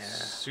 Like, yeah.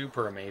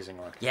 Super amazing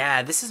looking.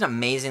 Yeah, this is an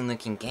amazing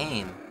looking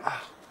game.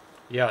 Ah,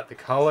 yeah, the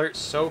color,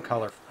 so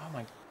colorful. Oh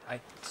my,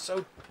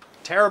 so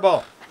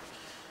terrible.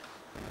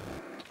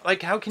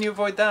 Like, how can you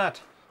avoid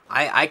that?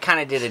 I kind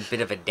of did a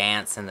bit of a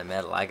dance in the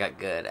middle. I got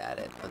good at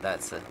it, but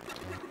that's a...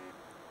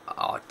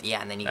 Oh,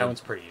 yeah, and then you That one's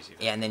pretty easy.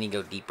 Yeah, and then you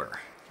go deeper.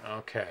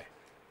 Okay.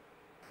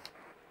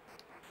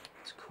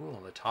 It's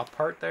cool. The top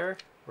part there,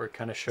 where it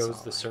kind of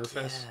shows the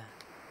surface.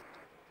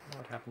 Yeah.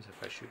 What happens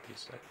if I shoot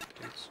these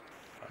dudes?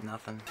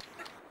 Nothing.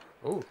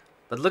 Ooh.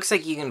 But it looks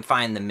like you can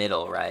find the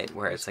middle, right?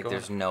 Where it's like go.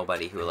 there's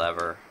nobody who will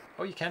ever...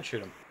 Oh, you can shoot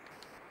them.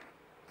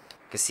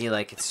 Cause see,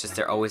 like, it's just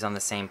they're always on the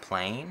same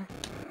plane.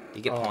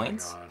 You get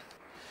points? My God.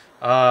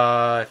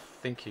 I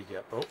think you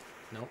get... Oh,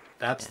 no.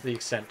 That's the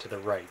extent to the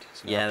right.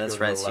 So yeah, that's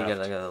right. So you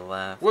gotta go to the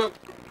left. Whoop!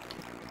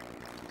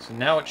 So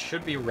now it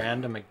should be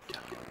random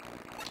again.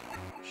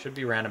 Should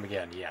be random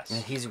again, yes.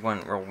 And he's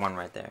one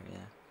right there, yeah.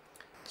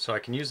 So I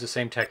can use the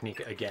same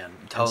technique again.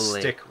 Totally.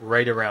 And stick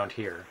right around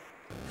here.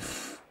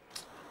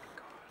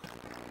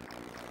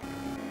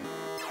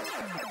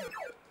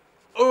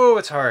 Oh,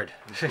 it's hard.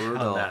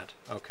 On that.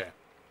 Okay.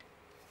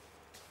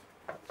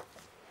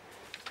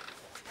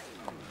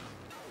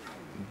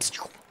 See,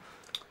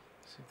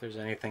 there's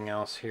anything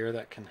else here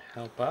that can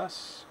help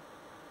us.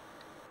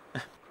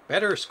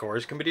 Better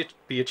scores can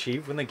be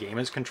achieved when the game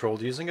is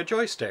controlled using a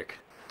joystick.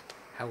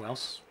 How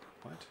else?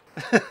 What?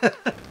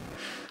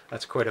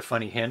 That's quite a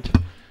funny hint.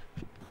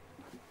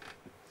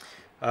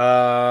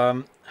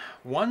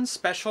 One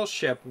special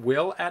ship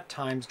will at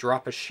times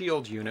drop a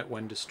shield unit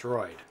when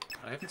destroyed.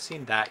 I haven't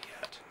seen that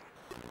yet.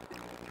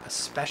 A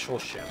special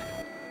ship.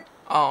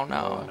 Oh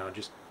no. Oh no,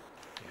 just...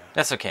 Yeah.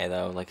 That's okay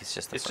though, like it's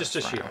just a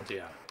shield,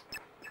 yeah.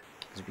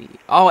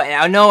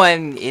 Oh, no,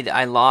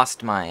 I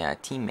lost my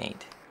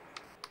teammate.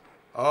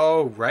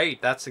 Oh, right.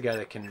 That's the guy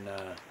that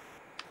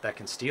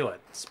can steal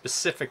it.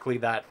 Specifically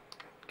that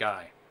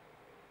guy.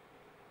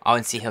 Oh,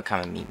 and see, he'll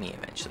come and meet me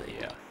eventually.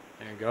 Yeah.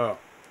 There you go.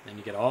 Then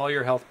you get all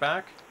your health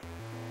back.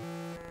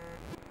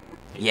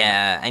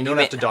 Yeah, and you don't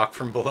have to dock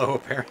from below,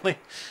 apparently.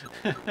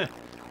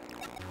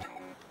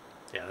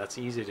 Yeah, that's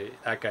easy to...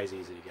 That guy's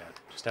easy to get.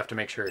 Just have to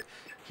make sure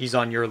he's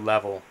on your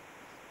level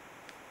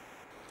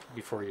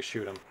before you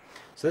shoot him.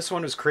 So this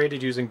one was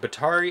created using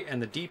Batari and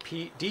the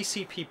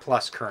DCP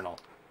Plus kernel.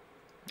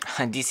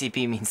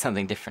 DCP means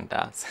something different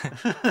to us.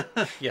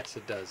 Yes,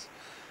 it does.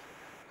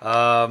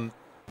 And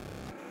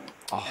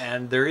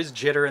there is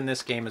jitter in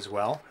this game as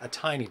well, a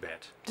tiny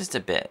bit. Just a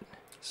bit.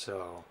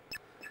 So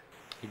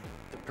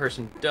the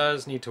person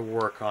does need to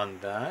work on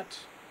that.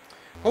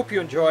 Hope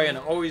you enjoy, and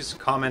always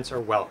comments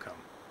are welcome.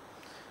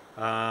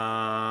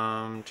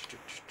 That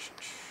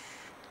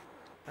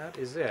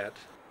is it,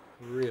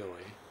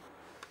 really.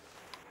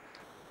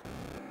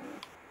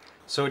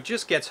 So it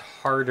just gets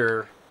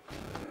harder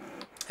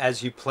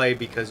as you play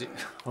because,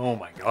 oh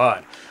my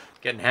god,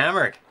 getting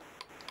hammered.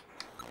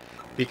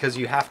 Because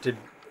you have to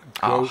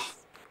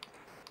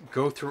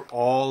go through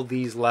all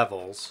these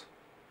levels,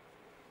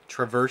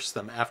 traverse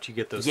them after you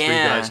get those 3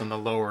 guys on the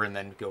lower, and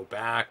then go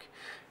back.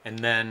 And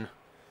then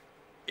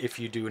if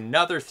you do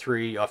another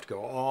 3, you have to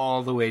go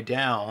all the way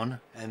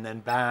down and then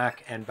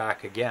back and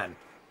back again.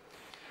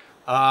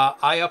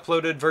 I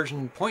uploaded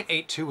version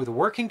 0.82 with a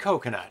working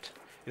coconut.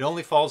 It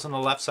only falls on the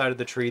left side of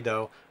the tree,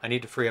 though. I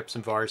need to free up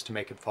some vars to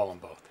make it fall on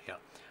both. Yeah.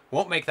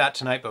 Won't make that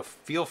tonight, but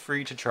feel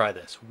free to try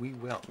this. We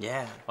will.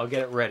 Yeah. I'll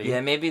get it ready.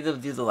 Yeah, maybe they'll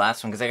do the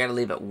last one, because I got to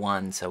leave at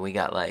 1, so we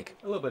got, like...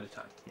 a little bit of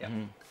time. Yeah.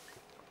 I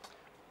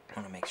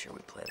want to make sure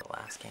we play the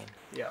last game.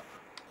 Yeah.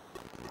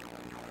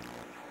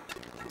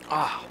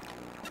 Oh.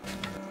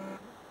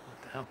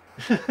 What the hell?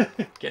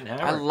 Getting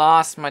hammered. I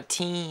lost my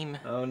team.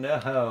 Oh,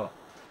 no.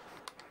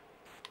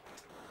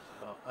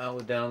 So I'll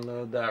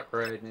download that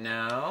right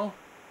now.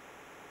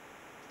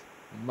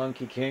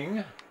 Monkey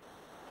King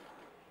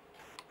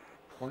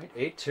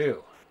 0.82. There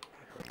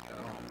we go.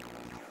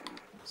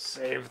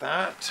 Save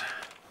that.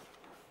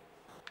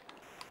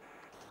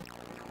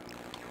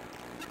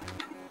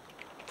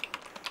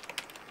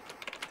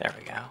 There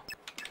we go.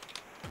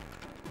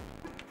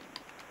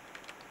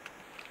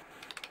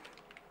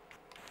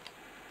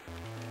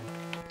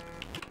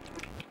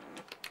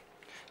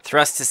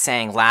 Thrust is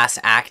saying last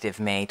active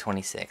May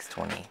 26,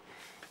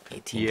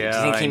 2018. Yeah, do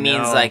you think he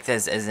means like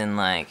this as in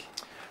like...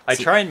 I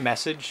try and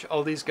message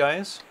all these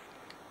guys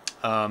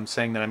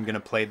saying that I'm going to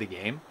play the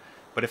game,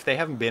 but if they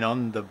haven't been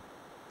on the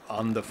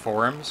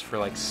forums for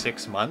like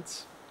 6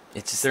 months,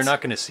 they're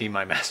not going to see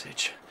my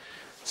message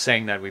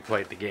saying that we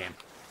played the game.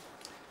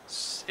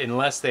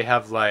 Unless they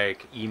have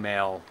like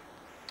email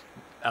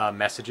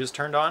messages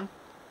turned on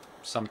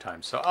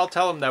sometimes. So I'll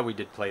tell them that we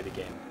did play the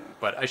game,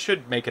 but I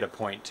should make it a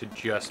point to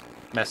just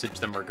message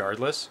them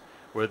regardless,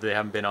 whether they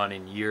haven't been on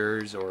in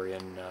years or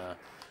in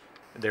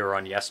they were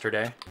on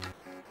yesterday.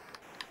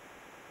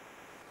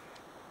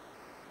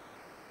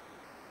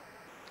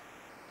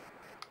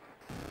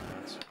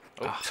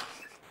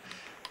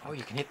 Oh,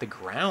 you can hit the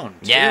ground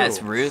too. Yeah,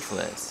 it's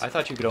ruthless. I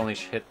thought you could only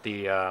hit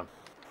the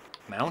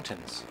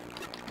mountains.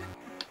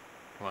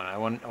 Come on, I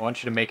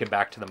want you to make it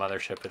back to the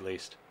mothership at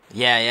least.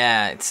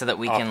 Yeah, so that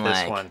we can this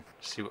like... one.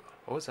 See,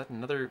 oh, is that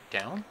another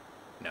down?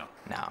 No.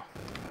 No.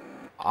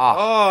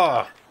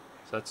 Oh!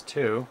 So that's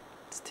 2.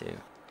 It's 2.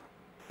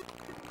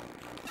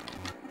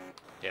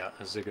 Yeah,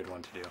 this is a good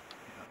one to do.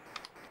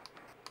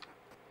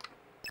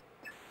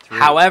 Yeah.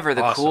 However,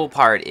 the cool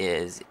part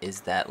is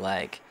that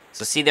like...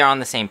 So see, they're on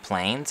the same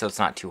plane, so it's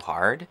not too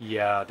hard.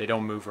 Yeah, they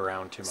don't move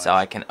around too much. So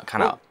I can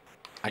kind of...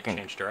 I can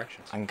change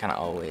directions. I can kind of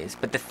always...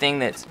 But the thing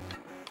that's...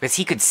 Because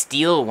he could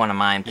steal one of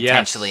mine,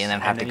 potentially, and then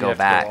have to go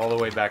back. Go all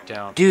the way back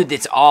down. Dude,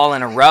 it's all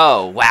in a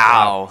row.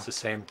 Wow. It's the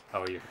same...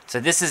 Oh, you... So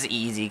this is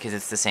easy, because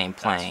it's the same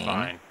plane. That's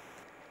fine.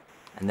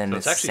 And then so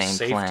the same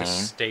it's actually plane. safe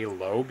to stay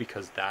low,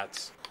 because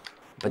that's...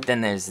 But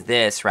then there's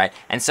this, right?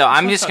 And so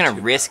I'm just going to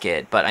risk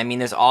it. But, I mean,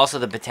 there's also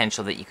the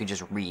potential that you could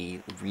just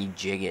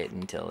rejig it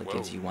until it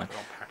gives you one.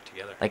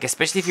 Like,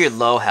 especially if you're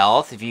low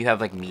health, if you have,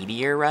 like,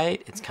 Meteor,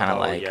 right? It's kind of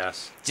like...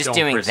 yes. Just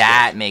doing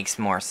that makes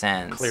more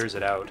sense. Clears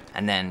it out.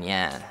 And then,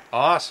 yeah.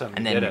 Awesome.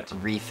 And then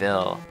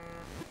refill.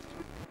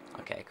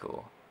 Okay,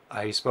 cool.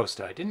 He's supposed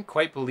to. I didn't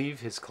quite believe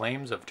his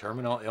claims of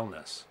terminal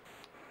illness.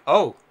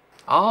 Oh,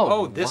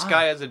 this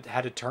guy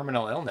had a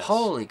terminal illness.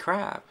 Holy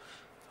crap.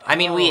 I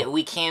mean,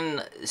 we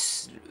can,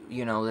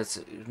 you know, that's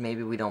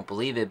maybe we don't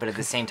believe it, but at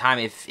the same time,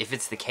 if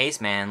it's the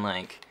case, man,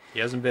 like he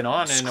hasn't been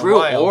on in a screw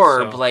while.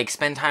 Orb, so. like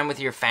spend time with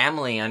your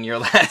family on your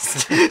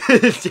last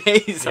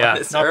days on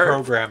this not earth.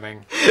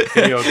 programming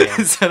video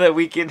games, so that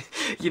we can,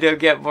 you know,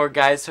 get more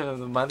guys from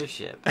the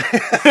mothership.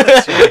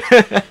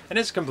 right. And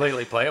it's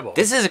completely playable.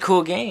 This is a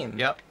cool game.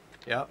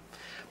 Yep.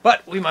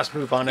 But we must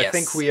move on. Yes. I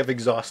think we have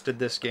exhausted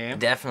this game.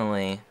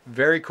 Definitely.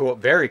 Very cool.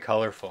 Very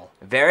colorful.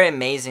 Very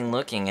amazing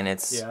looking, and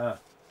it's... Yeah.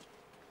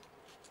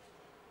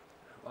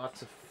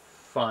 Lots of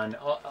fun.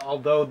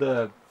 Although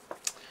the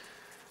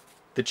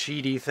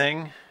cheaty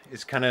thing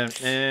is kind of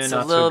it's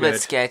not a little so good.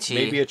 bit sketchy.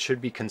 Maybe it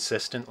should be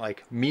consistent,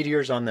 like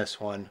meteors on this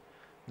one,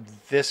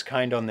 this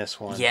kind on this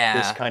one,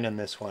 this kind on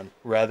this one,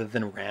 rather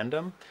than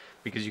random,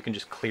 because you can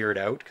just clear it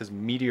out, because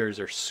meteors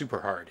are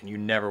super hard, and you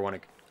never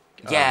want to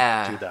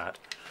do that.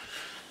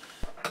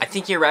 I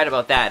think you're right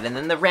about that, and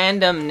then the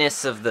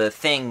randomness of the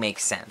thing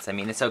makes sense. I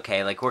mean, it's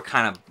okay. Like we're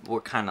kind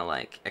of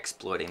like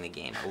exploiting the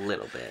game a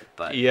little bit,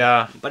 but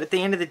yeah. But at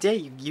the end of the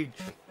day,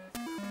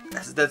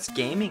 that's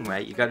gaming,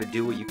 right? You got to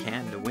do what you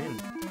can to win.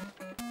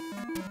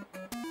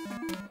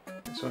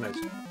 This one has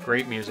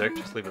great music.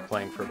 Just leave it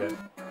playing for a bit.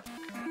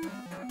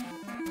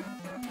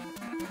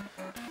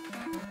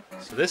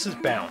 So this is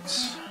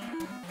Bounce,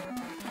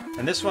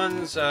 and this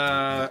one's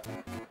an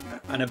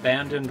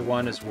abandoned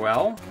one as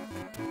well.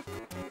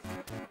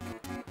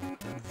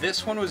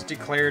 This one was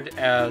declared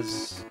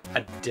as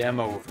a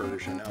demo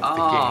version of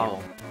the game.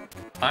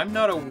 I'm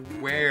not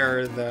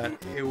aware that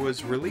it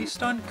was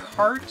released on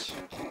cart,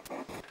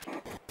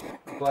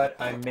 but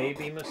I may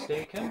be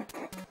mistaken.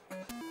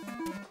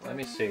 Let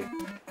me see.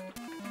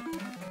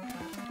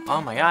 Oh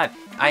my god.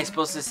 I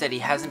supposed to said he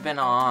hasn't been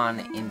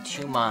on in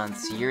 2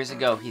 months. Years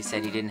ago, he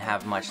said he didn't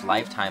have much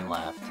lifetime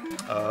left.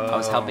 I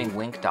was helping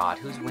Wink Dot.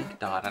 Who's Wink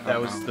Dot? I don't know.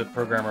 That was the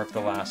programmer of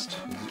the last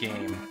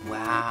game.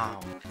 Wow.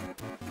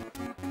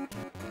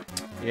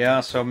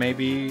 Yeah, so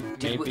maybe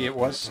it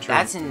was true.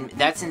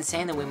 That's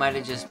insane that we might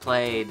have just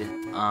played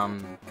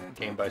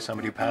game by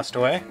somebody who passed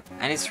away.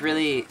 And it's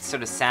really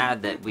sort of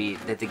sad that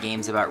the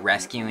game's about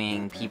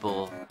rescuing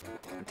people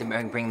to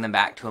bring them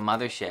back to a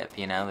mothership,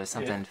 you know? There's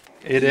something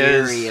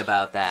eerie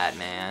about that,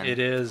 man. It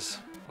is.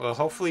 Well,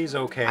 hopefully he's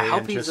okay. I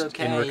hope he's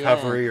okay, in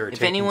recovery or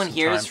if anyone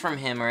hears time. from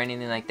him or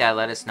anything like that,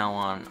 let us know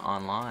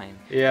online.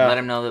 Yeah. Let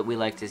him know that we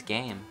liked his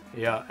game.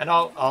 Yeah, and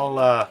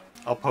I'll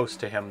post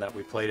to him that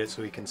we played it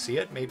so he can see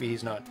it. Maybe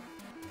he's not.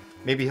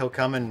 Maybe he'll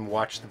come and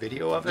watch the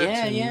video of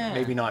it. Yeah.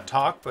 Maybe not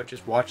talk, but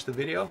just watch the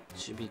video.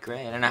 Should be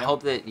great, and I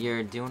hope that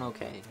you're doing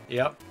okay.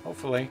 Yep,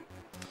 hopefully.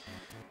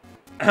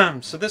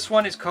 So this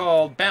one is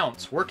called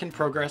Bounce, work in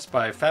progress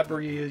by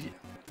Fabrizio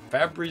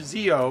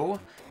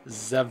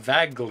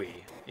Zavagli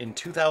in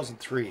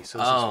 2003. So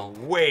this is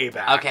way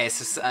back. Okay,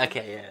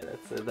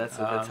 that's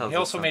what he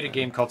also made a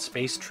game called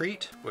Space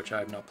Treat, which I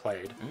have not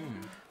played.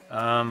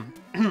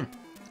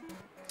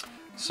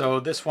 So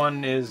this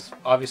one is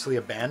obviously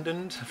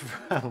abandoned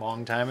a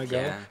long time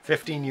ago,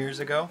 15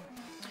 years ago.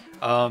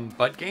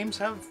 But games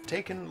have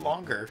taken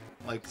longer.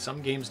 Like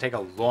some games take a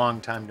long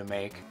time to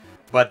make,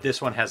 but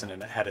this one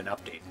hasn't had an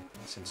update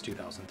since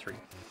 2003.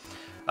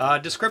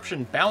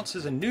 Description: Bounce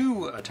is a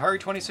new Atari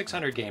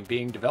 2600 game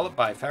being developed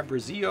by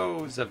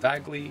Fabrizio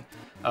Zavagli.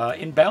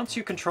 In Bounce,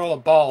 you control a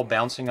ball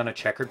bouncing on a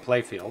checkered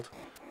playfield,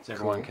 as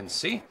everyone can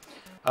see,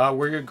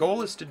 where your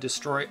goal is to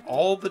destroy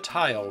all the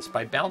tiles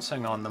by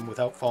bouncing on them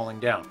without falling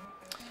down.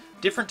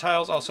 Different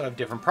tiles also have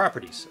different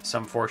properties.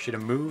 Some force you to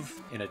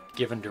move in a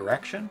given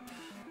direction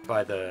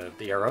by the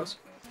arrows.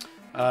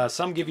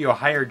 Some give you a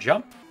higher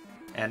jump,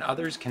 and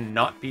others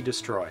cannot be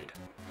destroyed.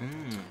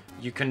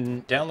 You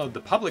can download the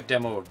public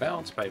demo of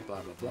Bounce by blah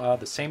blah blah.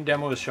 The same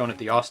demo is shown at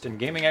the Austin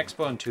Gaming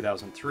Expo in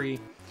 2003.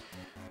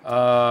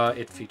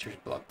 It features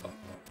blah blah blah.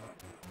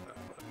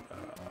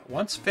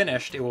 Once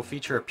finished, it will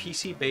feature a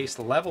PC-based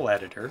level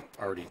editor,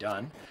 already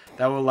done,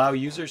 that will allow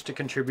users to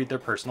contribute their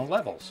personal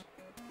levels.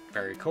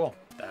 Very cool.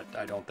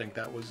 I don't think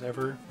that was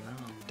ever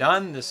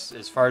done. This,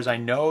 as far as I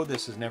know,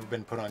 this has never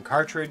been put on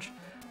cartridge.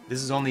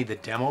 This is only the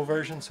demo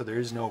version, so there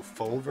is no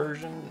full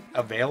version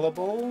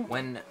available.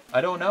 I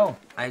don't know.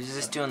 I was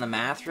just doing the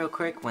math real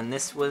quick. When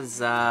this was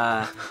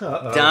done,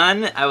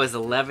 I was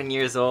 11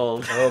 years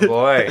old. Oh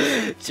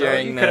boy!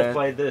 During you could have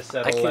played this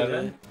at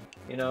 11.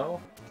 You know.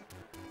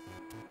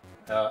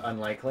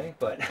 Unlikely,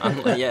 but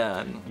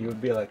yeah. You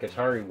would be like,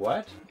 Atari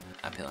what?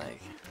 I'd be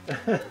like...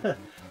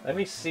 Let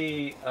me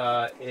see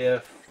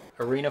if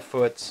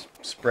ArenaFoot's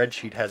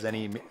spreadsheet has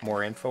any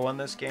more info on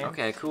this game.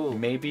 Okay, cool.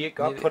 Maybe it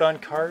got put on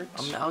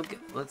cards.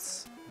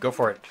 Let's... Go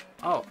for it.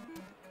 Oh.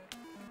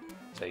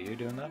 Is that you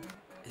doing that?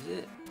 Is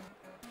it?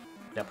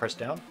 Now press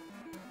down?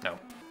 No.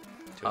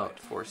 It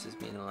forces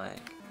me to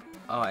like...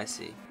 Oh, I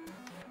see.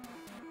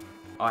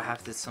 Oh, I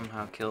have to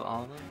somehow kill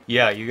all of them?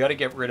 Yeah, you got to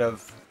get rid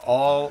of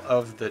all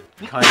of the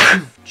kind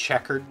of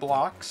checkered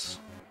blocks.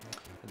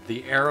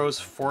 The arrows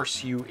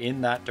force you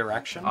in that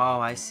direction. Oh,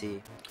 I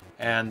see.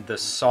 And the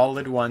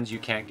solid ones you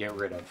can't get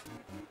rid of.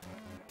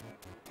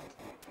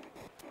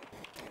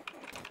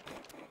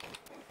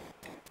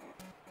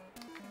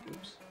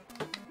 Oops.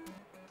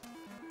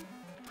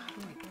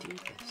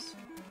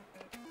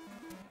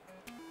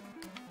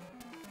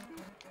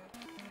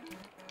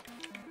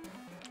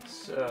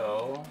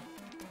 So...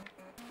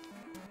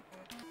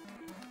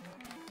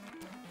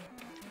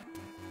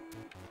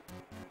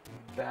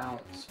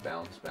 Bounce,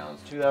 bounce,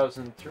 bounce.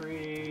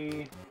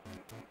 2003.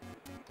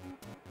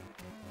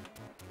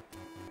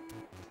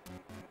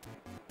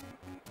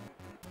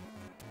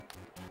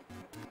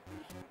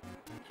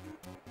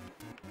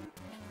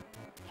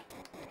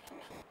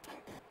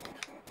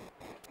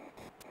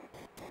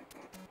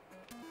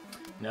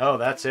 No,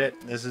 that's it.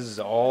 This is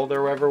all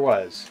there ever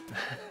was.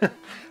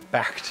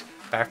 back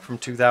from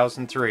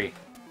 2003.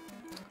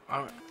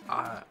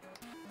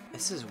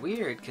 This is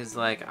weird because,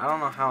 like, I don't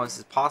know how this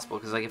is possible.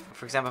 Because, like, if,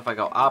 for example, if I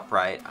go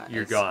upright,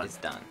 you're gone. It's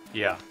done.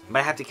 Yeah. But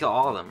I have to kill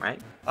all of them, right?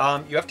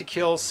 You have to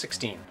kill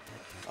 16.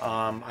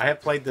 I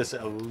have played this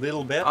a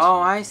little bit. Oh,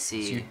 I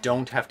see. So you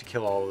don't have to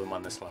kill all of them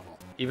on this level,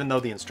 even though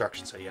the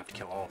instructions say you have to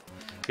kill all of them.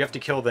 You have to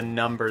kill the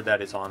number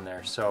that is on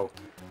there. So.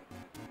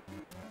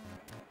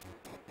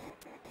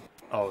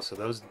 Oh, so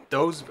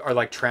those are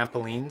like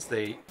trampolines.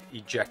 They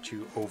eject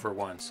you over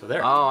one. So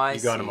there. Oh, I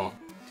see. You got them all.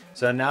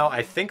 So now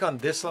I think on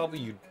this level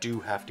you do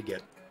have to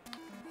get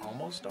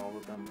almost all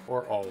of them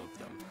or all of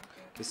them.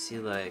 Cause see,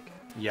 like.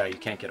 Yeah, you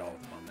can't get all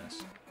of them on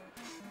this.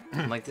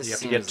 Like this you have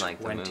seems to get like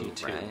 22. the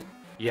move, right?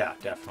 Yeah,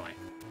 definitely.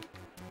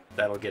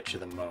 That'll get you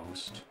the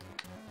most.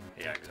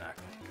 Yeah,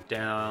 exactly.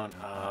 Down,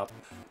 up.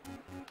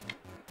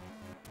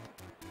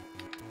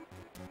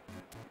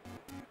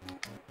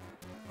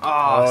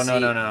 Oh, no, see,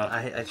 no, no.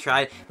 I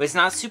tried, but it's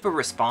not super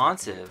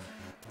responsive.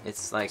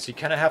 It's like... So you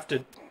kind of have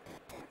to...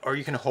 Or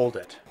you can hold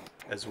it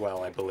as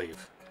well, I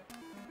believe.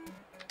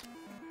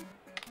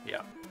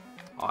 Yeah.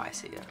 Oh, I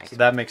see. So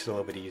that makes it a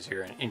little bit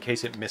easier in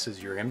case it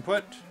misses your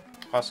input,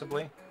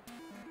 possibly.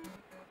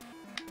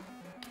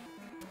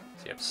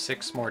 So you have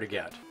 6 more to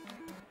get.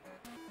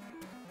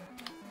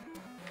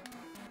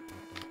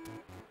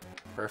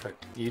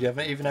 Perfect. You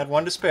haven't even had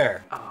 1 to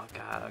spare. Oh,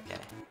 God,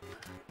 okay.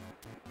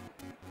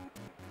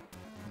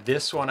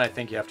 This one, I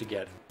think you have to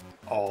get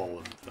all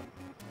of them,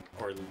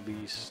 or at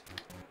least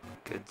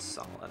good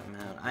solid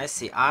amount. I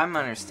see. I'm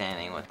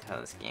understanding how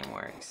this game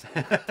works.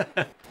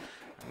 I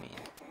mean,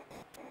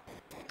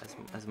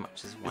 as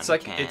much as one it's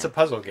like can. It's a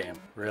puzzle game,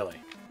 really.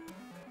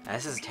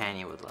 This is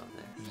Tanya would love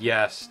this.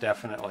 Yes,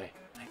 definitely.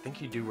 I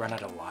think you do run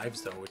out of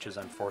lives though, which is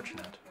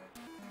unfortunate.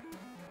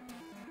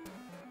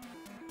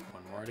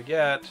 1 more to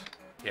get.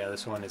 Yeah,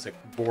 this one is a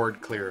board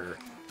clearer.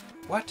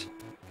 What?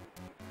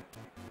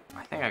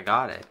 I think I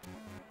got it.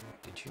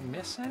 Did you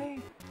miss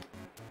any?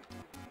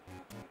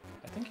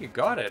 I think you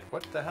got it.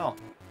 What the hell?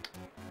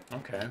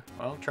 Okay,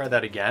 well, try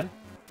that again.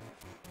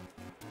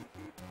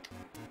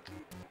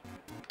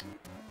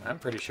 I'm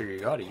pretty sure you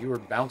got it. You were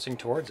bouncing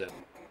towards it.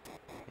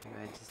 Maybe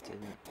I just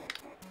didn't.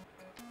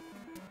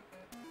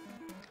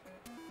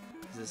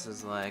 This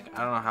is like,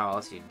 I don't know how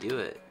else you do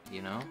it,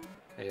 you know?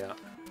 Yeah.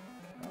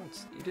 Oh,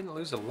 you didn't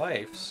lose a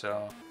life,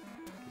 so...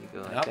 You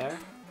go like there?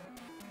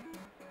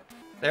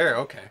 There,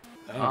 okay.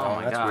 Oh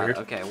my that's God. weird.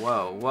 Okay,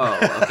 whoa, whoa.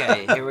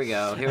 Okay, here we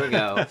go, here we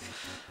go.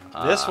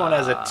 This one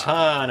has a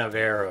ton of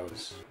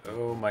arrows.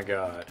 Oh my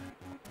God.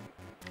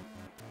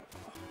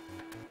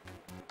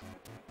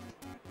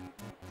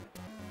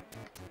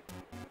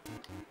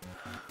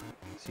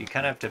 So you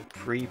kind of have to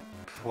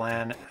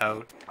pre-plan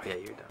out. Oh yeah,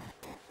 you're done.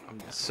 I'm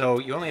done. So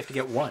you only have to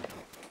get 1.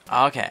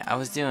 Okay, I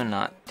was doing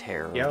not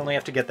terrible. You only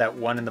have to get that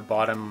 1 in the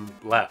bottom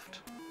left.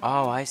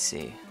 Oh, I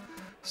see.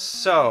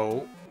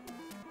 So,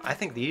 I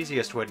think the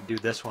easiest way to do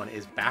this one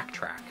is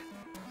backtrack.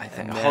 I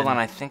think. Hold on,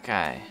 I think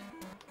I.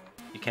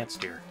 You can't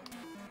steer.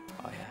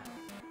 Oh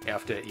yeah.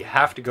 You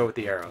have to go with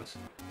the arrows.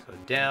 So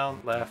down,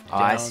 left,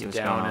 down, I see what's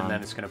down, going and on.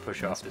 then it's going to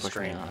push off the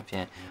screen.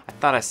 Yeah. I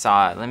thought I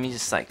saw it. Let me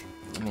just.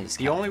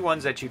 The only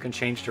ones that you can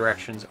change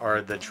directions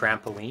are the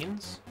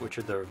trampolines, which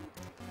are the.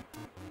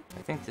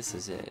 I think this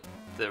is it.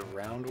 The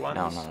round ones.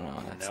 No,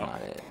 that's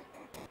not it.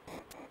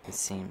 It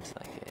seems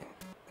like it.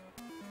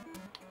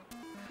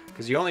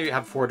 Because you only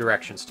have 4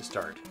 directions to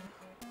start.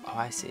 Oh,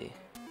 I see.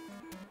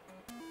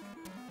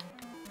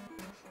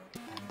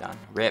 I'm done.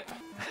 RIP.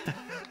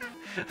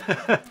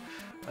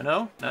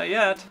 No, not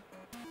yet.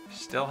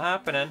 Still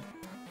happening.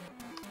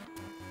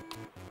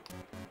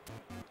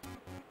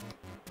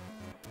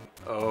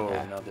 Oh,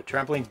 yeah. no, the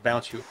trampolines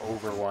bounce you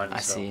over one. I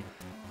see.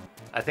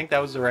 I think that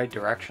was the right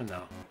direction,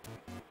 though.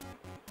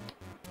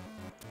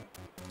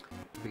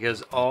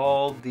 Because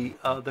all the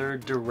other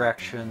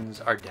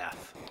directions are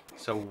death.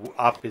 So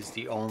up is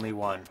the only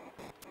one.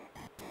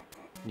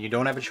 You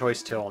don't have a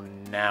choice till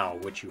now,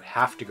 which you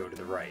have to go to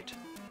the right.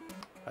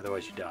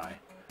 Otherwise you die.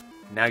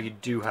 Now you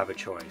do have a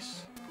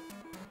choice.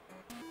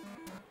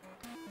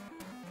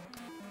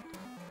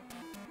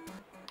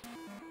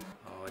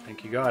 Oh, I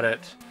think you got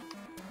it.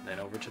 Then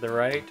over to the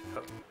right.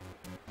 Oh,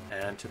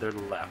 and to the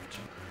left.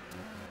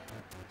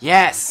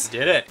 Yes!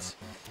 Did it!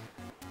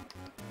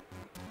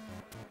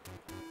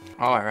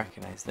 Oh, I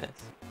recognize this.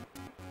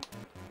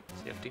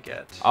 So you have to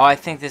get... Oh, I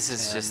think this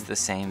is just the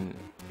same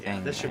Yeah,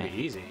 thing. this should right? be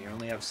easy. You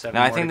only have 7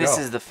 No, more I think to this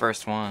go. is the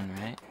first one,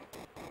 right?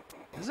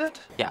 Is it?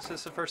 Yeah. Is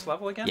this the first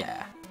level again?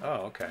 Yeah.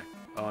 Oh, okay.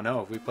 Oh no,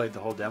 have we played the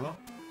whole demo?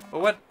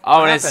 Well, what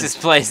Oh, and happened? it's just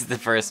plays the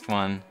first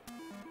one.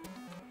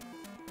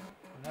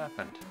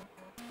 happened?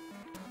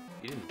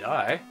 You didn't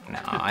die. No,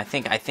 I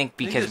think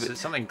because there's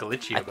something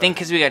glitchy. I think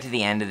because we got to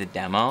the end of the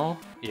demo.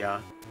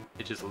 Yeah,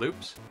 it just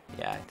loops.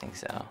 Yeah, I think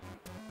so.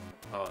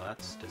 Oh,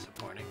 that's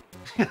disappointing.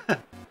 Yeah.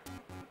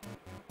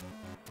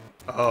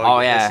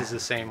 This is the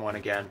same one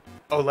again.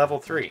 Oh, level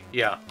 3.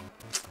 Yeah.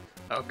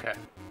 Okay.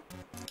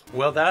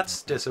 Well,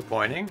 that's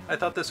disappointing. I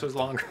thought this was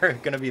longer,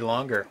 going to be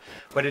longer,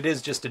 but it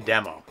is just a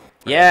demo. Right?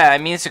 Yeah, I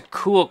mean it's a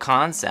cool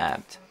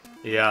concept.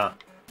 Yeah.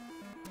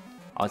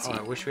 Oh,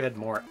 I wish we had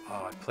more.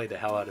 Oh, I played the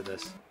hell out of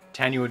this.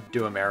 Tanya would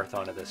do a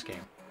marathon of this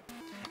game.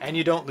 And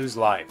you don't lose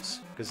lives,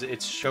 because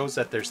it shows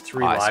that there's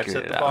 3 lives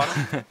at the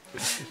bottom.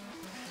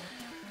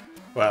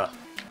 Well,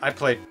 I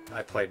played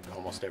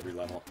almost every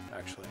level,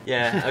 actually.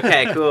 Yeah,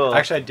 okay, cool.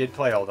 Actually, I did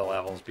play all the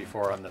levels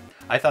before on the...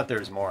 I thought there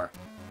was more.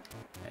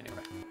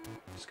 Anyway,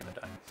 I'm just going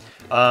to die.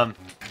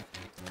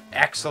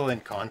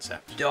 Excellent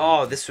concept.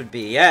 Oh, this would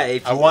be, yeah.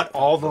 If you, I want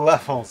all the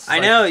levels. I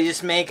know, you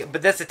just make...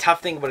 But that's the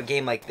tough thing about a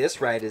game like this,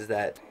 right, is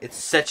that it's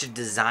such a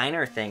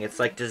designer thing. It's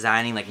like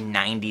designing like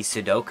 90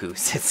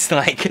 Sudokus. It's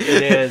like...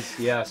 It is,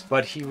 yes.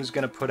 But he was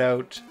going to put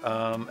out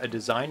a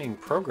designing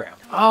program.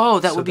 Oh,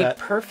 that would be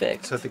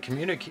perfect. So the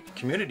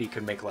community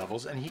could make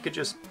levels, and he could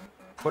just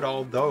put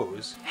all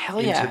those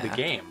into the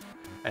game.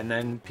 And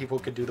then people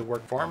could do the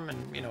work for him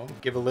and, you know,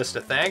 give a list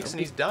of thanks, and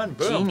he's done.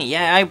 Boom. Genie.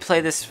 Yeah, I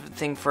play this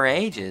thing for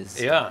ages.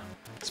 Yeah.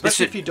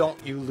 Especially if you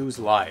lose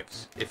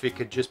lives. If it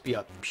could just be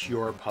a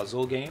pure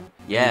puzzle game.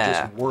 Yeah. You're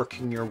just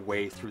working your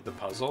way through the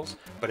puzzles.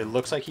 But it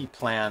looks like he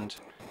planned,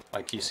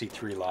 like you see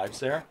 3 lives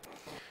there.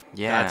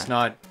 Yeah. That's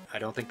not, I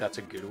don't think that's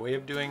a good way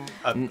of doing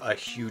a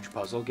huge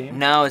puzzle game.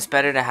 No, it's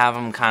better to have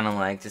them kind of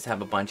like, just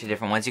have a bunch of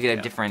different ones. You could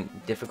have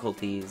different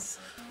difficulties.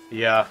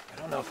 Yeah. I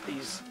don't know if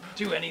these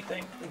do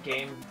anything. The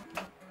game...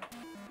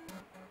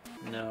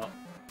 No.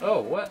 Oh,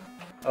 what?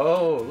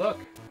 Oh, look.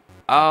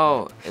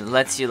 Oh, it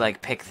lets you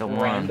like pick the one.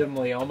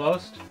 Randomly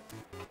almost.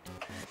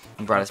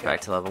 It brought us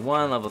back to level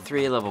 1, level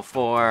 3, level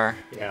 4.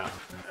 Yeah.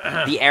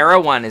 The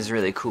era one is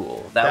really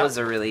cool. That was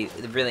a really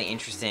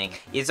interesting.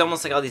 It's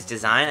almost like all these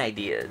design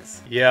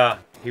ideas. Yeah.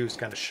 He was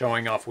kind of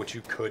showing off what you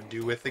could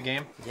do with the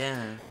game.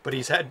 Yeah. But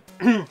he's had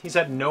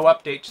no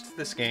updates to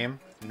this game,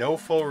 no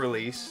full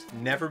release,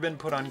 never been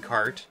put on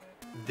cart.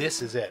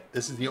 This is it.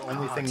 This is the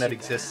only thing that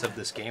exists of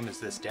this game is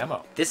this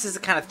demo. This is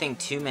the kind of thing,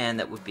 too, man,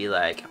 that would be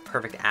like a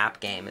perfect app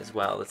game as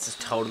well. It's just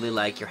totally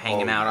like you're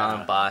hanging out on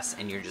a bus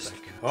and you're just...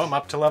 Like, oh, I'm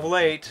up to level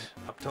 8,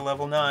 up to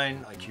level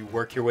 9. Like, you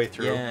work your way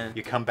through. Yeah.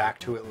 You come back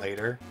to it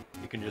later.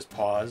 You can just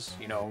pause.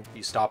 You know,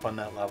 you stop on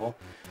that level.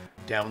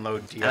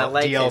 Download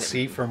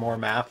DLC for more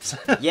maps.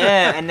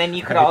 Yeah, and then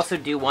you could also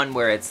do one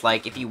where it's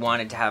like if you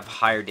wanted to have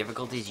higher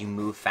difficulties, you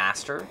move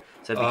faster.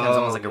 So it becomes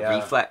almost like a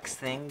reflex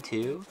thing,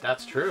 too.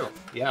 That's true.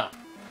 Yeah.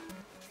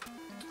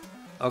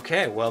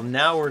 Okay, well,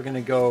 now we're going to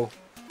go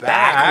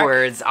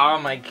backwards. Oh,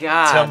 my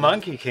God. To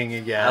Monkey King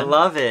again. I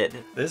love it.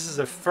 This is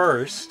a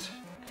first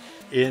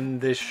in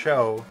this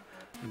show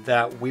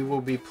that we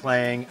will be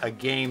playing a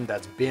game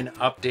that's been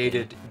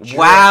updated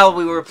while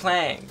we were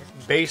playing.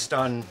 Based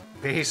on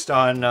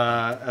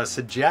a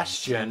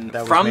suggestion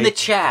that from was the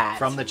chat.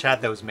 From the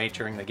chat that was made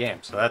during the game.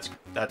 So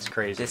that's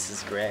crazy. This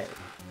is great.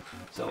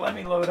 So let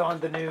me load on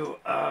the new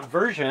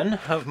version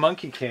of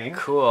Monkey King.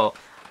 Cool.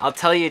 I'll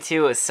tell you,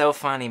 too, it's so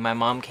funny. My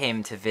mom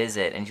came to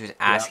visit, and she was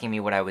asking me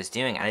what I was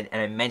doing. And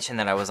I mentioned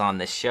that I was on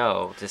the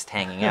show, just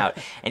hanging out.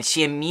 And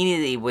she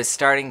immediately was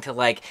starting to,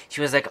 like, she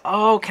was like,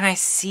 oh, can I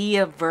see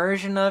a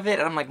version of it?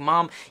 And I'm like,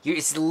 Mom,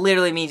 it's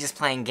literally me just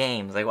playing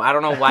games. Like, well, I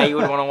don't know why you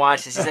would want to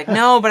watch this. She's like,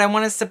 no, but I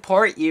want to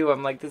support you.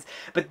 I'm like, this.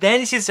 But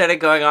then she started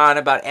going on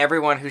about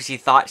everyone who she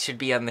thought should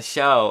be on the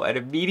show. And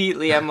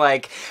immediately I'm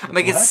like,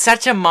 it's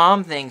such a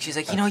mom thing. She's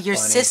like, you know, your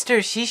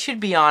sister, she should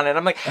be on it.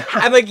 I'm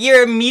like,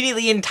 you're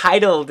immediately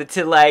entitled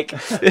to like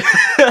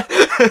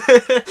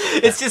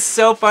it's just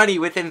so funny.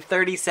 Within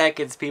 30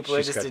 seconds people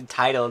are just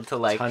entitled to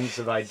like tons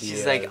of ideas.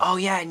 She's like, oh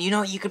yeah, and you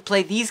know you could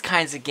play these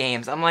kinds of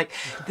games. I'm like,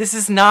 this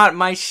is not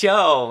my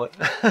show.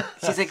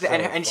 She's like,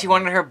 and she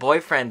wanted her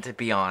boyfriend to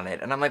be on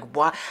it, and I'm like,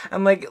 what?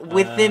 I'm like,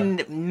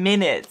 within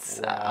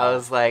minutes. Wow. I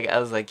was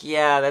like,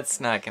 yeah,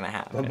 that's not gonna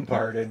happen.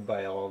 Bombarded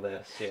by all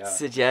this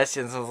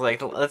suggestions. I was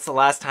like, that's the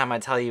last time I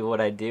tell you what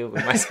I do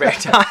with my spare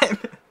time.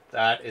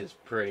 That is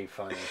pretty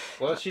funny.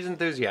 Well, she's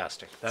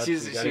enthusiastic.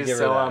 She's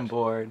so on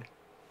board.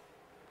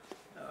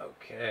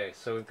 Okay,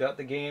 so we've got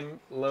the game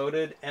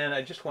loaded, and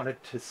I just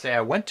wanted to say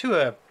I went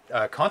to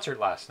a concert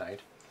last night.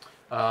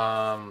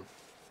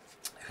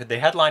 The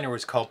headliner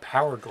was called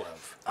Power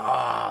Glove.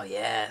 Oh,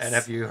 yes. And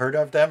have you heard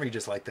of them, or you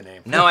just like the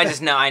name? No,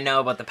 I know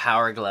about the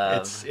Power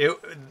Glove.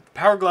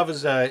 Power Glove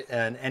is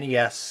an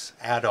NES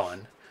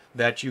add-on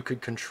that you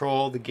could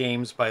control the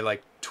games by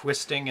like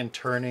twisting and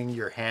turning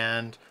your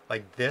hand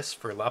like this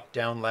for up,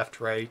 down, left,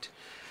 right.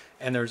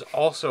 And there's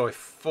also a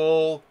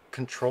full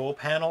control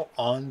panel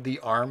on the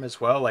arm as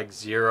well, like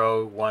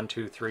 0, 1,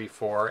 2, 3,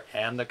 4,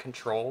 and the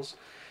controls.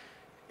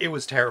 It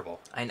was terrible.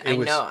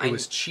 It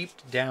was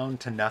cheaped down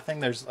to nothing.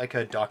 There's like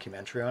a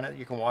documentary on it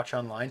you can watch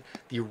online.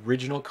 The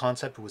original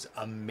concept was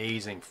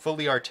amazing.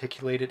 Fully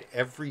articulated,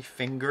 every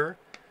finger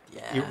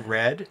it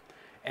read.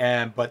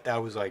 But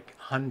that was like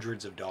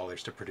hundreds of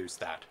dollars to produce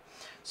that.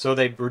 So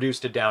they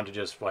reduced it down to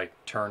just like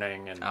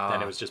turning, and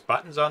then it was just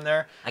buttons on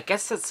there. I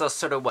guess that's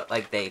sort of what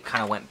like they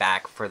kind of went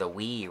back for the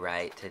Wii,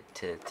 right?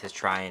 To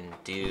try and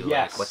do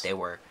like what they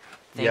were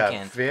thinking.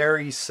 Yeah,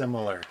 very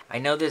similar. I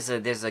know there's a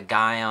there's a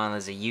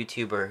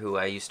YouTuber who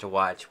I used to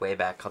watch way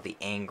back called the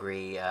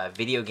Angry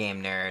Video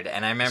Game Nerd,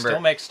 and I remember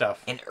Still make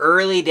stuff. in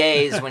early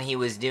days when he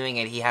was doing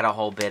it, he had a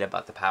whole bit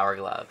about the Power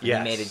Glove. Yes.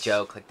 He made a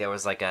joke like there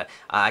was like a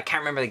I can't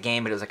remember the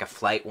game, but it was like a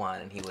flight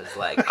one, and he was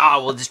like,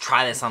 "Oh, we'll just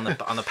try this on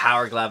the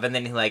Power Glove," and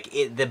then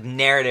the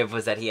narrative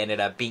was that he ended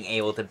up being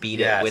able to beat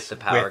it with the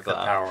Power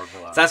Glove.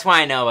 So that's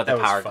why I know about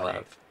the Power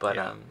Glove. But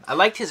I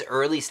liked his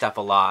early stuff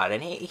a lot,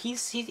 and he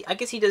I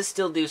guess he does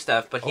still do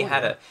stuff, but he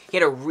had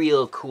a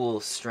real cool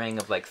string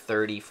of like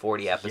 30,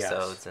 40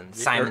 episodes and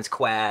Simon's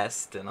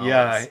Quest and all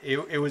this.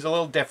 It was a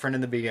little different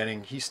in the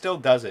beginning. He still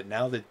does it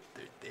now that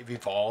they've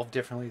evolved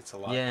differently. It's a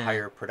lot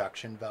higher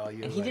production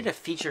value. And he did a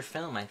feature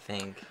film, I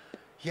think.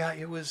 Yeah,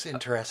 it was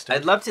interesting.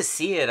 I'd love to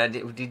see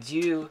it. Did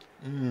you?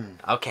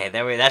 Okay,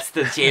 that's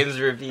the James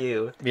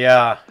review.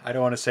 Yeah, I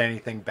don't want to say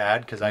anything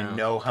bad because I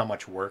know how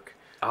much work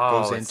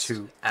goes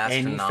into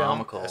any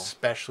film,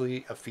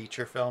 especially a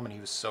feature film, and he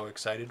was so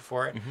excited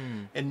for it.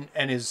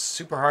 And his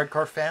super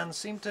hardcore fans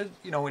seem to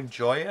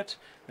enjoy it.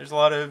 There's a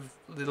lot of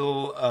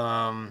little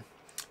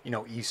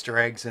Easter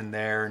eggs in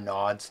there,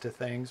 nods to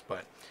things,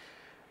 but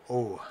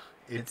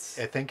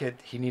I think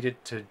he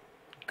needed to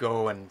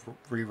go and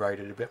rewrite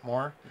it a bit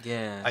more.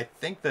 I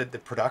think that the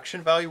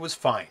production value was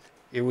fine.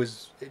 It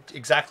was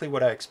exactly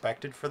what I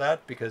expected for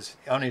that, because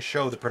on his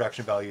show the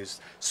production value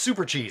is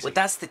super cheesy. But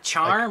that's the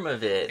charm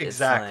of it.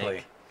 Exactly.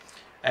 Like...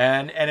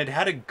 And it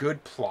had a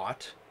good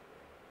plot,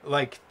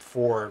 like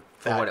for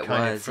what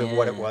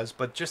it was.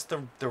 But just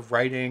the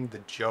writing, the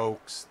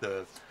jokes,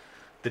 the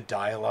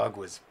dialogue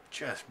was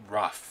just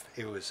rough.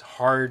 It was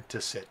hard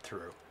to sit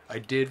through. I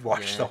did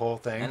watch the whole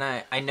thing. And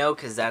I know,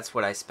 because that's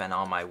what I spend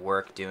all my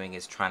work doing,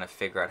 is trying to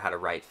figure out how to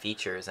write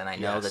features. And I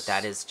know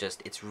that is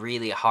just, it's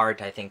really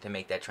hard, I think, to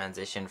make that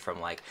transition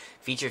from, like,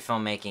 feature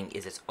filmmaking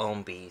is its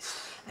own beast.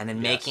 And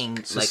then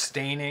making,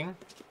 sustaining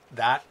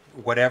that,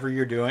 whatever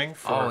you're doing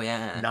for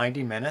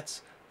 90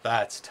 minutes,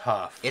 that's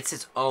tough. It's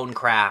its own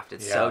craft.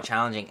 It's so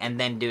challenging.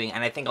 And then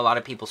and I think a lot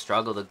of people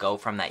struggle to go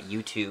from that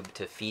YouTube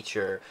to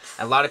feature.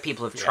 A lot of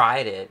people have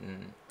tried it,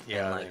 and...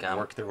 they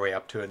work their way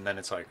up to it, and then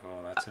it's like,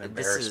 oh, that's an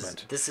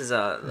embarrassment. This is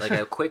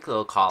a quick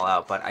little call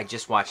out, but I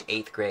just watched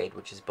 8th Grade,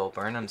 which is Bo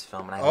Burnham's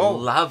film, and I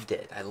loved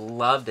it. I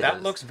loved it.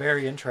 That looks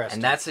very interesting.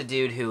 And that's a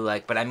dude who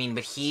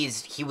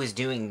he was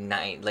doing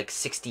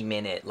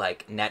 60-minute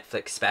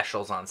Netflix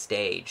specials on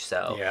stage,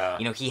 so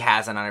he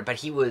has it on it.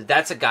 But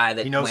that's a guy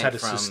that he knows how to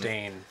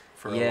sustain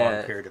for a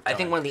long period of time. I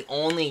think one of the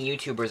only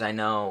YouTubers I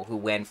know who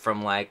went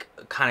from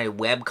kind of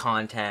web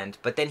content,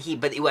 but I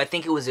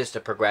think it was just a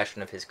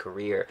progression of his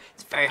career.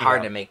 It's very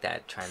hard to make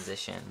that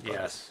transition. But...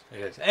 Yes,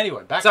 it is.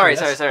 Anyway, back sorry.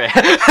 to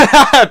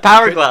this.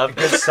 Power Glove.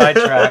 Good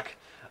sidetrack.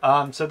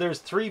 So there's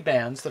 3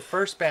 bands. The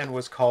first band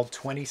was called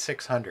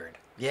 2600.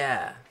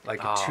 Yeah.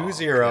 Like a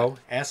 20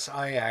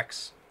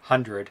 SIX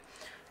 100.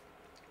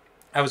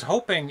 I was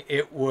hoping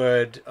it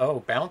would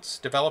Bounce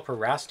developer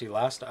Rasty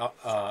last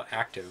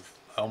active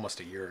almost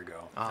a year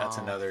ago. That's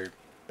another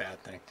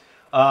bad thing.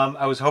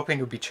 I was hoping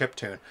it would be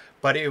chiptune,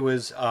 but it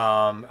was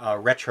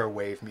retro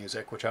wave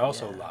music, which I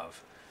also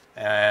love.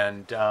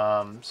 And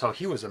so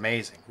he was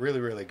amazing, really,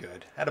 really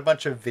good. Had a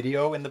bunch of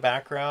video in the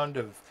background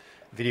of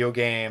video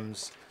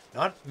games.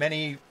 Not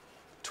many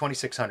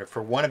 2600.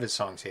 For one of his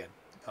songs, he had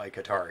like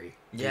Atari,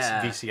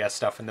 VCS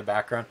stuff in the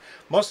background.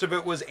 Most of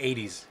it was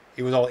 80s.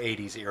 It was all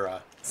 80s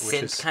era.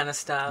 Synth kind of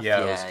stuff?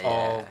 Yeah, it was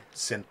all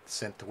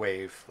synth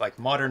wave, like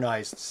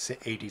modernized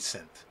 80s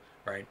synth,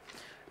 right?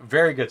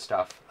 Very good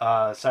stuff.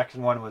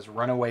 Second one was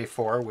Runaway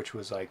 4, which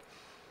was like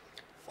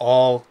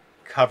all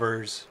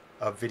covers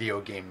of video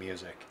game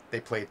music.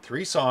 They played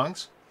 3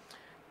 songs.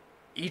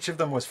 Each of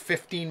them was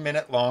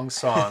 15-minute long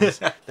songs.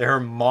 There are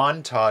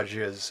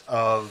montages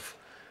of...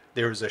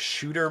 There was a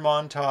shooter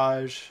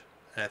montage,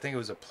 and I think it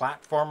was a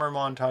platformer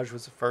montage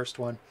was the first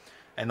one.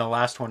 And the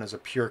last one is a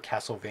pure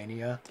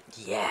Castlevania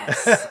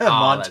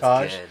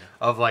montage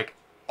of like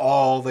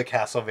all the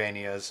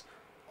Castlevanias,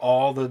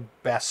 all the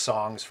best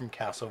songs from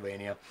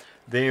Castlevania.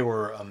 They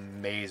were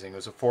amazing. It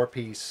was a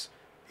 4-piece.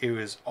 It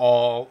was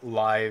all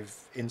live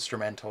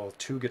instrumental,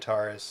 2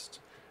 guitarists,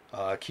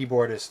 a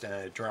keyboardist, and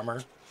a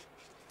drummer.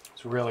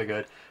 It's really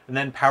good. And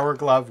then Power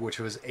Glove, which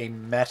was a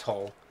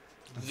metal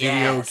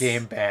video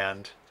game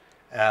band.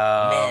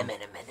 Yeah,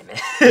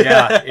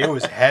 it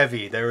was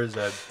heavy. There was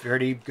a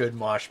pretty good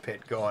mosh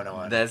pit going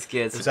on. That's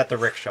good. It was at the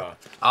Rickshaw.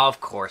 Oh, of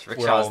course,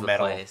 Rickshaw's the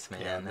place,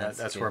 man. Yeah,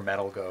 that's where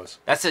metal goes.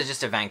 That's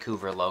just a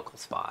Vancouver local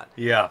spot.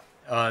 Yeah,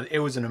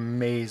 it was an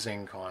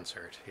amazing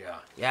concert.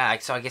 Yeah.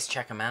 So I guess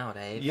check them out,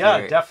 eh?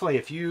 Yeah, definitely.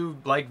 If you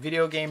like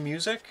video game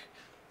music,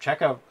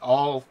 check out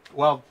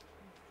the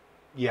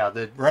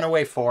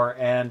Runaway 4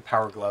 and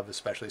Power Glove,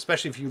 especially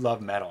if you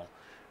love metal.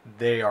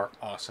 They are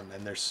awesome,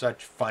 and they're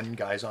such fun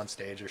guys on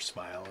stage. They're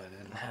smiling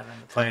and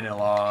playing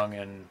along,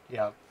 and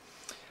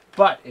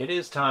But it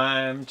is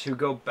time to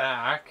go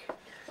back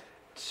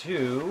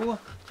to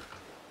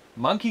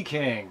Monkey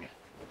King.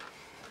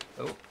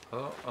 Oh.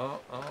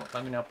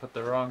 Let me not put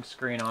the wrong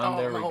screen on.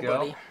 There we go.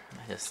 Buddy.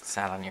 I just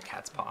sat on your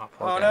cat's paw.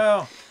 Oh,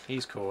 no.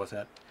 He's cool with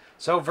it.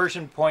 So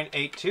version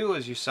 0.82,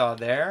 as you saw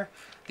there.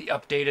 The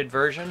updated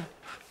version.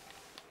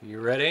 You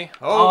ready?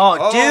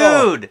 Oh,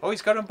 dude! Oh,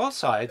 he's got it on both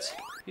sides.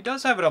 He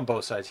does have it on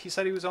both sides. He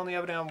said he was only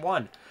having it on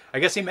one. I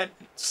guess he meant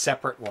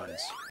separate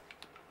ones.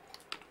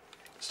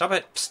 Stop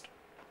it. Psst.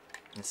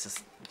 This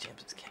is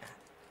James's cat.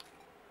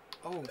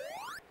 Oh,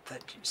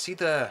 see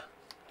the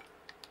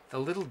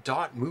little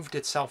dot moved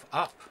itself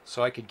up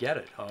so I could get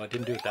it. Oh, I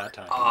didn't do it that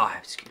time. Oh, I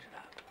screwed it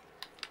up.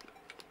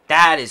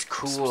 That is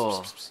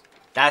cool.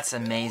 That's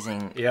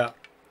amazing. Yeah,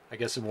 I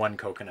guess in one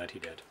coconut he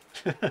did.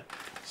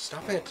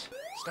 Stop it.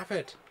 Stop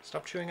it.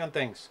 Stop chewing on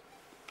things.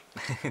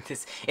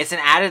 It's an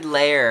added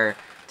layer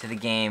to the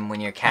game when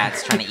your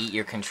cat's trying to eat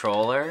your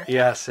controller.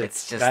 Yes,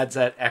 it's just adds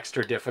that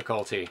extra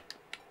difficulty.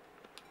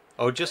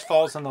 Oh, it just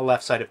falls on the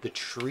left side of the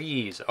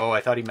trees. Oh, I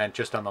thought he meant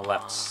just on the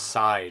left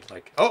side.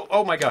 Like,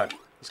 oh my God,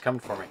 he's coming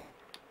for me.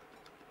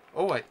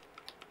 Oh, I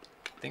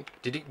think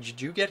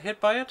did you get hit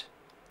by it?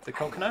 The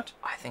coconut?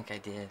 I think I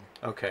did.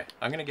 Okay,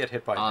 I'm gonna get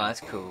hit by it. Oh,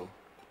 that's cool.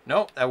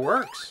 No, that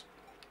works.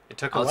 It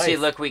took a life. Oh, see,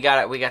 look, we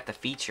got it. We got the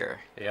feature.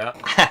 Yeah.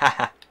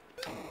 Damn.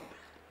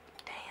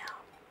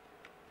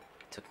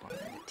 Took one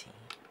for the team.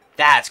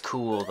 That's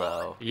cool,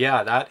 though.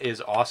 Yeah, that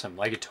is awesome.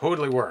 Like, it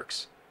totally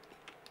works.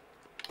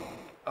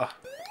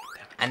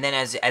 And then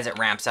as it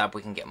ramps up,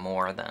 we can get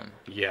more of them.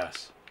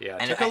 Yes.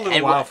 Yeah, it took a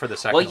little while for the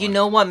second one. Well, you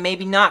know what?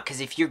 Maybe not, because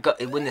if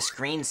when the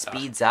screen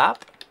speeds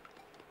up,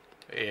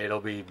 it'll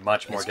be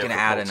much more difficult. It's going to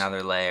add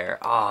another layer.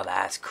 Oh,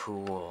 that's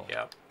cool.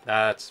 Yeah,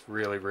 that's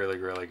really, really,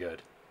 really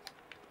good.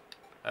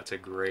 That's a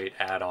great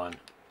add-on.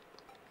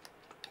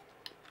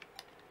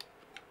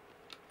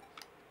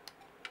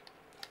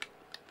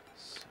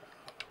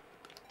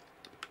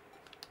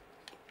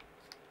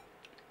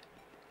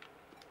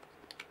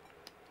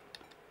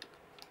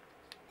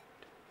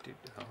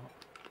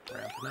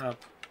 Ramping up.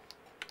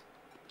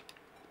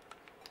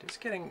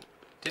 Just getting.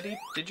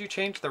 Did you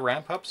change the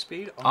ramp up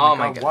speed? Oh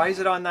my God. Why is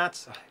it on that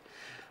side?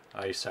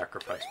 I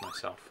sacrificed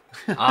myself.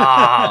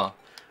 Oh.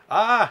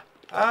 Oh,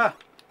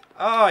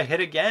 I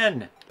hit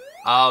again.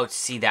 Oh,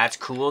 see, that's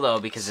cool though,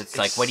 because it's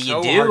like, what do you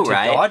so do, hard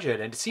right? To dodge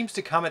it, and it seems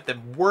to come at the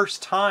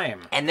worst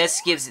time. And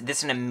this gives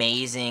this an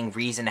amazing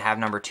reason to have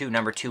number two.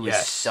 Number two is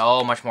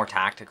so much more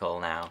tactical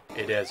now.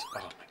 It is.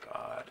 Oh my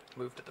God,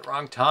 moved at the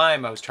wrong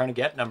time. I was trying to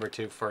get number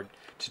two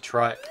to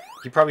try.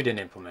 He probably didn't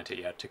implement it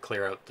yet to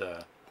clear out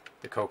the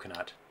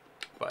coconut,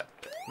 but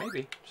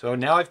maybe. So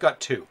now I've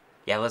got two.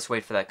 Yeah, let's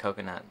wait for that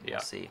coconut. Yeah.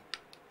 We'll see.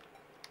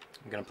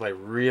 I'm gonna play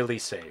really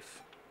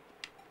safe.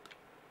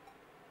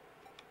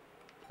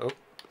 Oh.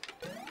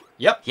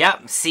 Yep.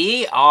 Yep.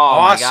 See? Oh,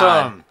 awesome. my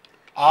God.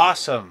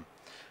 Awesome.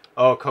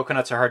 Oh,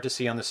 coconuts are hard to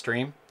see on the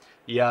stream.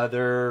 Yeah,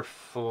 they're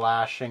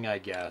flashing, I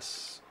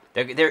guess.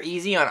 They're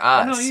easy on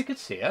us. Oh, no, you could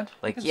see it.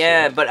 Like,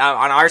 yeah, but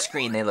on our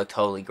screen they look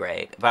totally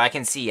great. But I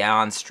can see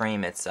on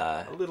stream it's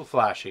a little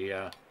flashy,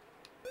 yeah.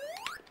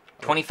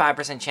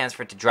 25% chance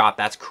for it to drop.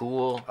 That's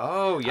cool.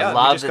 Oh yeah, I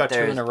love just got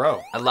two in a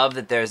row. I love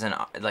that there's an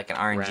RNG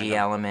Random.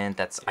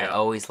 element. I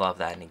always love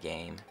that in a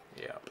game.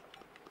 Yeah.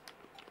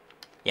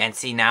 Yeah, and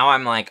see now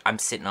I'm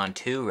sitting on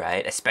two,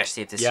 right?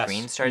 Especially if the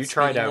screen starts. You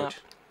tried out. Up.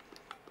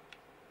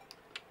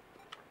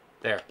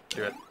 There,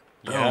 do it.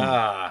 Boom.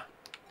 Yeah.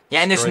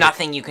 Yeah, and there's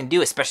nothing you can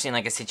do, especially in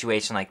like a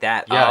situation like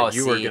that. Yeah,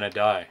 you were gonna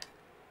die.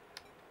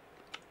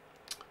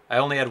 I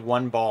only had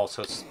one ball,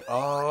 so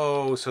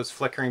it's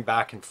flickering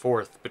back and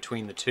forth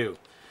between the two.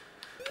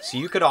 So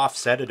you could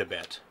offset it a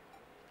bit.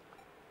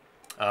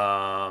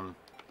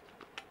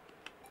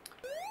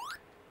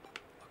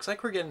 Looks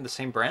like we're getting the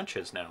same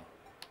branches now.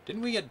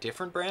 Didn't we get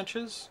different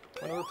branches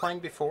when we were playing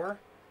before?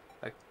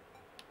 Like,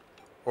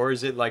 or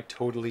is it like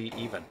totally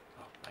even?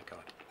 Oh my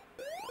God.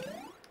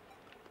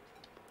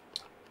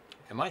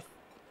 Am I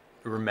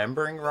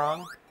remembering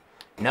wrong?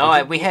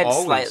 No, we had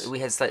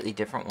slightly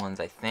different ones,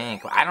 I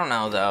think. I don't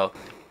know though.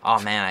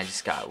 Oh man, we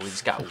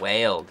just got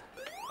whaled.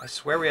 I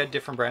swear we had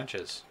different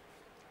branches,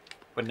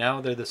 but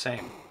now they're the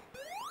same.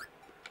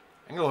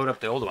 I'm gonna load up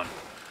the old one.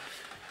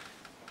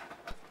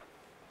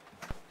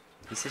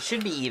 He said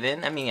should be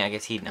even. I mean, I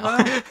guess he'd know.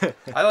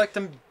 I like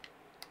them.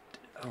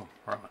 Oh,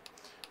 wrong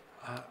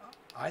one.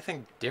 I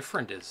think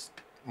different is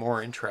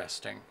more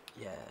interesting.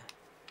 Yeah.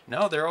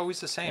 No, they're always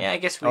the same. Yeah, I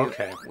guess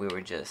we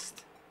were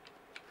just.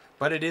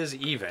 But it is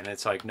even.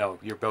 It's like, no,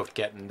 you're both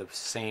getting the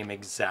same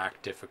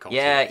exact difficulty.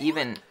 Yeah,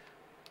 even.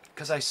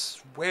 Because I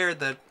swear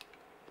that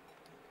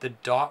the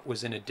dot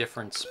was in a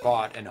different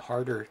spot and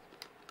harder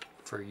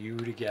for you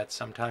to get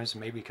sometimes.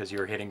 Maybe because you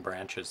were hitting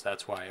branches.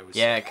 That's why it was.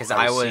 Yeah, because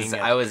I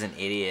was an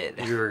idiot.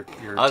 You're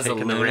I was a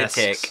taking the lunatic.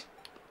 risks.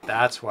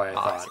 That's why I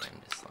thought.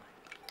 Just like...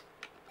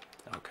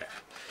 Okay.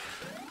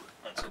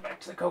 Let's go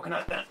back to the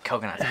coconut then.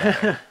 Coconut's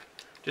better.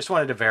 Just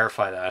wanted to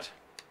verify that.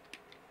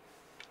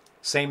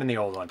 Same in the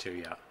old one too,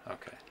 yeah.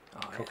 Okay.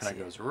 Oh, coconut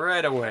goes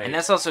right away. And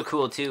that's also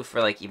cool too for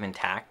like even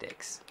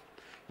tactics.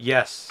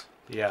 Yes.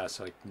 Yeah,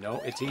 so like, no,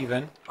 it's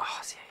even. Oh,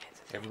 see,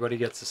 Everybody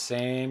gets the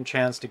same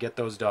chance to get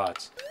those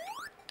dots.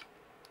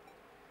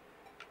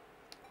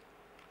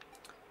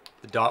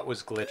 The dot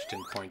was glitched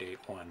in 0.81.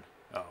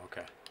 Oh,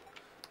 okay.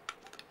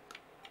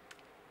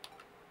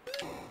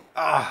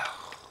 Ah.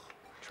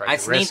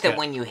 It's neat that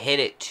when you hit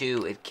it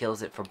too, it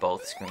kills it for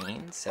both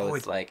screens. So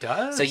it's like,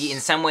 does? so you,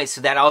 in some ways,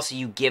 so that also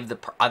you give the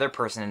other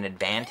person an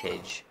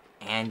advantage,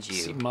 and you.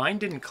 See, mine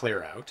didn't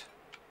clear out.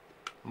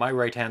 My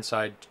right-hand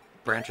side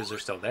branches are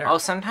still there. Oh,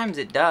 sometimes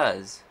it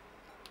does.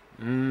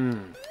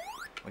 Hmm.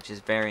 Which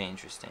is very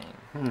interesting.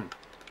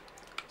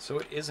 So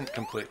it isn't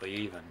completely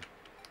even.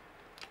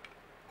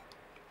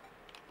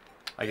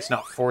 Like it's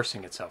not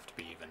forcing itself to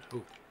be even.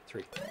 Ooh,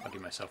 3. I'll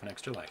give myself an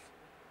extra life.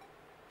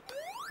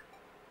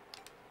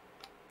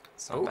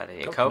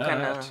 Somebody, oh, a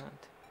coconut.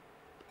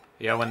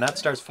 Yeah, when that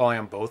starts falling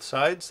on both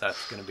sides,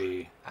 that's gonna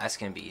be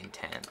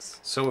intense.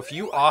 So if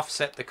you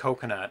offset the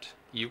coconut,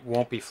 you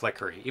won't be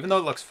flickery, even though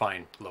it looks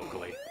fine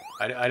locally.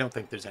 I don't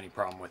think there's any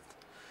problem with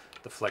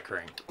the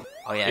flickering.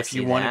 Oh yeah, if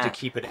you wanted to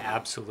keep it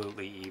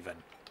absolutely even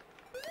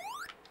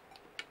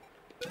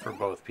for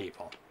both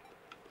people.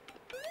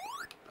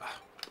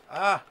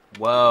 Ah.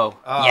 Whoa.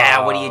 Oh.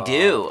 Yeah, what do you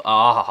do?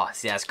 Oh,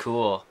 see, that's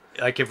cool.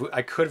 Like if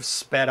I could have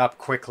sped up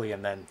quickly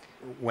and then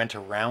went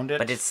around it.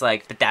 But it's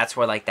like, but that's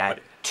where like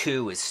that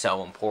 2 is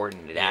so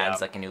important. It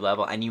adds like a new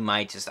level, and you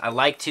might just. I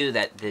like too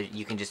that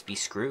you can just be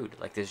screwed.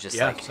 Like there's just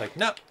like it's like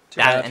no.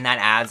 That and that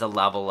adds a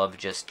level of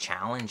just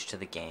challenge to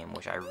the game,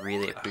 which I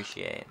really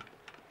appreciate.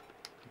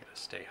 You gotta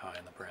stay high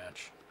on the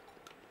branch.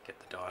 Get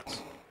the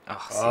dots.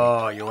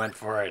 Oh, you went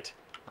for it.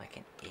 Like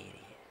an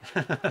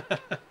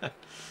idiot.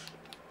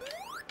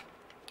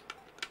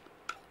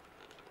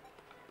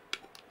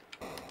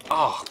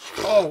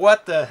 Oh,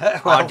 what the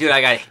heck? Oh, dude,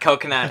 I got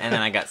coconut and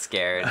then I got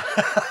scared.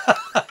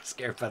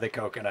 Scared by the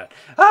coconut.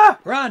 Ah,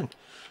 run!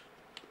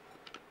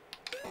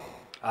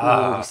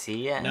 Ooh,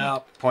 see ya?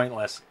 No,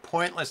 pointless.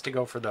 Pointless to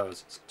go for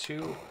those. It's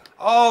too...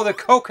 Oh, the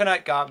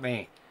coconut got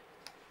me.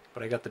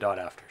 But I got the dot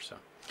after, so...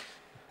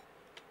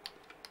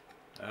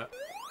 oh,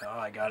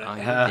 I got it. Oh,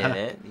 you did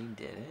it. You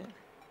did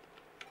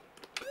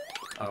it.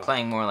 I'm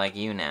playing more like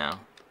you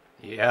now.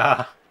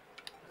 Yeah.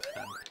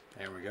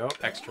 There we go.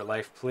 Extra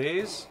life,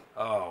 please.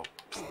 Oh.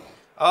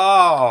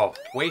 Oh!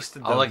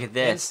 Wasted them look at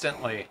this.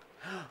 instantly.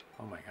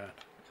 Oh my god.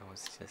 It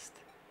was just...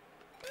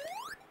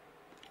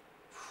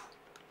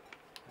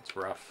 It's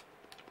rough.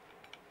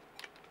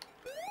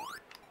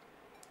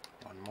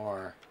 One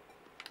more.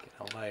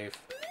 Get a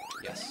life.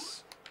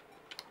 Yes.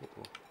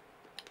 Ooh.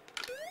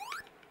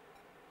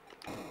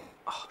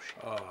 Oh,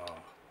 shit. Oh.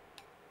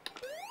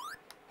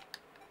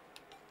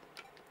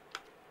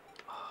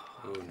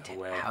 Ooh, no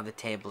way. How the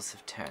tables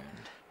have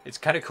turned. It's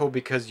kind of cool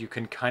because you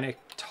can kind of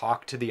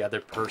talk to the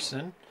other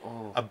person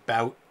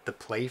about the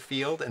play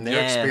field, and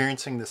they're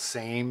experiencing the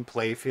same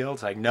play field.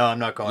 It's like, no, I'm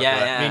not going for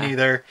that. Me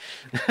neither.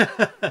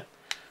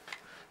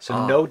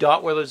 So no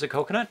dot where there's a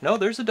coconut? No,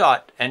 there's a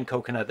dot and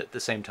coconut at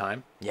the same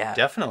time. Yeah.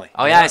 Definitely.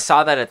 Oh, yeah, I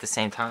saw that at the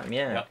same time.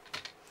 Yeah.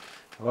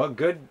 Well,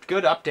 good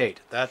update.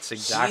 That's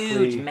exactly...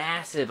 Huge,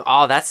 massive.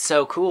 Oh, that's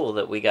so cool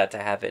that we got to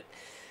have it.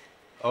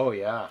 Oh,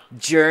 yeah.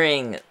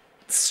 During...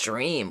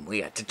 stream we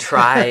got to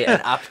try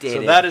and update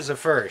so that is a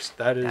first.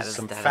 That is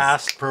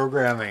fast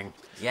programming.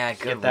 Yeah,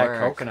 good work. Get that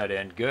coconut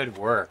in. Good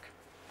work.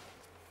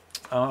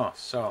 Oh,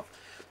 so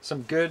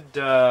some good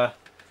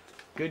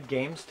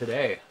games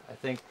today. I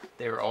think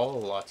they were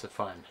all lots of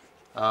fun.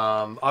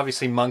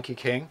 Obviously Monkey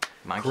King.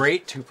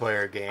 Great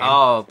 2-player game.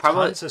 Oh,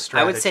 probably. Tons of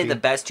strategy. I would say the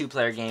best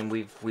 2-player game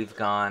we've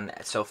gone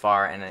so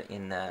far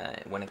in the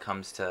when it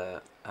comes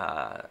to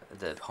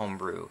the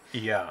homebrew.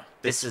 Yeah,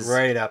 this is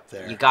right up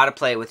there. You got to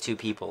play it with 2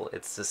 people.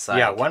 It's just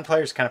like one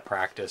player's kind of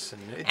practice,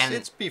 and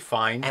it's be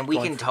fine. And we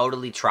can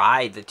totally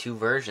try the 2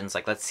 versions.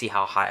 Like, let's see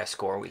how high a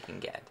score we can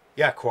get.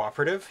 Yeah,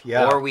 cooperative.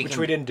 Yeah, which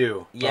we didn't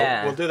do.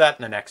 Yeah, we'll do that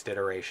in the next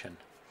iteration.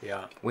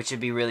 Yeah, which would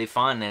be really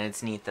fun, and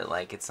it's neat that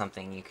like it's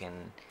something you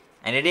can.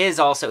 And it is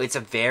also, it's a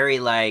very,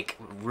 like,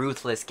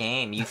 ruthless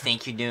game. You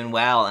think you're doing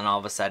well, and all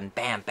of a sudden,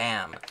 bam,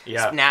 bam.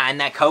 Yeah. And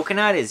that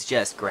coconut is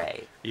just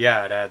great.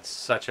 Yeah, it adds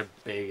such a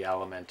big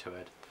element to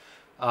it.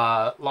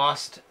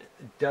 Lost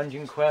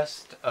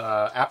Dunjonquest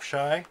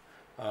Apshai.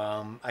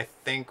 I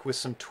think with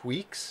some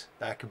tweaks,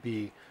 that could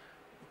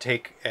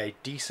take a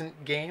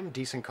decent game,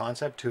 decent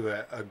concept to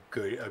a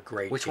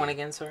great Which game. one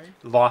again, sorry?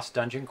 Lost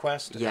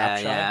Dunjonquest. Yeah,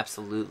 Apshai. yeah,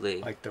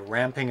 absolutely. Like the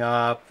ramping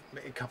up,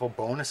 a couple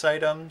bonus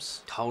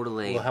items.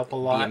 Totally. Will help a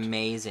lot. Be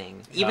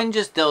amazing. Yeah. Even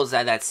just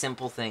that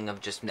simple thing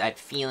of just that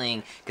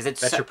feeling, because it's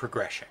that's your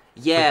progression.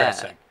 Yeah.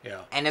 Progressing.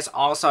 Yeah. And it's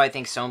also, I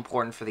think, so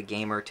important for the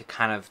gamer to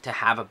to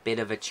have a bit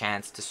of a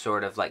chance to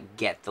sort of like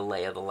get the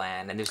lay of the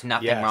land. And there's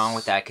nothing wrong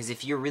with that, because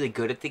if you're really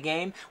good at the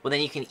game, well,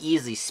 then you can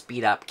easily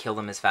speed up, kill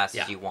them as fast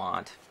as you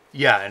want.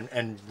 Yeah,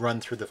 and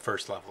run through the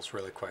first levels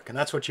really quick. And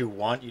that's what you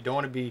want. You don't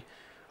want to be...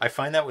 I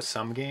find that with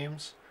some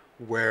games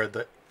where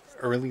the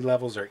early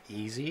levels are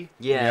easy.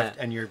 Yeah.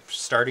 And you're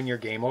starting your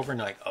game over and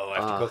you're like, oh,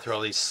 I have to go through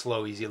all these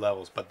slow, easy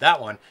levels. But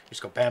that one, you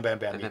just go bam, bam,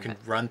 bam. You can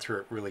run through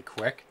it really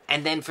quick.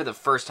 And then for the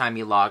first time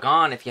you log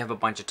on, if you have a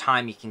bunch of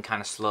time, you can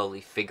kind of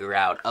slowly figure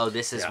out, oh,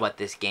 this is what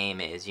this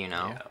game is, you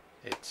know?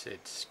 Yeah,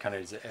 it's kind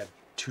of a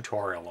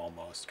tutorial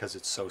almost, because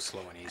it's so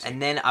slow and easy.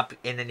 And then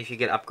if you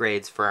get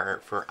upgrades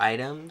for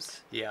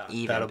items,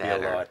 even that'll better.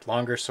 be a lot.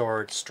 Longer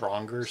sword,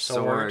 stronger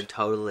sword.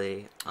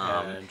 Totally.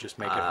 And just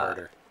make it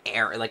harder.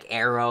 Like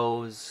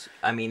arrows.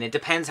 I mean, it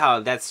depends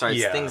how that starts.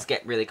 Yeah. Things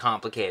get really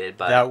complicated,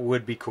 but that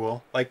would be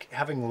cool. Like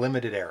having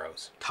limited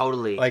arrows.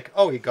 Totally. Like,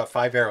 oh, you got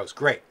 5 arrows.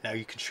 Great. Now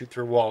you can shoot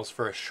through walls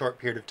for a short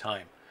period of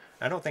time.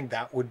 I don't think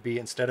that would be,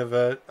 instead of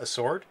a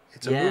sword,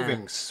 it's a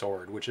moving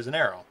sword, which is an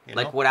arrow. You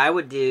know? Like what I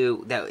would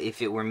do, that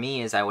if it were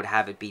me, is I would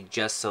have it be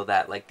just so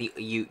that like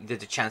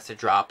there's a chance to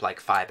drop like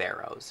 5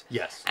 arrows.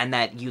 Yes. And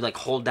that you like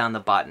hold down the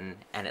button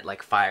and it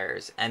like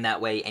fires, and that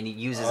way, and it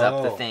uses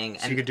up the thing.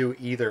 So you could do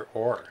either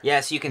or.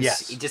 Yeah, so you can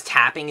just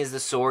tapping is the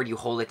sword, you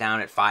hold it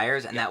down, it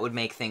fires, and that would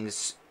make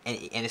things,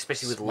 and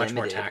especially with much limited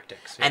more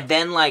tactics. And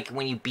then like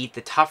when you beat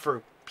the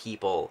tougher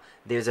people,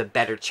 there's a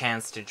better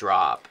chance to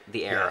drop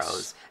the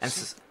arrows. And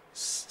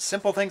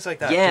simple things like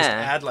that just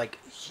add like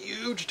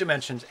huge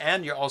dimensions,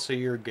 and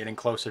you're getting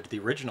closer to the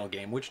original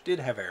game, which did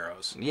have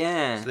arrows.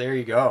 Yeah. So there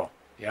you go.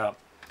 Yeah.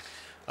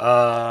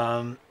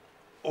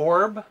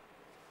 Orb,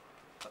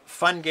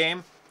 fun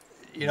game.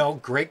 You know,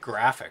 great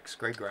graphics.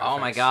 Oh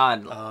my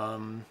god.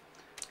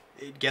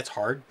 It gets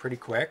hard pretty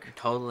quick.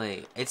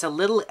 Totally. It's a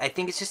little, I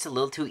think it's just a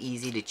little too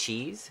easy to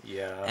cheese.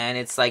 Yeah. And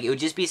it's like, it would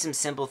just be some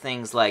simple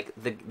things like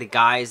the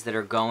guys that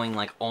are going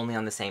like only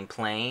on the same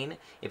plane.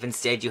 If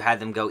instead you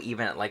had them go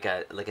even at like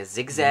a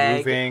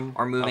zigzag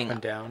or moving up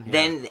and down.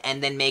 Yeah.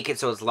 Then make it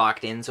so it's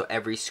locked in, so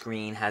every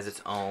screen has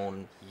its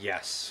own.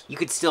 Yes. You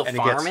could still and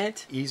farm it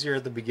gets easier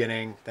at the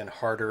beginning, then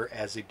harder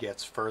as it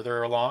gets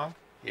further along.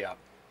 Yeah.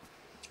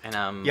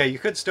 And yeah, you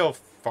could still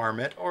farm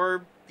it,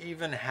 or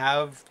even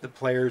have the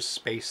players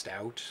spaced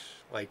out,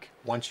 like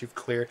once you've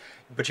cleared,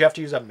 but you have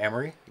to use up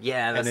memory.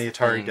 Yeah, that's and the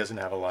Atari doesn't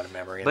have a lot of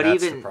memory, and but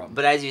that's even the problem.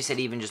 But as you said,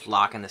 even just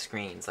locking the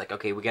screens, like,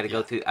 okay, we got to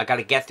go through. I got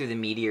to get through the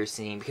meteor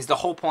scene, because the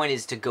whole point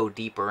is to go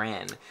deeper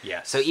in.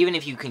 Yes. So even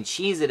if you can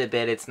cheese it a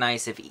bit, it's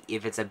nice if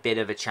it's a bit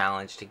of a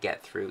challenge to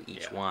get through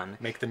each one.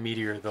 Make the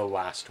meteor the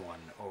last one,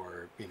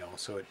 or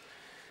so it.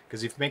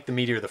 Because if you make the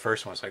meteor the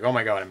first one, it's like, oh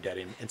my god, I'm dead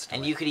instantly.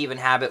 And you could even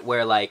have it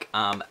where, like,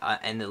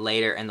 in the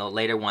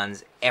later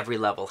ones, every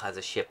level has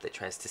a ship that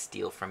tries to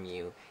steal from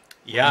you.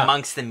 Yeah.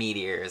 Amongst the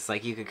meteors,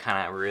 like you could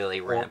kind of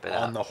really ramp it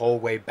up. On the whole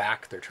way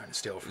back, they're trying to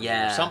steal from you,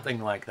 or something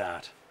like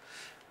that.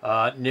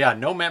 Yeah,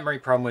 no memory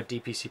problem with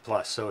DPC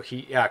Plus. So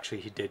he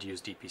did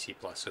use DPC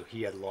Plus, so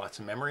he had lots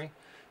of memory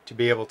to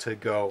be able to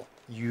go.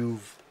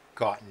 You've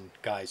gotten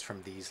guys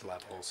from these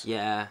levels.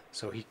 Yeah.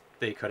 So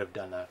they could have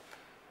done that.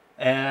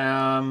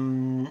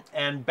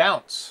 And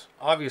Bounce,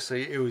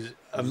 obviously, it was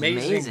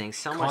amazing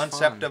so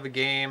concept much fun. Of a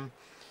game.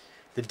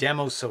 The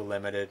demo's so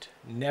limited.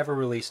 Never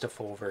released a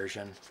full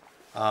version.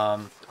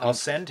 I'll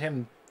send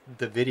him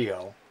the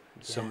video,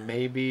 so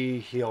maybe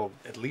he'll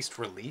at least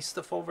release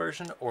the full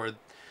version, or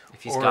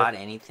if he's got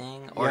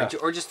anything,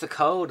 or just the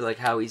code, like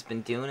how he's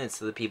been doing it,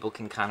 so that people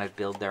can kind of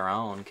build their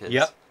own.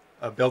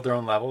 Build their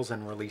own levels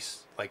and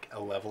release like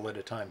a level at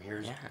a time.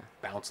 Here's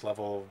Bounce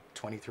level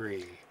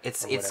 23.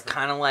 It's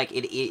kind of like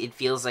it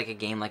feels like a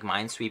game like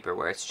Minesweeper,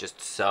 where it's just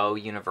so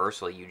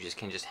universal. You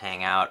can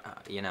hang out,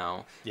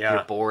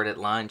 you're bored at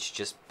lunch,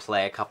 just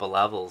play a couple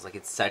levels. Like,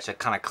 it's such a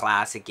kind of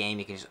classic game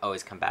you can just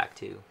always come back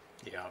to.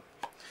 Yeah.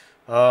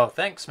 Oh,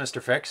 thanks,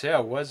 Mr. Fix. Yeah,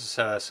 it was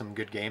some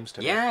good games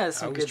to me. Yeah,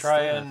 some good stuff. I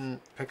always try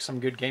and pick some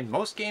good games.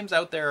 Most games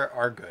out there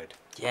are good.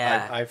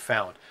 Yeah. I've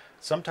found.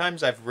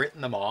 Sometimes I've written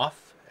them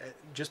off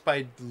just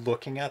by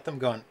looking at them,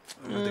 going,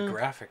 the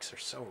graphics are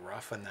so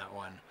rough in that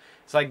one.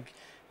 It's like,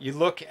 you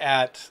look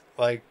at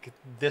like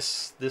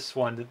this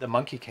one, the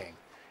Monkey King.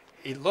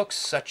 It looks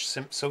so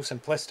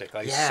simplistic,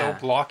 like so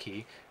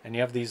blocky, and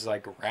you have these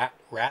like rat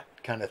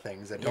kind of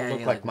things that don't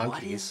look like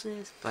monkeys. What is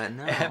this? But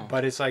no.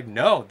 But it's like,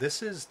 no,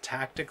 this is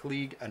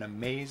tactically an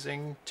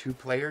amazing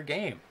 2-player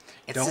game.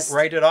 Don't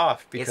write it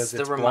off because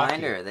it's the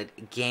reminder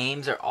that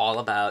games are all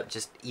about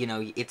just,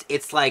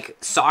 it's like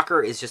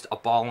soccer is just a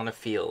ball on a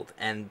field,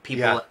 and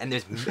people and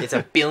it's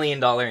 $1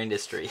 billion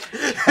industry.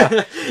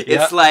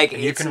 It's like,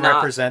 and you can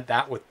represent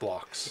that with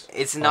blocks.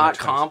 It's not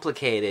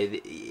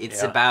complicated.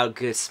 It's about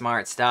good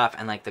smart stuff,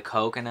 and like the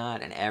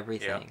coconut and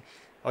everything. Yeah.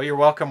 Oh, you're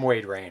welcome,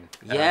 Wade Rain.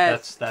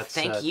 That's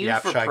thank you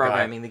for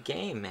programming the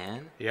game,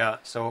 man. Yeah.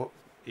 So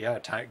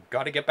got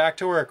to get back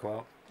to work.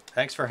 Well,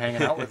 thanks for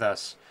hanging out with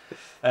us.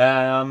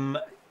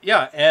 Everybody,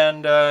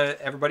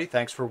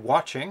 thanks for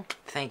watching.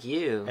 Thank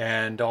you.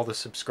 And all the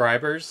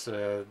subscribers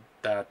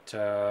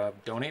that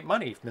donate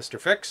money. Mr.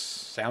 Fix,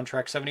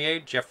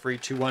 Soundtrack78,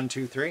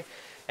 Jeffrey2123,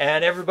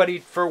 and everybody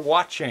for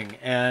watching,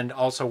 and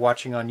also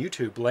watching on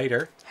YouTube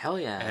later. Hell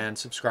yeah. And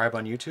subscribe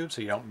on YouTube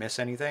so you don't miss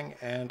anything,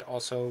 and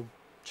also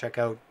check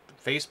out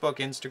Facebook,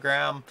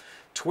 Instagram,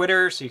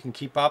 Twitter, so you can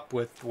keep up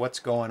with what's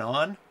going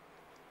on.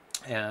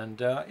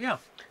 And I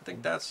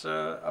think that's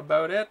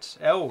about it.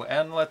 Oh,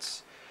 and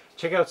let's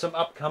check out some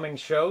upcoming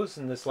shows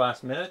in this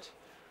last minute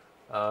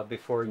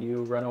before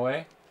you run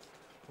away.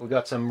 we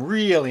got some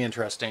really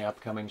interesting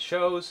upcoming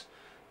shows.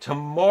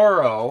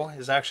 Tomorrow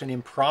is actually an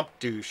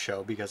impromptu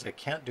show because I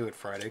can't do it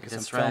Friday because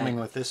I'm filming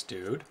with this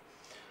dude.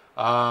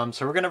 So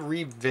we're going to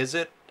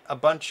revisit a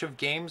bunch of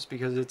games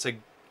because it's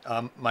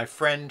my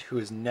friend who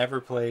has never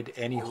played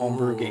any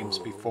homebrew games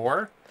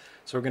before.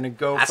 So we're going to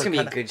go That's going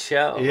to be a good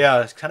show.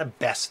 Yeah, it's kind of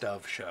best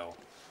of show.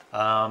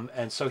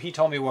 And so he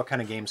told me what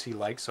kind of games he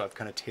likes, so I've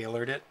kind of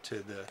tailored it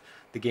to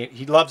the game.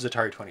 He loves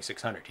Atari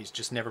 2600. He's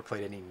just never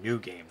played any new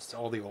games,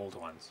 all the old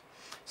ones.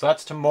 So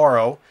that's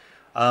tomorrow.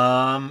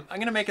 I'm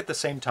going to make it the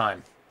same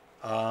time,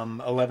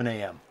 11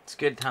 a.m. It's a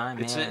good time,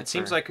 man. It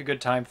seems like a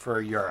good time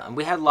for Europe.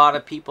 We had a lot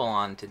of people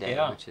on today,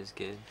 which is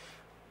good.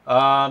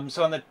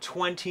 So on the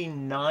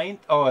 29th,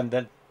 and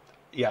then,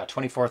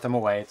 24th I'm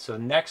away. So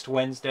next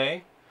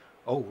Wednesday,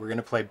 we're going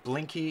to play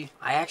Blinky.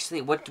 I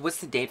actually,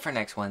 what's the date for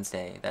next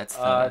Wednesday? That's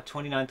the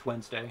 29th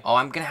Wednesday. Oh,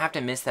 I'm going to have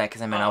to miss that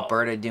because I'm in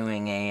Alberta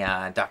doing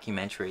a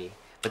documentary.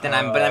 But then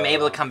I'm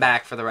able to come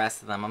back for the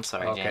rest of them. I'm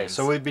sorry, James. Okay,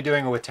 so we'd be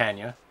doing it with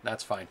Tanya.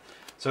 That's fine.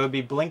 So it'd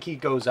be Blinky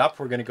Goes Up.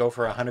 We're going to go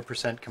for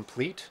 100%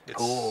 complete.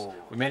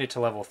 We made it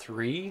to level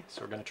 3,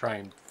 so we're going to try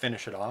and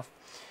finish it off.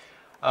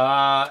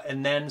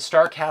 And then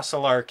Star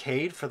Castle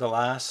Arcade for the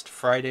last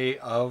Friday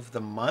of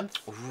the month.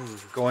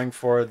 Going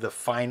for the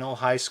final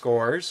high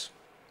scores.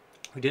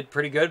 We did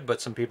pretty good,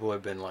 but some people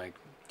have been like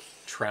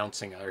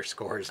trouncing our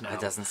scores now.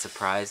 It doesn't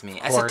surprise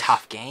me. It's a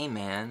tough game,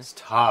 man. It's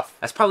tough.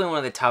 That's probably one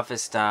of the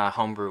toughest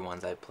homebrew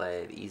ones I've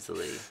played,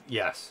 easily.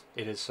 Yes,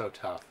 it is so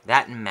tough.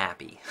 That and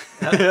Mappy.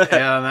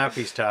 Yeah,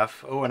 Mappy's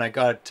tough. Oh, and I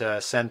got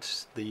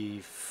sent the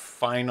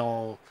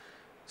final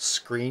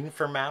screen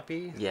for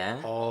Mappy. Yeah.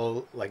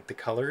 All, like, the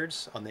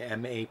colors on the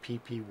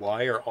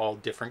MAPPY are all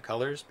different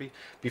colors.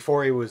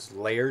 Before it was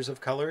layers of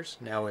colors.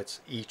 Now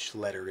it's each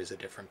letter is a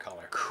different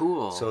color.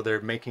 Cool. So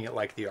they're making it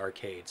like the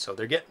arcade. So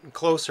they're getting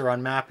closer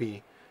on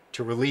Mappy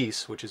to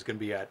release, which is going to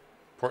be at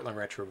Portland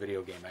Retro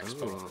Video Game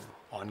Expo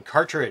on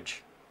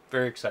cartridge.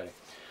 Very exciting.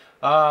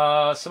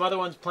 Some other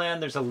ones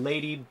planned. There's a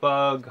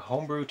Ladybug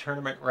Homebrew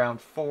Tournament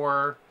Round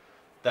 4.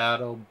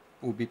 We'll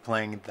be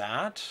playing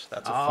that.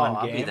 That's a fun game.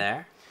 I'll be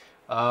there.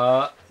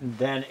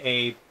 Then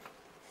a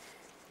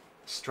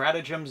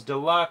Stratagems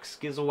Deluxe,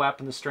 Gizzlewap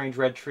and the Strange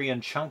Red Tree,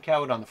 and Chunk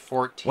Out on the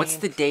 14th. What's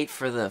the date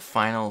for the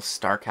final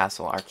Star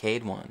Castle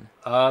Arcade one?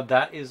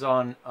 That is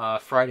on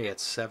Friday at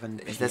 7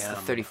 p.m. Is this the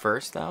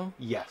 31st, though?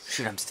 Yes.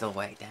 Shoot, I'm still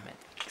away, damn it.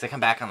 Because I come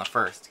back on the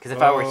 1st. Because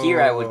if I were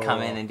here, I would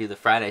come in and do the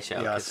Friday show.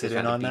 Yeah, sit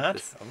in on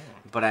that?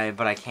 But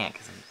I can't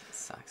because it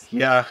sucks.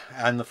 Yeah,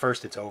 on the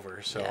 1st it's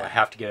over, so I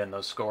have to get in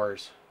those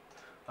scores.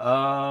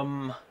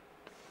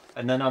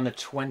 And then on the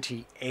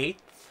 28th,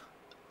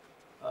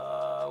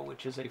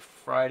 which is a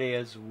Friday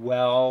as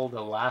well,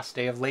 the last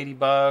day of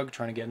Ladybug,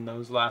 trying to get in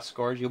those last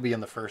scores. You'll be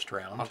in the first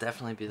round. I'll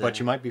definitely be there. But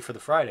you might be for the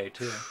Friday,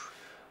 too.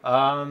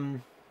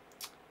 Then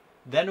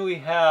we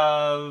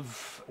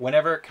have,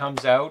 whenever it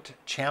comes out,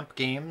 Champ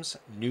Games'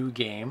 new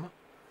game,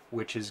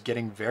 which is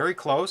getting very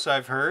close,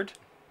 I've heard.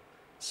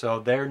 So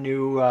their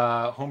new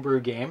homebrew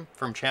game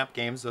from Champ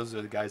Games, those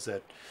are the guys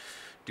that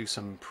do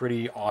some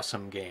pretty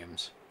awesome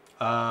games.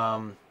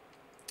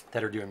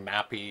 That are doing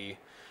Mappy,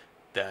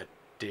 that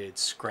did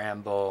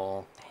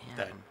Scramble,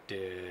 that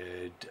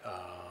did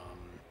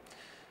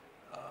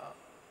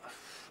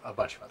a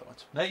bunch of other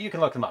ones. Now, you can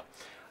look them up.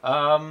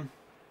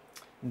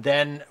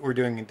 Then we're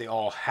doing the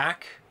All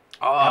Hack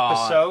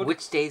episode.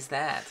 Which day's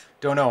that?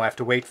 Don't know. I have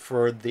to wait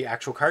for the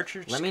actual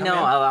cartridge. Let me know.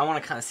 I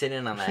want to kind of sit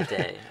in on that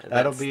day.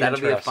 That'll be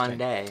a fun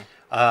day.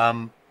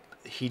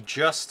 He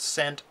just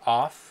sent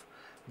off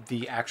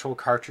the actual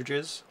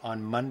cartridges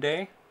on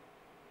Monday.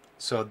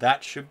 So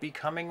that should be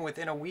coming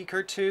within a week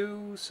or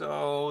two.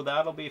 So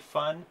that'll be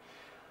fun.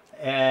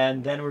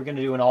 And then we're going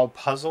to do an all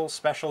puzzle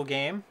special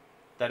game.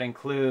 That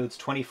includes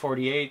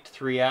 2048,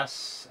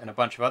 3S, and a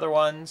bunch of other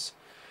ones.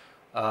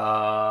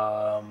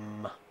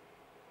 And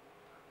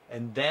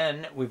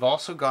then we've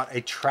also got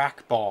a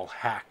trackball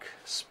hack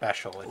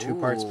special, a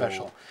two-part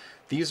special.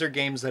 These are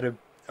games that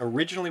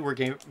originally were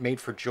made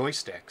for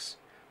joysticks,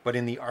 but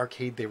in the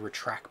arcade they were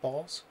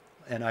trackballs.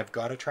 And I've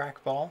got a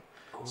trackball.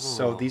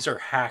 So these are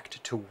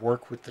hacked to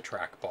work with the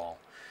trackball.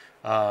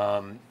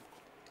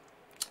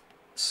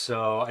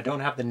 So I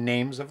don't have the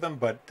names of them,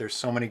 but there's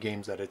so many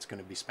games that it's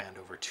going to be spanned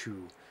over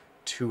two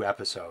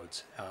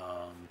episodes.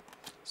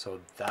 So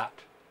that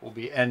will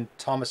be... And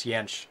Thomas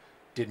Jensch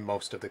did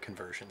most of the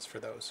conversions for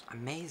those.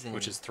 Amazing.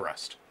 Which is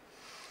Thrust.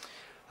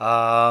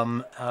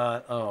 A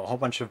whole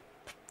bunch of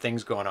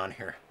things going on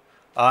here.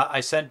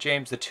 I sent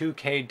James the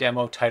 2K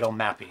demo title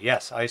Mappy.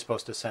 Yes, I was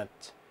supposed to send...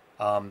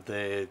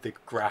 the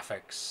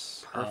graphics.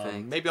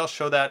 Perfect. Maybe I'll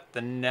show that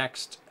the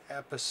next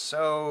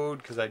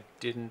episode because I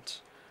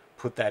didn't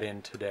put that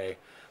in today.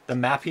 The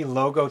Mappy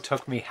logo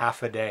took me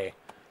half a day.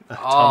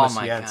 Thomas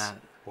Jensch.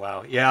 God!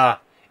 Wow, yeah,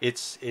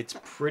 it's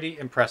pretty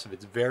impressive.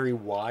 It's very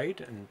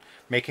wide, and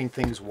making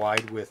things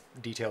wide with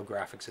detailed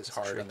graphics is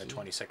hard on the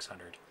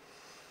 2600.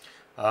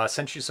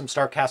 Sent you some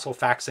Star Castle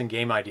facts and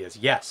game ideas.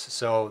 Yes,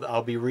 so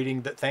I'll be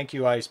reading that. Thank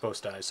you, I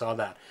saw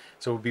that.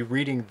 So we'll be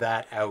reading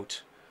that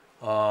out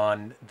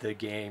on the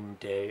game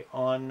day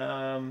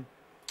on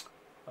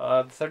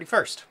the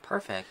 31st.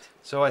 Perfect.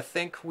 So I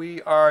think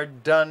we are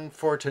done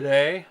for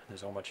today.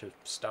 There's a whole bunch of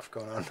stuff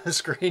going on the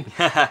screen.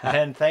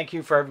 And thank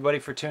you for everybody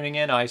for tuning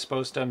in.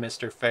 Iceposta,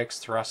 Mr. Fix,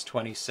 Thrust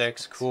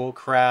 26, Cool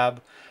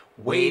Crab,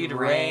 Wade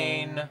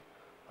Rain.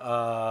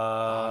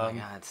 Oh my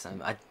God,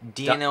 some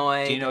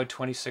Dinoid. Dino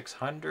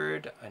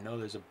 2600. I know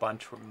there's a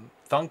bunch from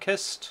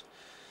Thunkist.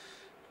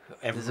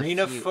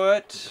 Arena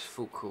Foot.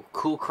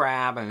 Cool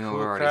Crab. I mean, Cool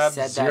we already Crab.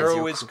 said that.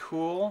 Zero is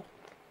cool.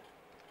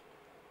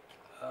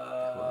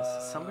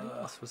 Somebody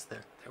else was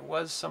there. There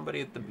was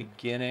somebody at the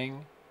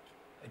beginning.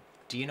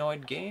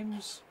 Dinoid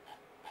Games?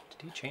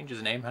 Did he change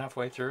his name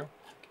halfway through?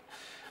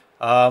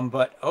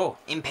 But, oh.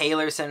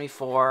 Impaler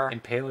 74.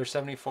 Impaler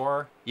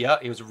 74. Yeah,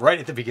 he was right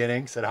at the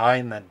beginning. Said hi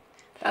and then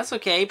That's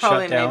okay. He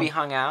probably maybe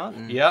hung out.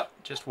 And... Yep,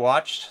 just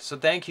watched. So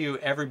thank you,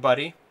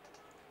 everybody,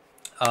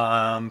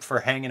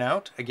 for hanging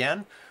out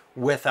again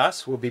with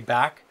us. We'll be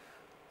back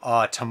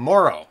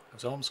tomorrow. I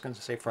was almost going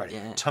to say Friday.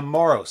 Yeah.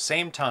 Tomorrow,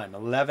 same time,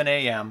 11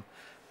 a.m.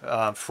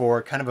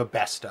 For kind of a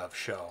best of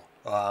show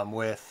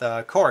with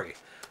Corey,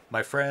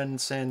 my friend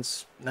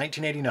since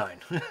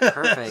 1989.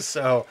 Perfect.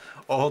 So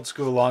old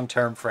school,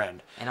 long-term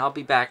friend. And I'll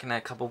be back in a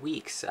couple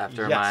weeks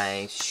after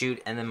my shoot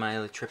and then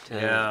my trip to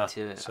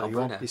Alberta. So you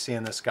won't be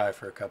seeing this guy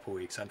for a couple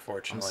weeks,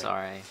 unfortunately. I'm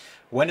sorry.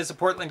 When is the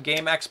Portland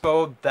Game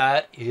Expo?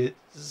 That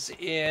is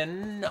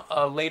in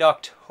late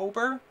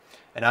October.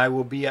 And I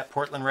will be at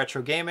Portland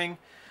Retro Gaming,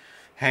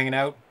 hanging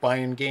out,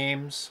 buying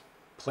games,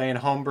 playing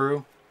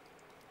Homebrew,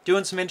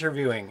 doing some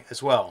interviewing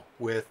as well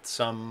with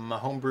some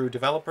Homebrew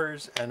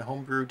developers and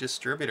Homebrew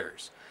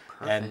distributors.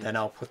 Perfect. And then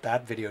I'll put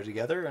that video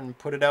together and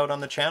put it out on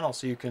the channel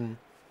so you can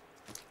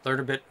learn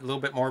a little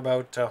bit more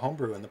about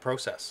Homebrew and the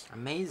process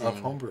of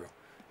Homebrew,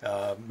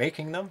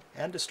 making them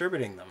and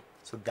distributing them.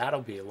 So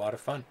that'll be a lot of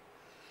fun.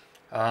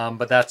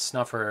 But that's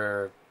not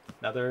for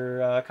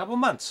another couple of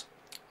months.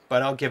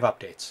 But I'll give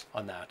updates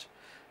on that.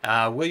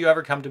 Will you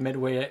ever come to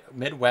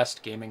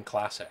Midwest Gaming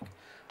Classic?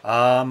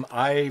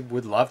 I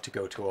would love to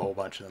go to a whole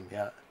bunch of them.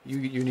 Yeah,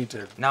 you need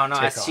to.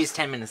 No, she's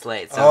 10 minutes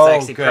late, so it's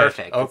actually good.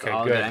 perfect.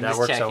 Okay, good. That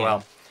works checking. so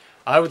well.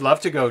 I would love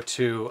to go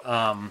to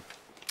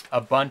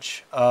a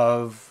bunch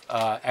of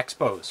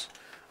expos,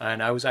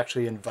 and I was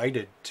actually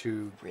invited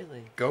to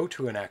go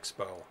to an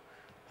expo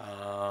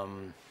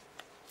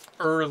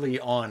early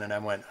on, and I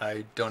went.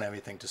 I don't have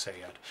anything to say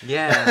yet.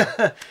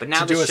 Yeah, but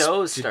now the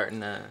show's starting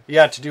to.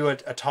 Yeah, to do a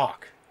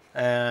talk,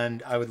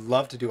 and I would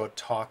love to do a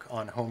talk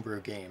on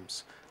Homebrew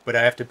games. But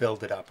I have to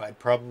build it up. I'd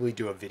probably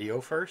do a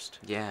video first.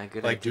 Yeah,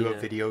 good idea. Like do a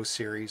video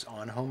series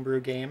on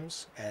Homebrew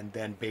games and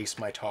then base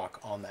my talk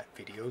on that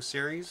video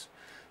series.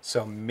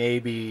 So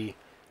maybe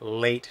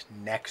late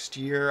next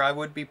year I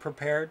would be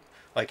prepared.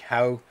 Like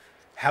how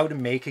to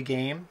make a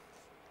game.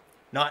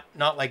 Not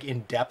like in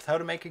depth how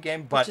to make a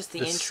game, but just the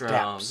intro.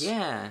 Steps.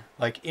 Yeah.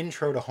 Like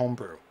intro to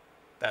Homebrew.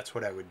 That's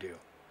what I would do.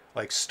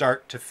 Like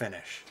start to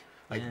finish.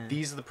 Like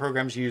these are the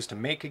programs you use to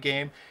make a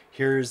game.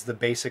 Here's the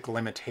basic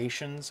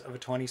limitations of the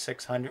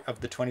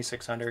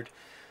 2600.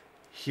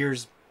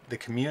 Here's the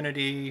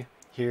community.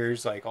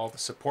 Here's like all the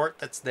support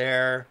that's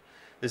there.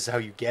 This is how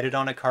you get it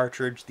on a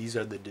cartridge. These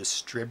are the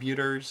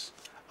distributors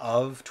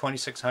of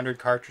 2600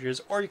 cartridges,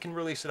 or you can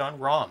release it on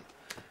ROM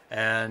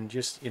and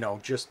just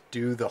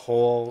do the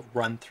whole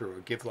run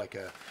through. Give like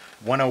a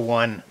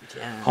 101,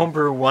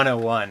 Homebrew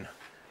 101.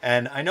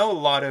 And I know a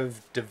lot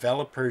of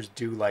developers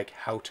do like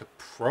how to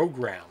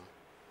program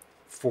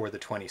for the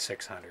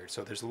 2600.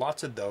 So there's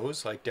lots of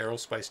those. Like Daryl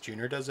Spice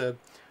Jr. does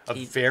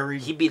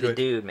he'd be the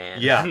dude, man.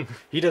 Yeah,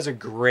 he does a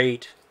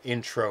great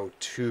intro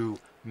to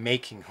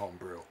making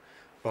Homebrew.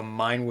 But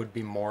mine would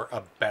be more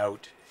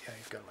about,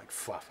 you've got like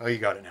fluff. Oh, you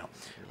got it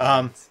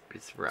now.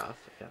 It's rough.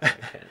 Yeah,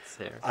 it's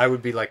there. I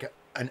would be like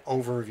an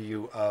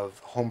overview of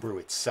Homebrew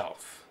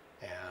itself.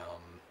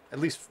 At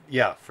least,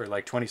 for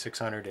like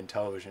 2600 and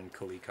television,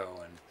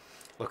 Coleco, and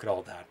look at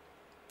all that.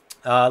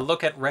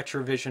 Look at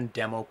Retrovision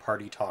demo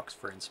party talks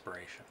for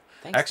inspiration.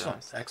 Thanks,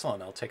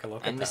 Excellent. I'll take a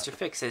look at that. And Mr.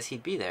 Fix says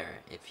he'd be there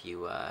if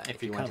you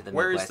went to the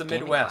Where Midwest is the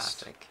Gaming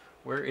Midwest? Classic.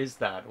 Where is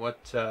that?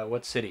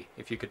 What city?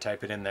 If you could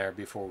type it in there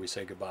before we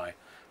say goodbye,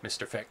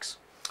 Mr. Fix.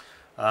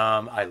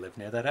 I live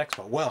near that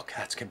expo. Well,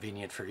 that's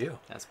convenient for you.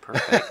 That's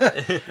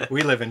perfect.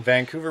 We live in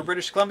Vancouver,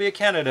 British Columbia,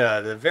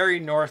 Canada, the very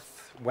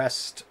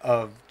northwest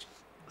of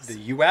the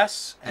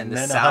U.S. and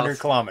then 100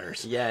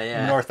 kilometers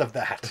north of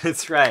that.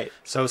 That's right.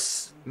 So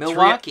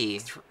Milwaukee.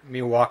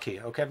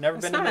 Milwaukee. Okay, I've never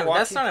been to Milwaukee.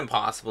 That's not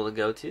impossible to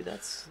go to.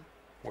 That's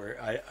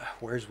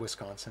where's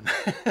Wisconsin?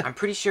 I'm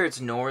pretty sure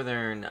it's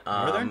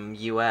northern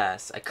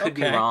U.S. I could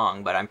be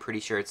wrong, but I'm pretty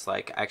sure it's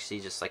like actually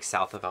just like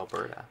south of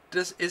Alberta.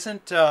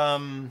 Isn't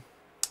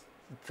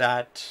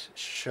that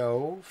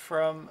show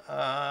from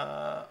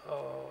that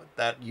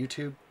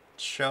YouTube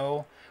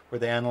show where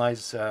they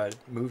analyze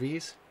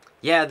movies?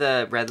 Yeah,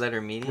 the Red Letter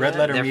Media. Red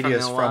Letter They're Media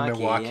is from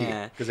Milwaukee.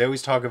 Yeah. Because they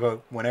always talk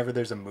about whenever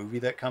there's a movie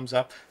that comes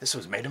up, this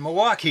was made in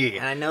Milwaukee.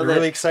 And I know they're that,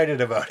 really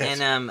excited about it.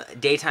 And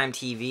daytime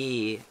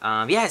TV.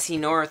 Yeah, see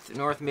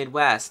North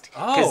Midwest.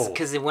 Oh,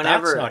 because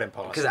whenever that's not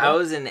impossible.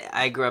 Because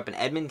I grew up in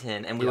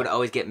Edmonton, and we would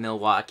always get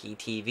Milwaukee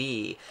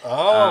TV.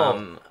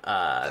 Oh,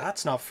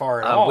 that's not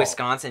far at all.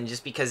 Wisconsin,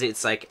 just because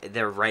it's like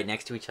they're right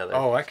next to each other.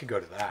 Oh, I could go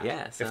to that.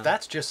 Yeah. So. If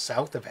that's just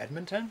south of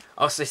Edmonton.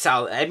 Oh, so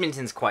South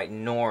Edmonton's quite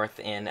north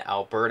in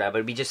Alberta, but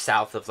it'd be just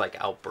south of like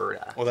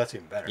Alberta. Well, that's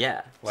even better.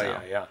 Yeah.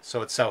 Well, yeah.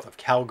 So it's south of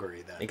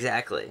Calgary then.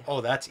 Exactly.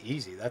 Oh, that's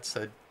easy. That's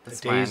a That's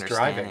day's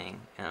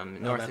driving.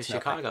 North of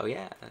Chicago,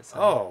 yeah. So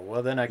oh,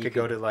 well then I could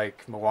go to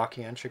like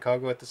Milwaukee and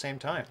Chicago at the same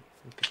time.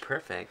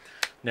 Perfect.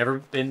 Never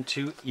been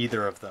to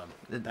either of them.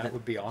 That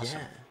would be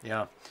awesome.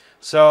 Yeah.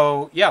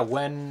 So yeah,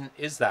 when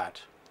is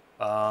that?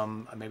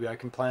 Maybe I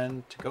can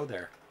plan to go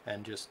there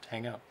and just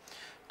hang out.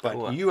 But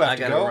cool. You have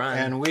to go, run.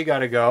 and we got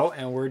to go,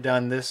 and we're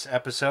done this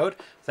episode.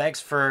 Thanks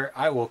for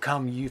I will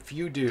come if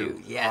you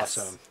do.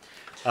 Yes.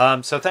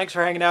 Awesome. So thanks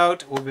for hanging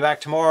out. We'll be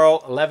back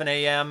tomorrow, 11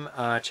 a.m.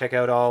 Check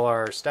out all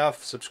our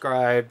stuff.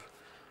 Subscribe.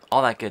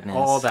 All that goodness.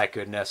 All that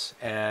goodness.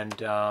 And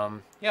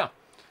yeah.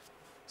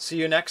 See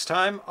you next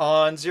time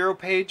on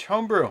ZeroPage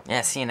Homebrew.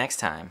 Yeah, see you next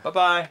time.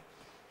 Bye-bye.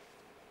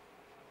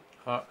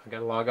 Oh, I got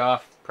to log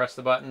off. Press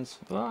the buttons.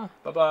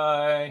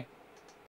 Bye-bye.